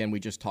games. Again, we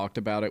just talked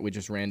about it. We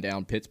just ran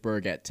down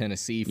Pittsburgh at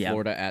Tennessee,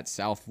 Florida at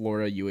South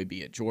Florida,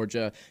 UAB at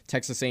Georgia,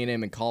 Texas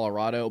A&M and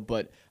Colorado.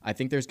 But I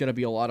think there's going to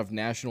be a lot of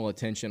national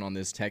attention on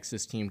this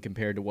Texas team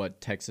compared to what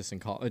Texas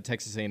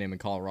A&M and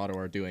Colorado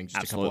are doing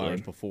just a couple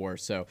hours before.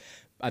 So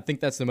I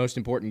think that's the most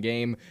important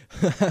game.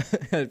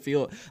 I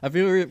feel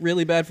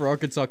really bad for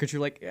Arkansas because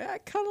you're like, I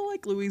kind of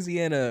like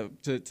Louisiana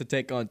to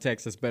take on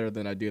Texas better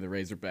than I do the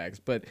Razorbacks.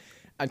 But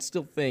I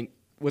still think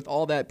with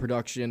all that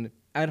production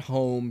at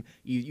home,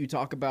 you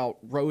talk about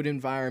road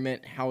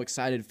environment, how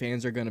excited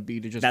fans are going to be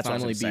to just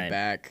finally be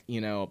back.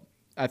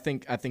 I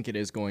think it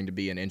is going to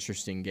be an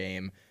interesting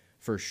game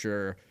for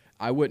sure.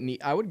 I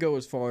would go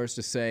as far as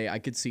to say I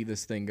could see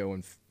this thing go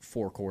in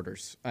 4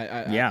 quarters.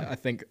 I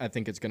think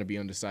it's going to be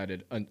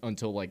undecided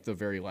until like the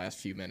very last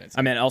few minutes.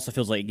 I mean, it also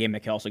feels like a game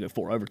that could also go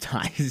 4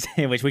 overtimes,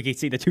 in which we could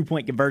see the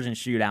 2-point conversion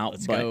shootout.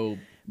 Let's go.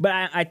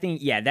 But I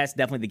think that's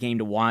definitely the game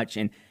to watch,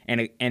 and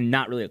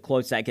not really a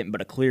close second,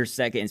 but a clear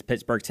second is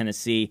Pittsburgh,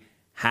 Tennessee.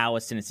 How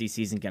is Tennessee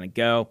season going to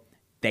go?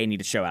 They need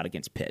to show out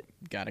against Pitt.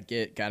 Gotta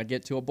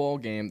get to a bowl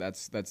game.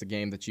 That's a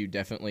game that you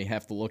definitely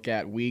have to look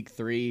at. Week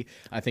 3,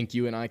 I think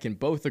you and I can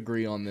both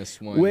agree on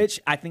this one. Which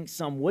I think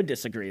some would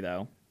disagree,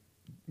 though.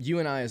 You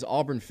and I, as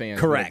Auburn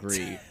fans, Correct.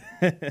 would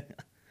agree.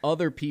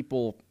 Other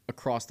people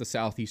across the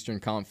Southeastern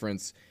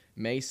Conference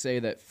may say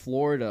that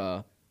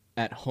Florida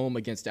at home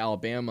against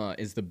Alabama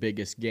is the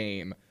biggest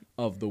game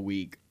of the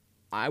week.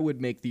 I would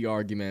make the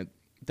argument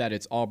that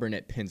it's Auburn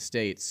at Penn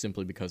State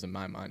simply because in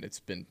my mind it's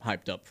been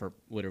hyped up for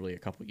literally a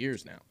couple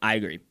years now. I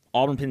agree.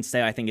 Auburn-Penn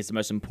State I think is the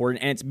most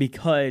important, and it's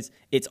because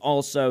it's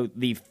also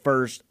the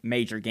first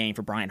major game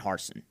for Brian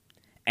Harsin.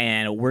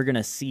 And we're going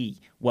to see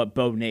what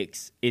Bo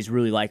Nix is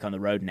really like on the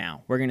road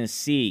now. We're going to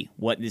see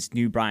what this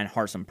new Brian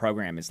Harsin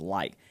program is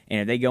like. And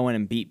if they go in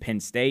and beat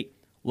Penn State,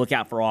 look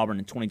out for Auburn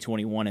in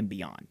 2021 and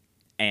beyond.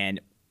 And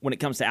when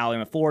it comes to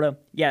Alabama, Florida,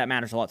 that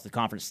matters a lot to the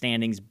conference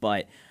standings,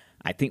 but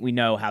I think we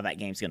know how that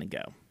game's going to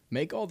go.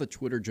 Make all the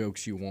Twitter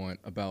jokes you want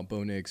about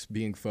Bo Nix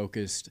being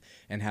focused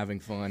and having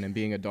fun and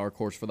being a dark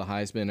horse for the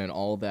Heisman and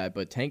all of that,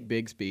 but Tank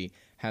Bigsby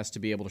has to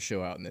be able to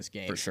show out in this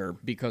game. For sure.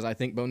 Because I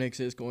think Bo Nix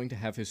is going to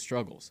have his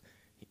struggles.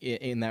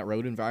 In that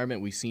road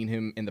environment, we've seen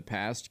him in the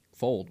past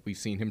fold. We've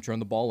seen him turn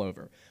the ball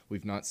over.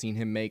 We've not seen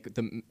him make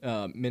the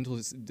mental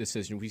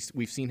decision.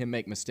 We've seen him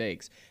make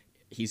mistakes.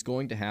 He's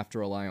going to have to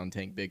rely on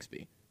Tank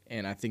Bigsby.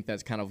 And I think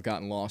that's kind of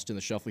gotten lost in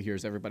the shuffle here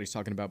as everybody's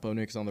talking about Bo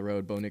Nix on the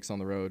road, Bo Nix on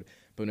the road,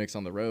 Bo Nix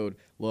on the road.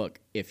 Look,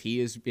 if he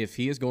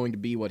is going to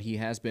be what he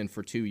has been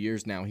for 2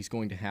 years now, he's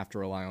going to have to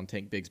rely on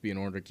Tank Bigsby in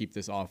order to keep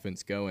this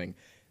offense going.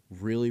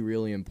 Really,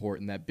 really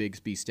important that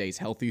Bigsby stays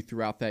healthy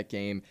throughout that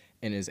game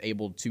and is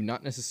able to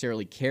not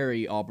necessarily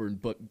carry Auburn,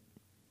 but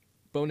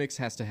Bo Nix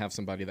has to have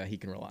somebody that he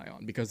can rely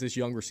on because this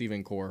young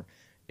receiving core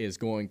is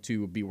going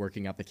to be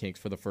working out the kinks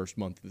for the first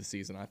month of the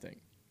season, I think.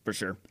 For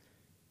sure.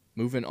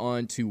 Moving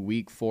on to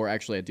week 4,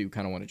 actually, I do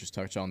kind of want to just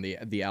touch on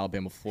the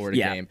Alabama-Florida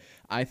game.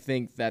 I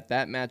think that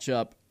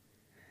matchup,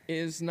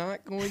 is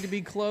not going to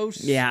be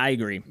close. Yeah, I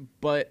agree.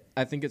 But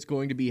I think it's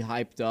going to be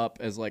hyped up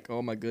as like,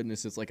 oh my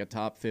goodness, it's like a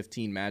top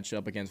 15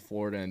 matchup against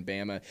Florida and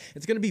Bama.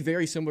 It's going to be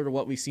very similar to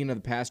what we've seen in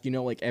the past.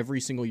 Like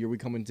every single year we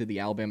come into the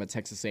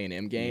Alabama-Texas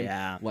A&M game.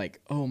 Yeah.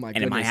 Like, oh my goodness.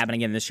 And it might happen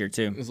again this year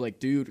too. It's like,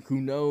 dude, who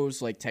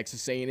knows? Like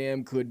Texas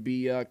A&M could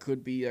be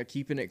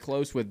keeping it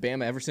close with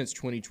Bama ever since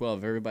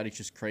 2012. Everybody's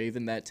just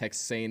craving that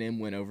Texas A&M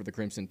win over the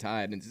Crimson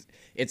Tide, and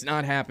it's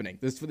not happening.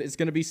 It's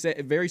going to be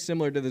very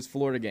similar to this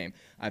Florida game.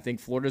 I think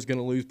Florida's going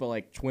to lose by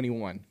like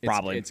 21.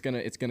 Probably. It's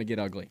gonna get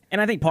ugly.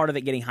 And I think part of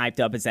it getting hyped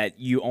up is that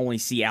you only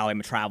see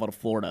Alabama travel to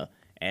Florida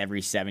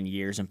every 7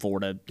 years, and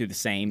Florida do the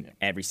same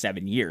every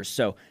 7 years.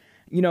 So,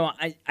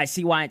 I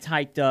see why it's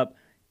hyped up,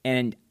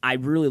 and I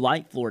really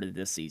like Florida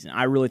this season.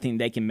 I really think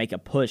they can make a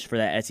push for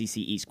that SEC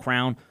East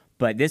crown.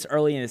 But this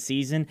early in the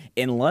season,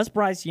 unless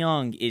Bryce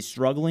Young is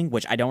struggling,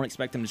 which I don't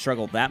expect him to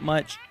struggle that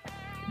much,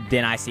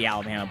 then I see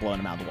Alabama blowing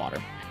them out of the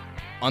water.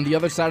 On the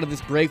other side of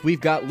this break, we've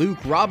got Luke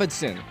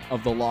Robinson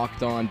of the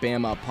Locked On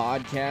Bama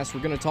podcast.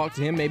 We're going to talk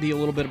to him maybe a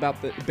little bit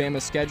about the Bama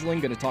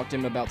scheduling. Going to talk to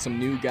him about some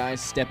new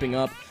guys stepping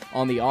up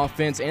on the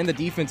offense and the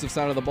defensive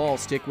side of the ball.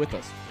 Stick with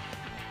us.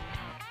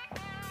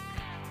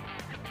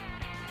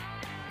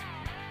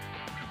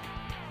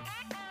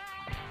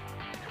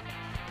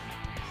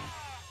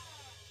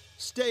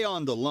 Stay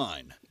on the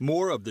line.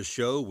 More of the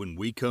show when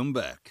we come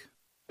back.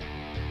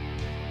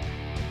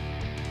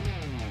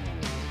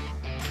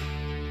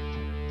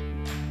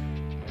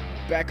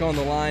 Back on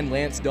the line,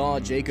 Lance Dawe,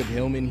 Jacob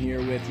Hillman here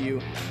with you.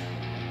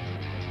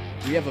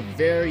 We have a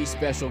very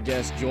special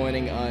guest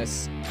joining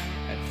us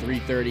at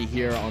 3:30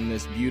 here on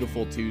this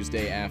beautiful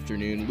Tuesday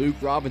afternoon. Luke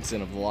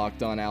Robinson of the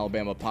Locked On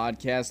Alabama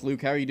podcast.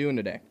 Luke, how are you doing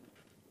today?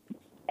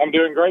 I'm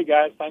doing great,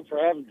 guys. Thanks for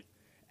having me.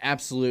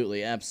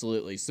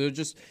 Absolutely. So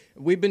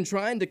we've been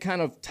trying to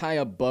kind of tie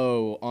a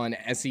bow on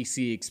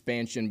SEC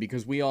expansion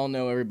because we all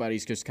know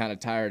everybody's just kind of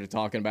tired of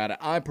talking about it.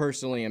 I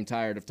personally am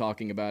tired of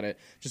talking about it.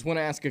 Just want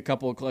to ask a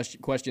couple of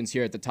questions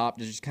here at the top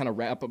to just kind of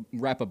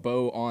wrap a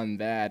bow on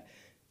that.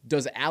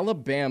 Does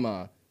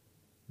Alabama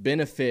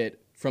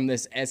benefit from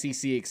this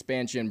SEC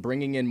expansion,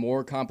 bringing in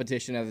more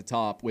competition at the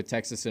top with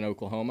Texas and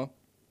Oklahoma?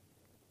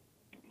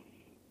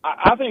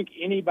 I think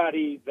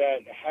anybody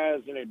that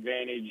has an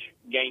advantage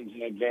gains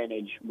an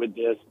advantage with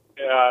this.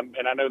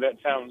 And I know that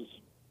sounds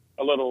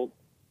a little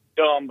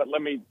dumb, but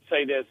let me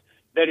say this,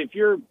 that if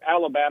you're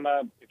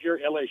Alabama, if you're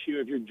LSU,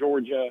 if you're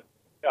Georgia,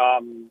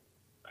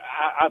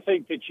 I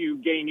think that you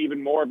gain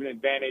even more of an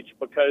advantage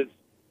because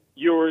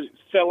you're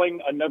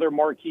selling another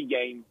marquee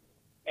game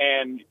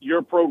and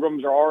your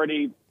programs are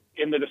already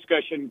in the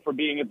discussion for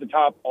being at the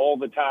top all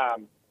the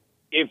time.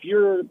 If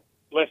you're,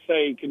 let's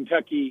say,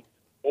 Kentucky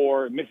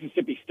or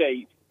Mississippi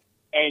State,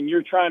 and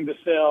you're trying to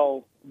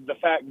sell the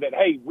fact that,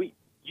 hey,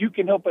 you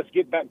can help us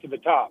get back to the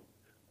top.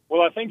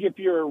 Well, I think if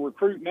you're a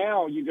recruit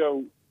now, you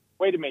go,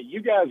 wait a minute,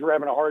 you guys were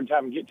having a hard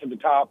time getting to the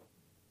top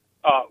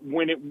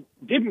when it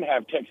didn't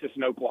have Texas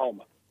and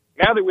Oklahoma.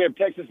 Now that we have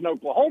Texas and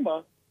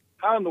Oklahoma,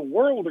 how in the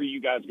world are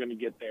you guys going to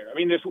get there? I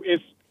mean,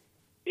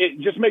 it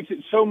just makes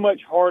it so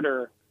much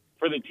harder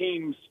for the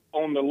teams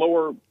on the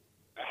lower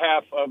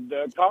half of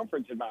the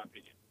conference, in my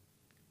opinion.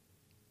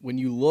 When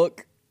you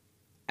look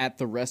at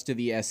the rest of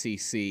the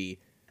SEC,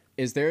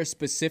 is there a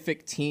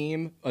specific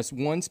team,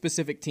 one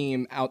specific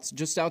team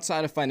just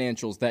outside of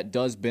financials that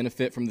does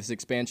benefit from this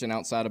expansion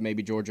outside of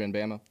maybe Georgia and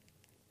Bama?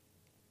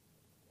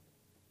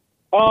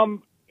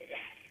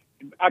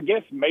 I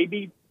guess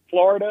maybe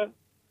Florida,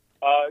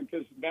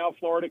 because now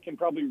Florida can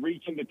probably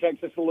reach into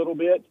Texas a little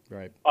bit.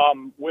 Right.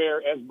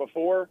 Whereas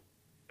before,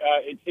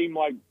 it seemed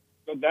like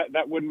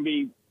that wouldn't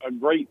be a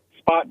great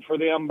spot for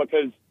them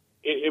because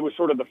it was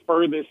sort of the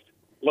furthest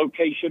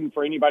location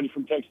for anybody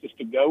from Texas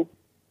to go.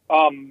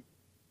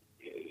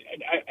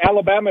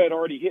 Alabama had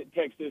already hit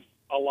Texas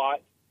a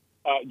lot.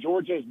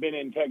 Georgia has been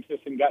in Texas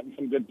and gotten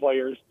some good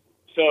players.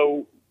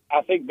 So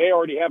I think they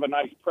already have a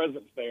nice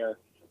presence there.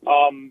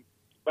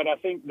 But I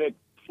think that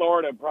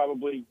Florida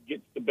probably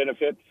gets the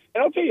benefit.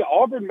 And I'll tell you,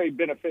 Auburn may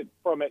benefit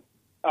from it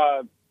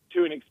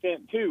to an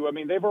extent, too. I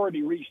mean, they've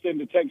already reached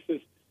into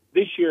Texas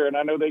this year, and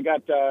I know they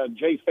got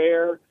Jay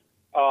Fair.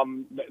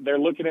 They're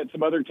looking at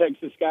some other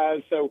Texas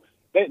guys. So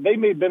they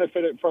may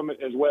benefit from it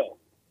as well.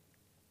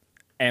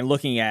 And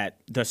looking at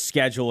the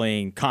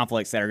scheduling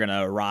conflicts that are going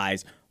to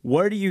arise,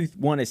 where do you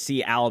want to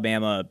see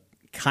Alabama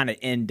kind of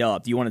end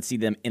up? Do you want to see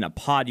them in a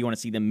pod? Do you want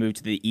to see them move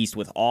to the east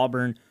with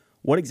Auburn?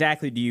 What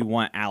exactly do you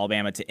want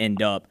Alabama to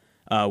end up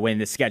when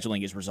the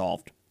scheduling is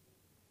resolved?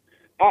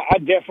 I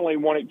definitely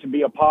want it to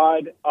be a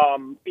pod,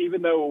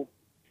 even though,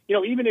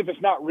 even if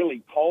it's not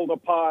really called a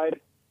pod,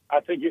 I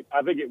think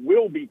it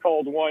will be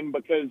called one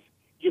because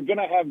you're going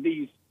to have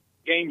these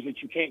games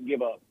that you can't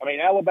give up. I mean,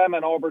 Alabama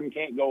and Auburn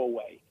can't go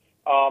away.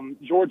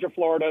 Georgia,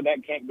 Florida,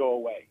 that can't go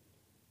away.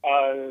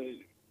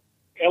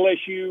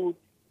 LSU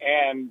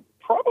and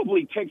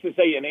probably Texas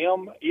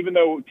A&M, even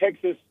though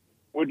Texas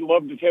would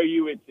love to tell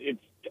you it's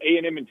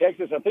A&M and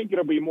Texas, I think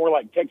it'll be more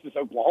like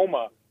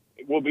Texas-Oklahoma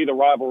will be the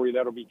rivalry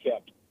that'll be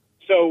kept.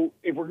 So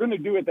if we're going to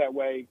do it that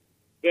way,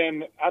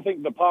 then I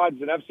think the pods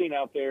that I've seen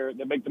out there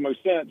that make the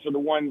most sense are the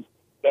ones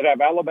that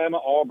have Alabama,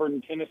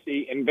 Auburn,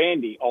 Tennessee, and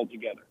Vandy all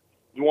together.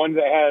 The one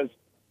that has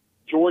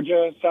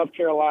Georgia, South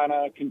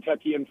Carolina,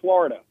 Kentucky, and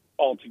Florida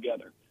all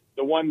together.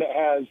 The one that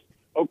has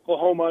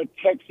Oklahoma,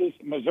 Texas,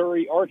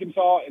 Missouri,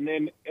 Arkansas, and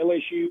then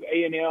LSU,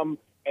 A&M,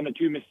 and the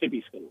 2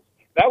 Mississippi schools.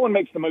 That one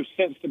makes the most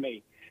sense to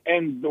me.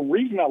 And the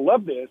reason I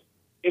love this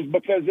is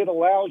because it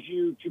allows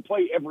you to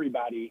play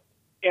everybody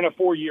in a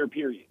 4-year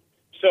period.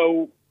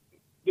 So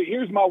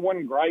here's my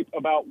one gripe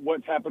about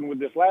what's happened with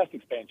this last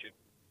expansion.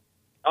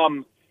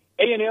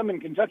 A&M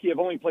and Kentucky have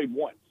only played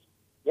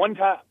one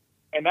time,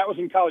 and that was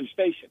in College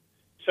Station.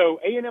 So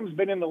A&M's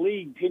been in the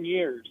league 10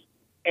 years,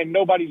 and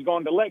nobody's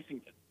gone to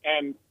Lexington.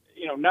 And,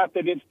 not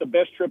that it's the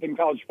best trip in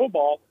college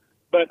football,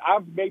 but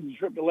I've made the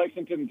trip to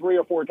Lexington 3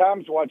 or 4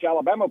 times to watch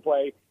Alabama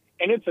play,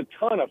 and it's a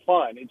ton of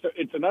fun.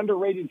 It's an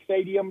underrated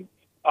stadium.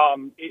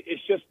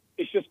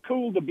 It's just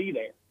cool to be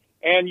there.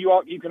 And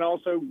you can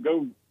also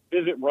go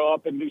visit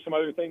Rupp and do some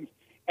other things.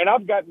 And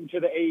I've gotten to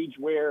the age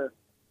where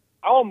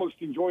I almost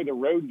enjoy the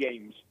road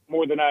games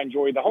more than I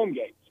enjoy the home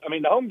games. I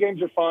mean, the home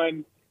games are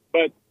fun,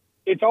 but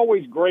it's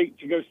always great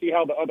to go see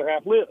how the other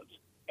half lives.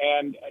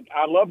 And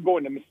I love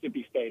going to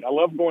Mississippi State. I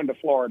love going to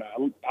Florida.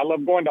 I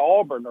love going to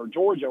Auburn or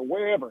Georgia,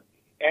 wherever.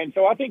 And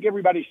so I think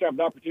everybody should have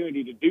the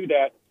opportunity to do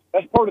that.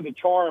 That's part of the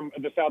charm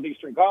of the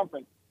Southeastern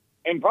Conference,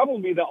 and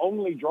probably the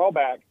only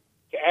drawback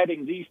to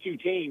adding these 2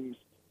 teams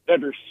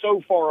that are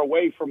so far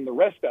away from the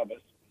rest of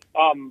us.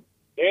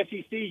 The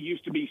SEC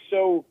used to be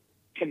so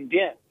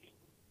condensed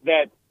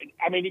that,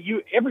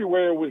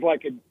 everywhere was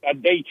like a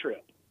day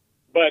trip.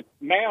 But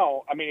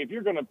now, if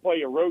you're going to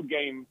play a road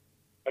game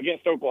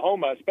against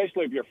Oklahoma,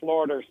 especially if you're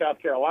Florida or South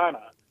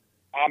Carolina,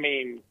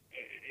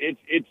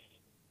 it's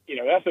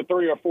that's a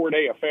 3 or 4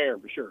 day affair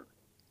for sure.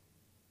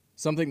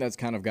 Something that's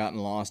kind of gotten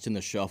lost in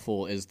the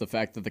shuffle is the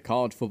fact that the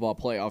college football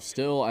playoff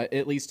still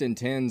at least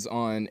intends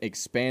on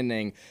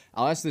expanding.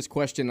 I'll ask this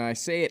question, and I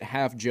say it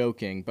half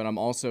joking, but I'm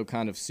also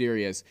kind of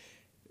serious.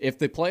 If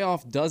the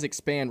playoff does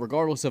expand,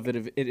 regardless of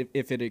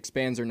if it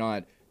expands or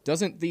not,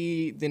 doesn't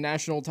the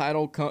national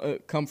title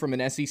come from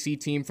an SEC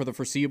team for the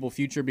foreseeable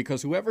future?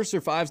 Because whoever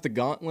survives the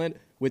gauntlet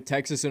with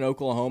Texas and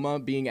Oklahoma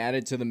being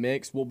added to the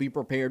mix will be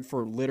prepared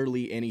for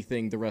literally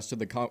anything the rest of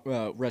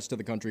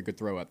the country could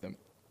throw at them.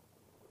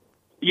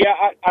 Yeah,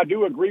 I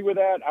do agree with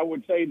that. I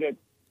would say that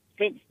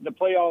since the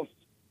playoffs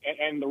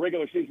and the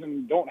regular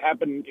season don't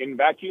happen in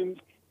vacuums,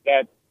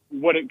 that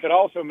what it could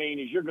also mean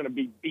is you're going to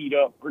be beat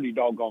up pretty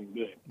doggone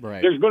good.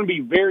 Right. There's going to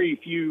be very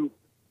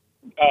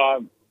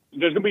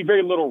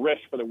little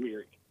rest for the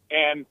weary.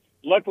 And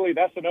luckily,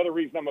 that's another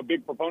reason I'm a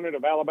big proponent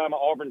of Alabama,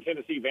 Auburn,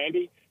 Tennessee,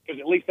 Vandy,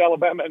 because at least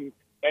Alabama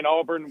and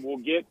Auburn will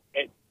get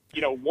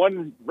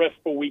one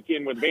restful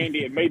weekend with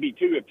Vandy and maybe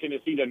 2 if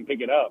Tennessee doesn't pick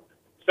it up.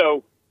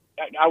 So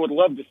I would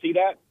love to see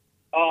that.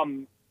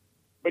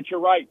 But you're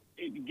right.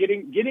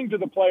 Getting to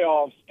the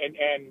playoffs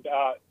and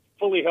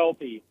fully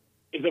healthy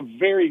is a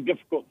very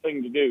difficult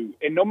thing to do.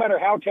 And no matter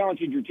how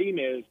talented your team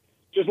is,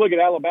 just look at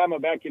Alabama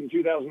back in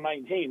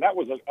 2019. That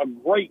was a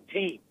great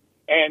team.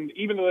 And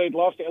even though they'd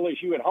lost to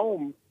LSU at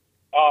home,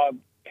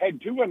 had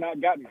Tua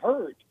not gotten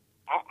hurt,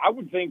 I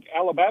would think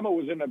Alabama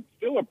was in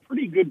still a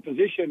pretty good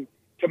position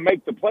to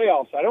make the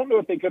playoffs. I don't know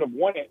if they could have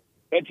won it.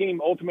 That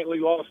team ultimately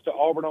lost to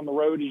Auburn on the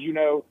road, as you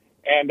know,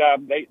 and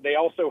they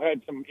also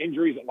had some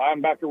injuries at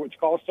linebacker, which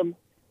cost them.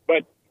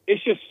 But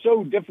it's just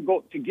so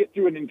difficult to get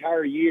through an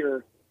entire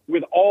year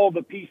with all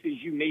the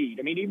pieces you need.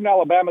 Even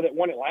Alabama that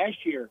won it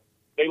last year,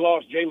 they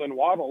lost Jalen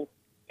Waddle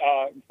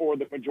for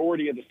the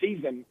majority of the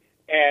season.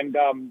 And,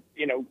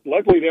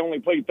 luckily they only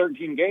played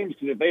 13 games,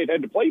 because if they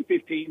had to play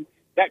 15,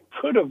 that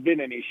could have been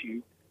an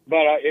issue.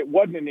 But it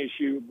wasn't an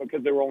issue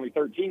because there were only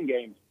 13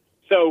 games.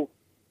 So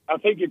I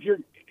think and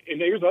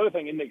here's the other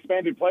thing, in the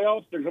expanded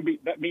playoffs,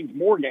 that means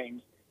more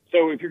games.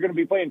 So if you're going to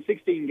be playing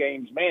 16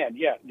 games,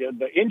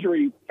 the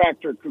injury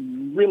factor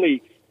could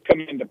really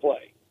come into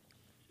play.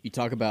 You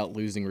talk about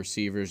losing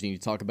receivers, and you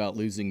talk about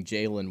losing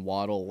Jalen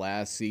Waddle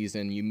last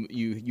season.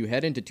 You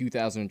head into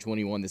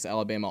 2021, this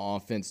Alabama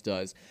offense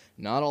does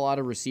not a lot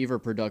of receiver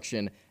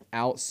production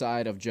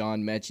outside of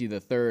John Mechie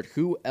III.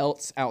 Who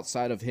else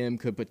outside of him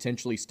could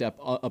potentially step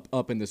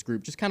up in this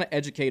group? Just kind of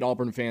educate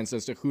Auburn fans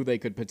as to who they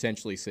could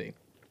potentially see.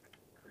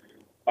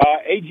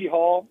 A.G.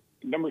 Hall,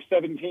 number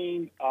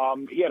 17.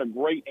 He had a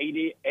great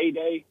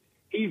A-Day.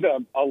 He's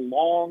a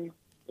long,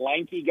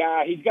 lanky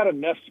guy. He's got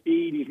enough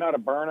speed. He's not a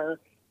burner,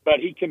 but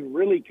he can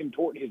really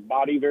contort his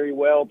body very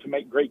well to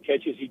make great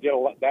catches. He did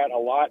that a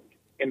lot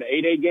in the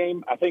A-Day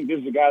game. I think this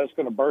is a guy that's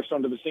going to burst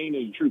onto the scene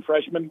as a true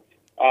freshman.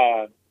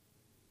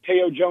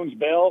 Teo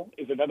Jones-Bell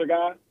is another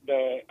guy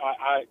that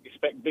I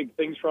expect big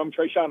things from.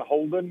 Trayshawn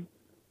Holden,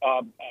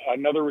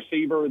 another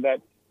receiver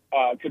that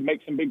could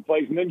make some big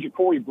plays. And then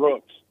Ja'Cory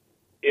Brooks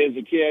is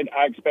a kid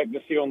I expect to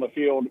see on the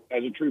field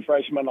as a true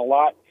freshman a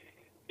lot.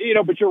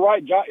 But you're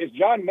right. It's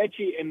John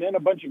Mechie and then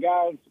a bunch of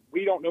guys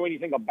we don't know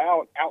anything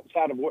about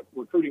outside of what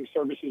recruiting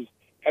services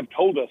have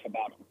told us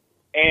about them.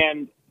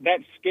 And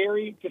that's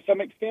scary to some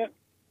extent,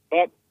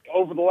 but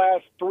over the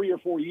last 3 or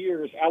 4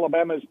 years,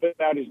 Alabama has put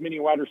out as many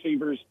wide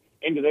receivers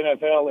into the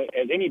NFL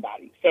as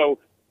anybody. So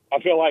I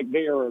feel like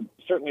they are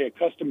certainly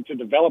accustomed to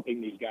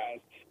developing these guys.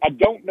 I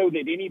don't know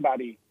that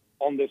anybody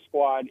on this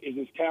squad is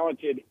as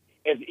talented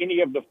as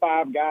any of the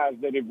 5 guys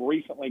that have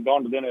recently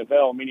gone to the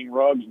NFL, meaning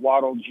Ruggs,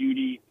 Waddle,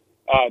 Judy,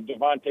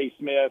 Devontae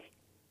Smith,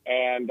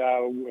 and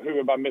who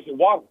am I missing?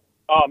 Waddle.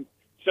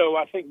 So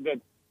I think that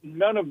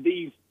none of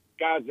these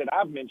guys that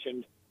I've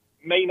mentioned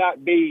may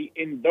not be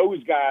in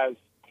those guys'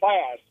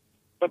 class,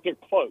 but they're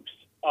close.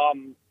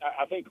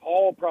 I think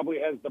Hall probably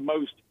has the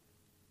most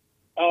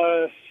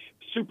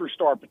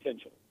superstar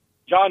potential.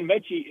 John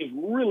Mechie is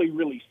really,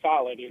 really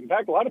solid. In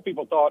fact, a lot of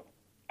people thought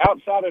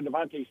outside of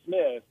Devontae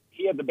Smith,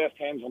 he had the best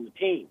hands on the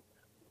team,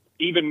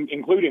 even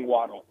including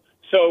Waddle.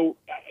 So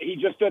he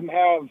just doesn't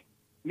have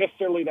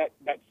necessarily that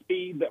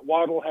speed that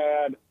Waddle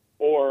had,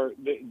 or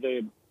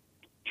the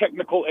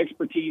technical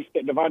expertise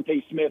that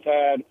Devontae Smith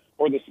had,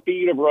 or the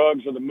speed of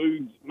Ruggs, or the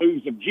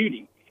moves of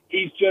Judy.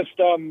 He's just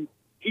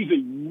he's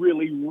a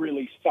really,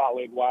 really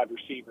solid wide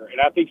receiver. And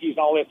I think he's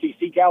all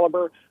SEC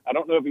caliber. I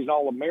don't know if he's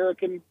all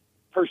American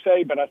per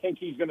se, but I think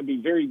he's going to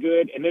be very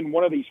good. And then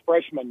one of these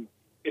freshmen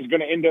is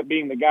going to end up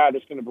being the guy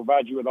that's going to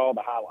provide you with all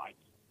the highlights.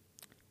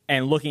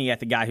 And looking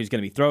at the guy who's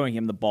going to be throwing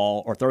them the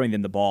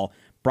ball,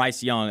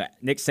 Bryce Young.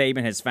 Nick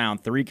Saban has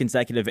found 3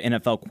 consecutive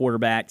NFL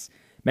quarterbacks.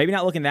 Maybe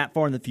not looking that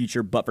far in the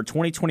future, but for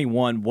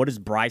 2021, what is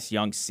Bryce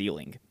Young's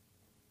ceiling?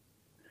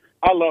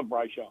 I love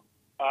Bryce Young.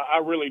 I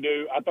really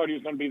do. I thought he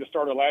was going to be the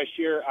starter last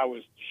year. I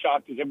was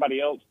shocked as everybody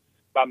else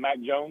by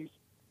Mac Jones.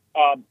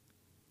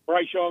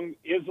 Bryce Young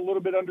is a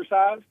little bit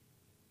undersized.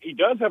 He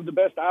does have the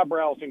best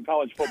eyebrows in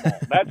college football.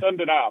 That's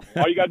undeniable.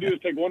 All you got to do is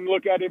take one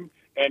look at him,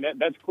 and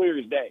that's clear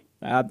as day.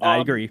 I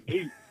agree.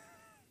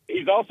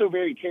 He's also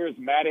very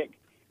charismatic.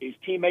 His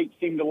teammates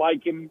seem to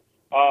like him.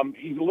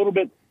 He's a little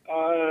bit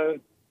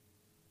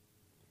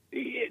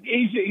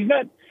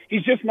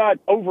he's just not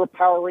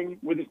overpowering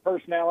with his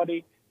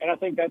personality, and I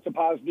think that's a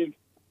positive.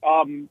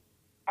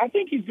 I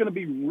think he's going to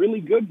be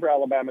really good for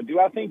Alabama. Do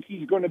I think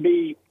he's going to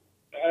be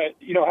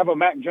have a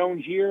Mac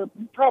Jones year?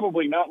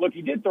 Probably not. Look,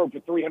 he did throw for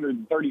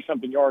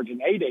 330-something yards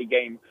in an 8-day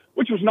game,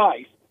 which was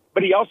nice.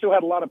 But he also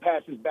had a lot of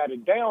passes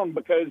batted down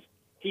because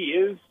he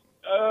is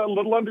a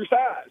little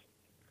undersized.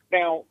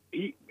 Now,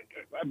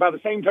 by the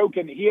same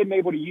token, he hadn't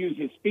able to use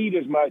his speed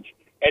as much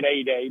at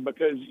A-Day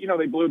because,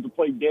 they blew the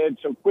play dead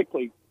so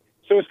quickly.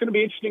 So it's going to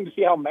be interesting to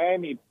see how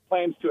Miami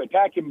plans to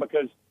attack him,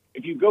 because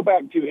if you go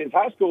back to his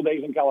high school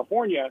days in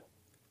California,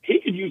 he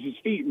could use his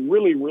feet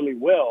really, really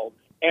well.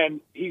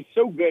 And he's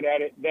so good at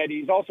it that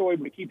he's also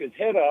able to keep his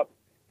head up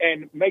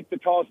and make the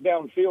toss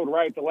downfield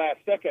right at the last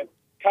second,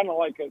 kind of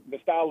like the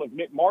style of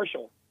Nick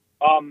Marshall.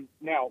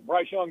 Now,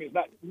 Bryce Young is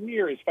not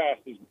near as fast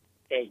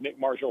as Nick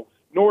Marshall,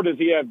 nor does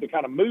he have the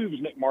kind of moves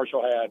Nick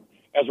Marshall had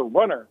as a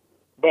runner.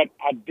 But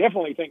I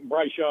definitely think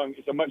Bryce Young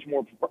is a much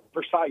more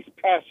precise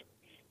passer.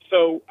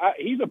 So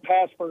he's a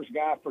pass-first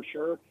guy for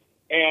sure.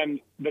 And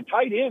the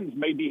tight ends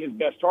may be his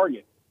best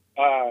target.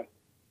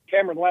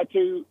 Cameron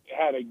Latu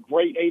had a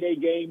great 8-day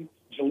game.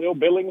 Jaleel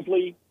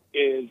Billingsley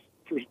is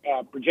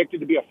projected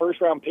to be a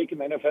first-round pick in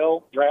the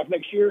NFL draft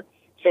next year.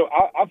 So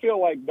I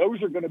feel like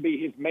those are going to be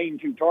his main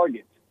 2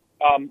 targets.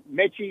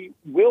 Mechie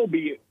will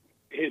be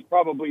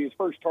probably his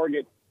first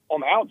target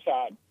on the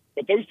outside,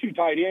 but those 2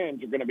 tight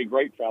ends are going to be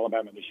great for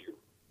Alabama this year.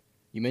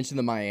 You mentioned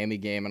the Miami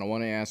game, and I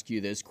want to ask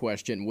you this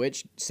question.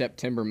 Which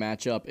September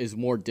matchup is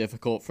more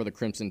difficult for the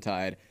Crimson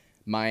Tide,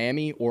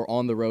 Miami or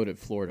on the road at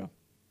Florida?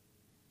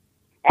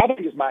 I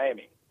think it's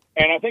Miami.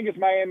 And I think it's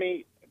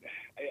Miami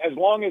as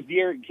long as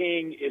De'Aaron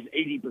King is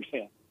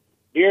 80%.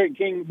 De'Aaron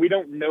King, we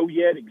don't know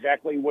yet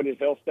exactly what his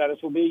health status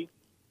will be.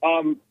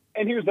 And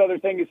here's the other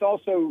thing. It's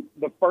also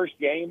the first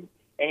game,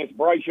 and it's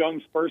Bryce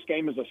Young's first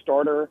game as a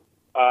starter.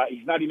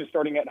 He's not even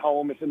starting at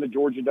home. It's in the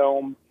Georgia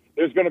Dome.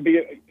 There's going to be,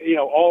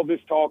 all this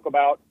talk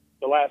about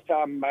the last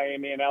time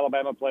Miami and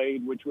Alabama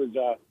played, which was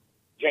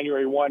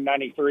January 1,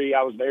 93.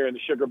 I was there in the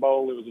Sugar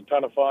Bowl. It was a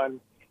ton of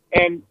fun.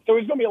 And so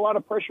there's going to be a lot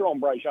of pressure on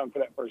Bryce Young for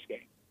that first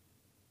game.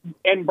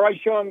 And Bryce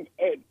Young,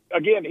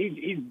 again,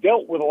 he's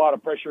dealt with a lot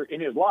of pressure in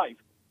his life.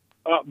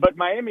 But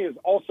Miami is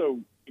also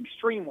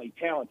extremely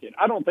talented.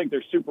 I don't think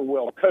they're super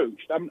well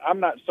coached. I'm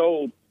not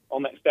sold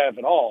on that staff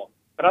at all.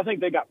 But I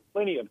think they got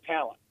plenty of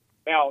talent.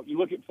 Now, you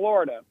look at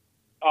Florida.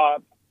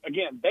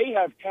 Again, they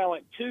have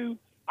talent too.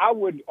 I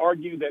would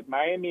argue that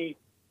Miami's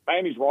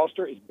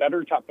roster is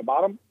better top to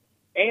bottom.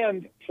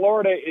 And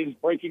Florida is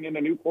breaking in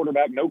a new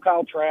quarterback. No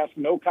Kyle Trask,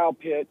 no Kyle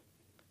Pitts,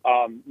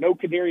 no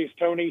Kadarius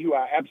Toney, who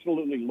I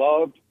absolutely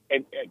loved.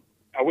 And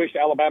I wish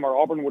Alabama or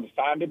Auburn would have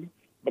signed him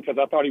because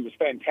I thought he was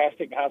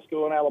fantastic in high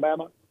school in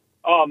Alabama.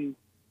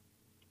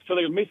 So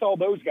they'll miss all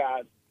those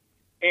guys.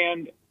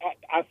 And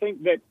I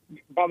think that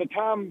by the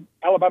time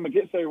Alabama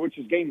gets there, which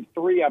is game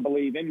 3, I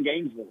believe, in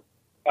Gainesville,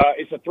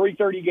 it's a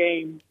 3:30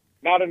 game,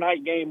 not a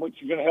night game,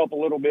 which is going to help a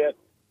little bit.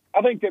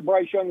 I think that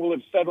Bryce Young will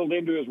have settled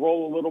into his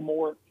role a little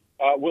more.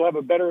 We'll have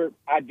a better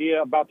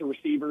idea about the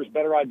receivers,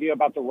 better idea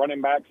about the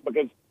running backs,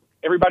 because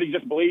everybody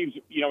just believes,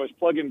 it's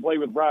plug and play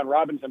with Brian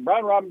Robinson.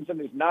 Brian Robinson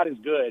is not as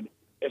good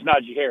as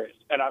Najee Harris.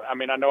 And I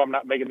mean, I know I'm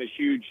not making this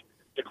huge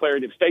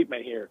declarative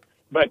statement here,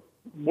 but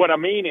what I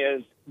mean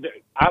is that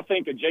I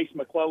think a Jace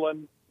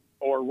McClellan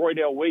or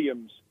Roydell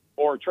Williams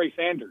or Trey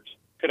Sanders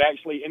could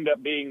actually end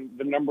up being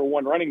the number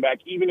one running back,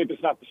 even if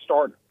it's not the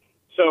starter.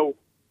 So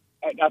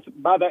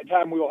by that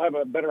time, we will have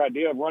a better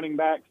idea of running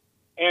backs.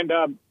 And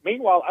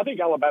meanwhile, I think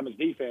Alabama's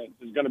defense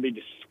is going to be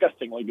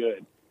disgustingly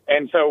good.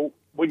 And so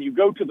when you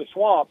go to the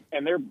Swamp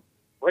and they're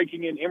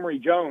breaking in Emory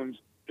Jones,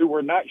 who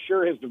we're not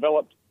sure has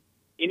developed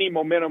any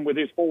momentum with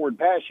his forward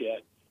pass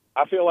yet,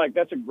 I feel like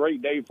that's a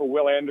great day for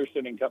Will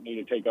Anderson and company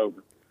to take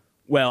over.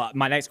 Well,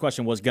 my next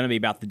question was going to be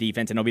about the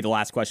defense, and it'll be the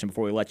last question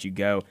before we let you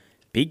go.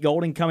 Pete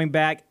Golding coming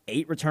back,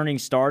 8 returning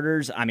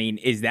starters. I mean,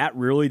 is that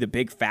really the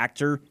big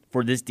factor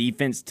for this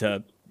defense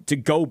to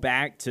go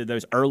back to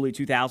those early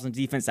 2000s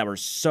defense that were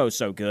so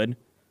good?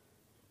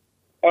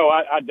 Oh,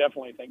 I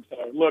definitely think so.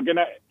 Look, and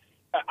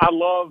I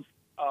love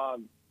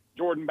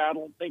Jordan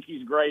Battle. I think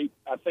he's great.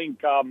 I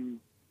think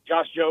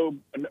Josh Jobe,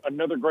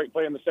 another great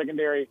play in the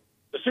secondary.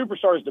 The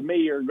superstars to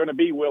me are going to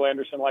be Will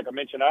Anderson, like I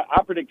mentioned.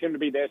 I predict him to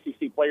be the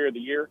SEC Player of the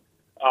Year.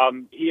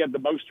 He had the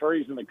most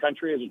hurries in the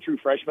country as a true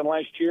freshman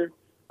last year.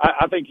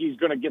 I think he's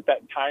going to get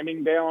that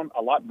timing down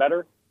a lot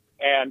better.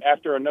 And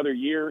after another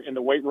year in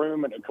the weight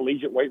room and a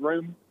collegiate weight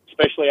room,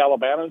 especially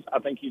Alabama's, I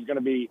think he's going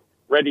to be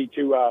ready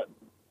to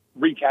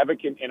wreak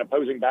havoc in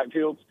opposing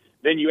backfields.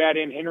 Then you add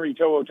in Henry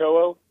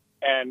To'oTo'o,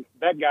 and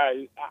that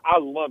guy, I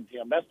loved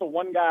him. That's the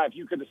one guy, if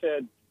you could have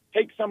said,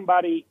 take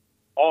somebody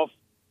off,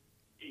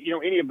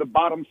 any of the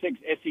bottom 6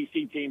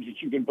 SEC teams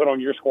that you can put on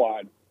your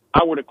squad,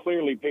 I would have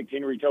clearly picked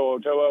Henry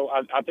To'oTo'o.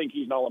 I think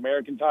he's an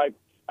All-American type.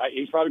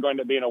 He's probably going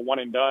to be in a one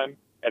and done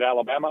at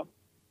Alabama.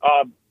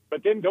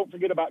 But then don't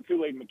forget about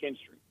Kool-Aid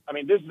McKinstry. I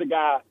mean, this is the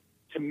guy,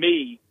 to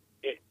me,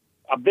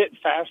 a bit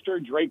faster,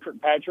 Dre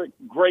Kirkpatrick,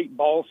 great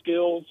ball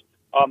skills,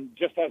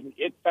 just has an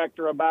it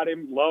factor about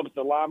him, loves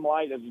the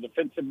limelight as a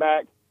defensive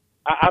back.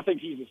 I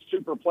think he's a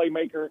super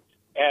playmaker,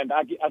 and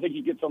I think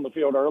he gets on the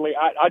field early.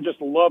 I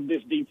just love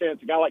this defense.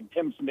 A guy like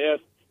Tim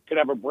Smith could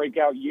have a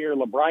breakout year.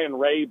 LeBrian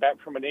Ray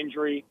back from an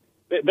injury.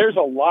 There's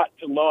a lot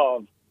to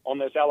love on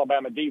this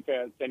Alabama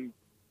defense, and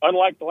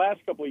unlike the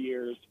last couple of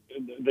years,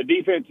 the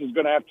defense is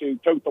going to have to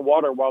tote the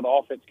water while the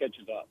offense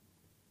catches up.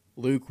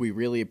 Luke, we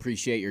really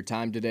appreciate your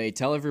time today.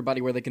 Tell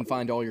everybody where they can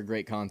find all your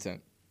great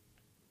content.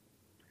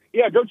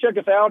 Yeah, go check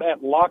us out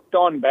at Locked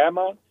On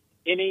Bama,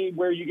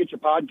 anywhere you get your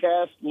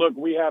podcast. Look,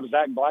 we have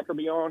Zach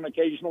Blackerby on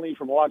occasionally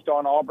from Locked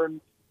On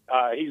Auburn.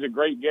 He's a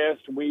great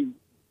guest. We've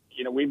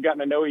gotten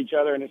to know each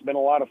other, and it's been a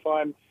lot of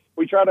fun.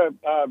 We try to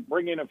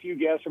bring in a few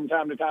guests from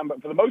time to time,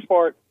 but for the most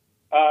part,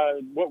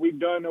 what we've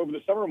done over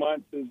the summer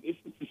months is it's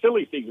the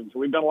silly season. So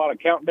we've done a lot of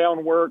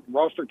countdown work,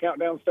 roster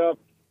countdown stuff.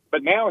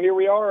 But now here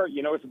we are.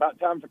 It's about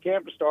time for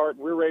camp to start.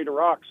 We're ready to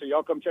rock. So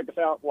y'all come check us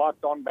out,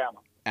 Locked On Bama.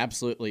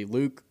 Absolutely.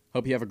 Luke,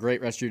 hope you have a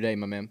great rest of your day,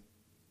 my man.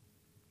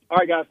 All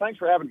right, guys. Thanks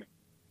for having me.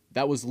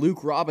 That was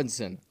Luke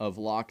Robinson of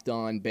Locked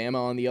On Bama.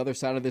 On the other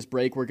side of this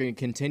break, we're going to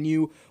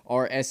continue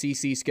our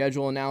SEC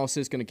schedule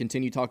analysis, going to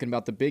continue talking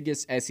about the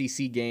biggest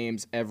SEC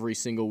games every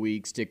single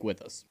week. Stick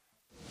with us.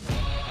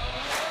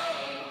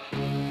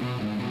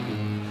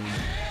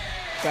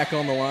 Back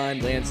on the line,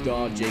 Lance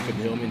Dawe, Jacob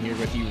Hillman here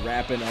with you,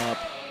 wrapping up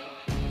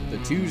the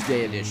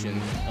Tuesday edition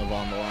of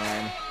On the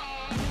Line.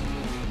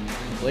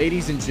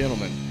 Ladies and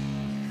gentlemen,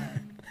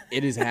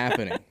 it is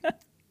happening.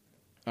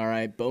 All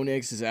right, Bo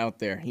Nix is out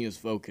there. He is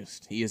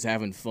focused. He is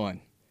having fun.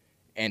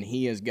 And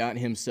he has got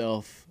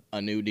himself a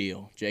new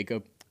deal.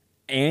 Jacob?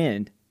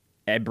 And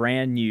a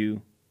brand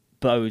new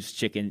Bo's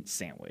chicken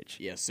sandwich.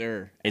 Yes,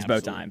 sir. It's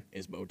Bo time.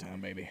 It's Bo time,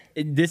 baby.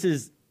 This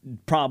is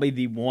probably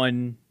the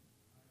one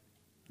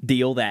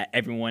deal that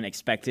everyone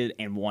expected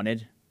and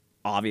wanted,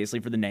 obviously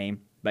for the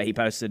name, but he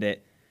posted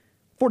it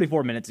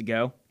 44 minutes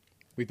ago.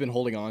 We've been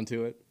holding on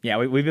to it. Yeah,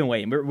 we've been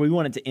waiting. We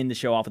wanted to end the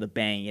show off with a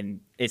bang,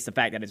 and it's the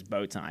fact that it's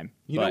Bo time.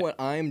 You know what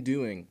I'm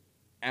doing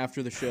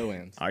after the show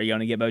ends? Are you going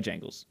to get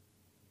Bojangles?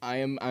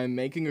 I'm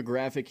making a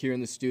graphic here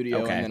in the studio,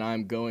 okay, and then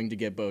I'm going to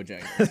get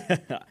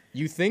Bojangles.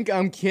 You think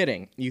I'm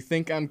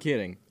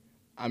kidding.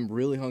 I'm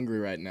really hungry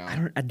right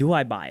now. Do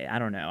I buy it? I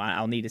don't know.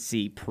 I'll need to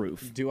see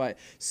proof. Do I?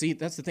 See,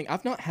 that's the thing.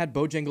 I've not had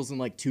Bojangles in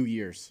like 2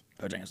 years.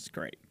 Bojangles is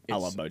great. I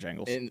love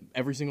Bojangles. And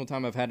every single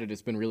time I've had it,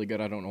 it's been really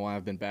good. I don't know why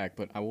I've been back,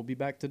 but I will be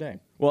back today.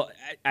 Well,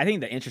 I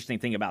think the interesting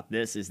thing about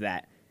this is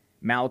that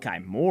Malachi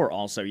Moore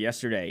also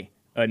yesterday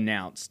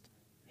announced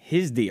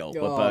his deal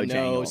with Bojangles.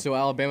 No, so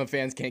Alabama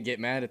fans can't get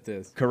mad at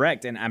this.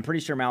 Correct, and I'm pretty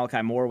sure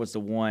Malachi Moore was the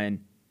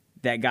one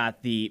that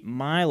got the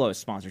Milo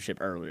sponsorship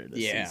earlier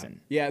this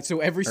season. Yeah,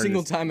 so every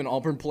single time an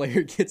Auburn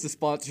player gets a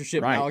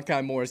sponsorship, right,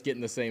 Malachi Moore is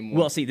getting the same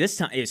one. Well, see, this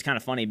time it's kind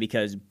of funny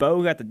because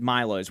Bo got the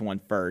Milo's one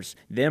first,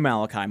 then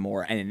Malachi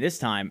Moore, and then this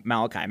time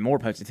Malachi Moore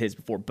posted his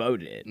before Bo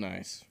did.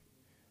 Nice.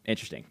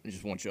 Interesting. I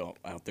just want y'all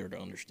out there to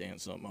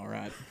understand something, all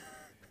right?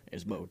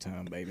 It's Bo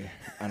time, baby.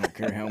 I don't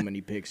care how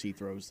many picks he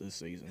throws this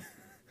season.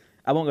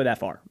 I won't go that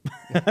far.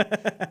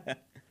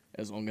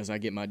 As long as I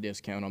get my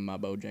discount on my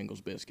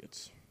Bojangles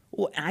biscuits.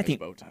 Well, I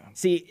think,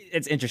 see,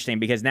 it's interesting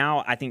because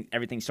now I think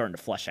everything's starting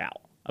to flesh out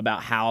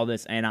about how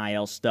this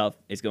NIL stuff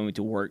is going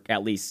to work,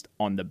 at least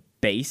on the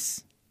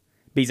base.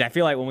 Because I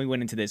feel like when we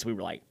went into this, we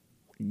were like,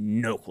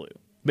 no clue.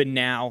 But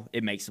now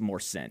it makes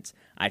more sense.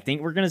 I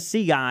think we're going to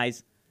see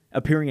guys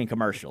appearing in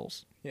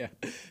commercials. Yeah,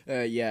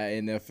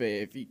 and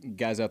if you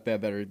guys out there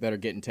that are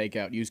getting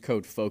takeout, use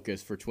code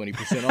FOCUS for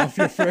 20% off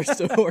your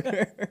first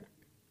order.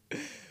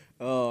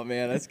 Oh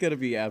man, that's gonna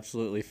be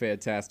absolutely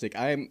fantastic.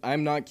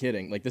 I'm not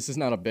kidding. Like, this is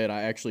not a bit.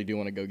 I actually do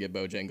want to go get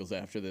Bojangles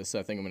after this. So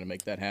I think I'm gonna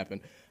make that happen.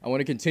 I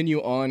want to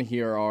continue on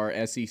here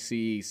our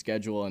SEC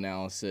schedule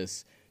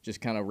analysis.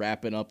 Just kind of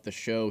wrapping up the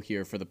show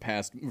here for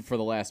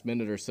the last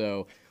minute or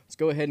so. Let's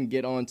go ahead and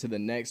get on to the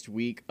next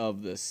week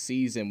of the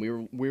season. We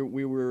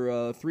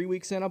were 3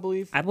 weeks in, I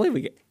believe. I believe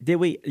we did.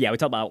 We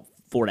talked about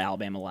Florida,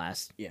 Alabama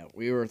last. Yeah,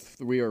 we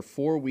are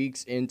 4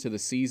 weeks into the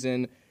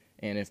season,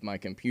 and if my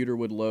computer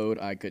would load,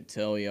 I could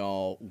tell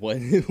y'all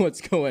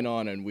what's going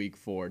on in week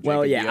 4. Jacob,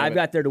 well, yeah, I've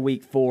got there to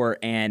week 4,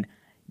 and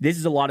this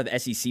is a lot of the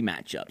SEC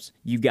matchups.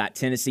 You've got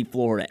Tennessee,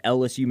 Florida,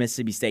 LSU,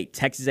 Mississippi State,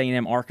 Texas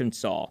A&M,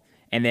 Arkansas,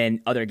 and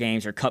then other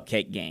games are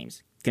cupcake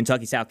games.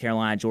 Kentucky, South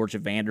Carolina, Georgia,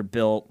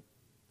 Vanderbilt.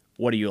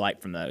 What do you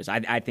like from those?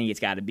 I think it's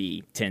got to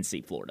be Tennessee,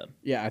 Florida.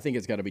 Yeah, I think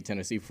it's got to be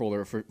Tennessee,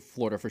 Florida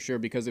for sure.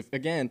 Because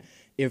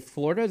if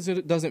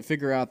Florida doesn't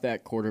figure out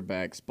that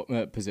quarterback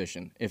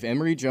position, if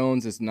Emory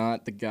Jones is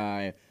not the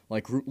guy,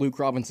 like Luke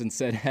Robinson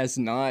said, has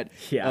not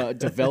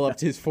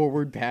developed his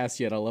forward pass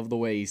yet. I love the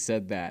way he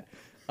said that.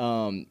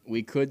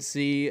 We could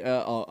see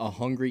a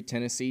hungry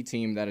Tennessee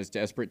team that is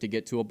desperate to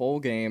get to a bowl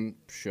game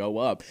show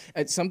up.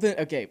 It's something.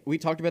 Okay, we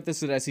talked about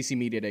this at SEC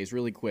Media Days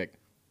really quick.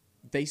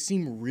 They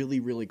seem really,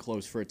 really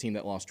close for a team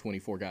that lost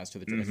 24 guys to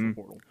the transfer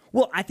portal.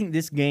 Well, I think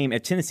this game,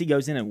 if Tennessee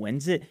goes in and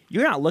wins it,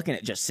 you're not looking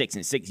at just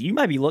 6-6. You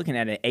might be looking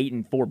at an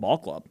 8-4 ball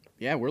club.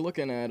 Yeah, we're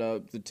looking at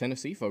the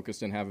Tennessee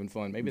focused and having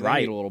fun. Maybe they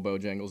need a little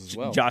Bojangles as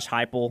well. Josh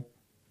Heupel,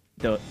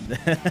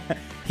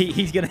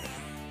 he's gonna.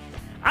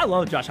 I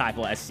love Josh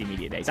Heupel at SEC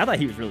Media Days. I thought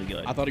he was really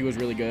good. I thought he was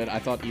really good. I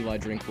thought Eli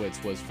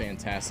Drinkwitz was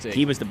fantastic.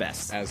 He was the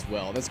best. As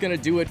well. That's going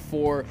to do it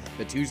for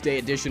the Tuesday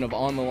edition of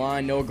On the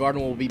Line. Noah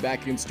Gardner will be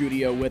back in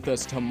studio with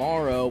us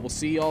tomorrow. We'll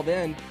see y'all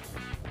then.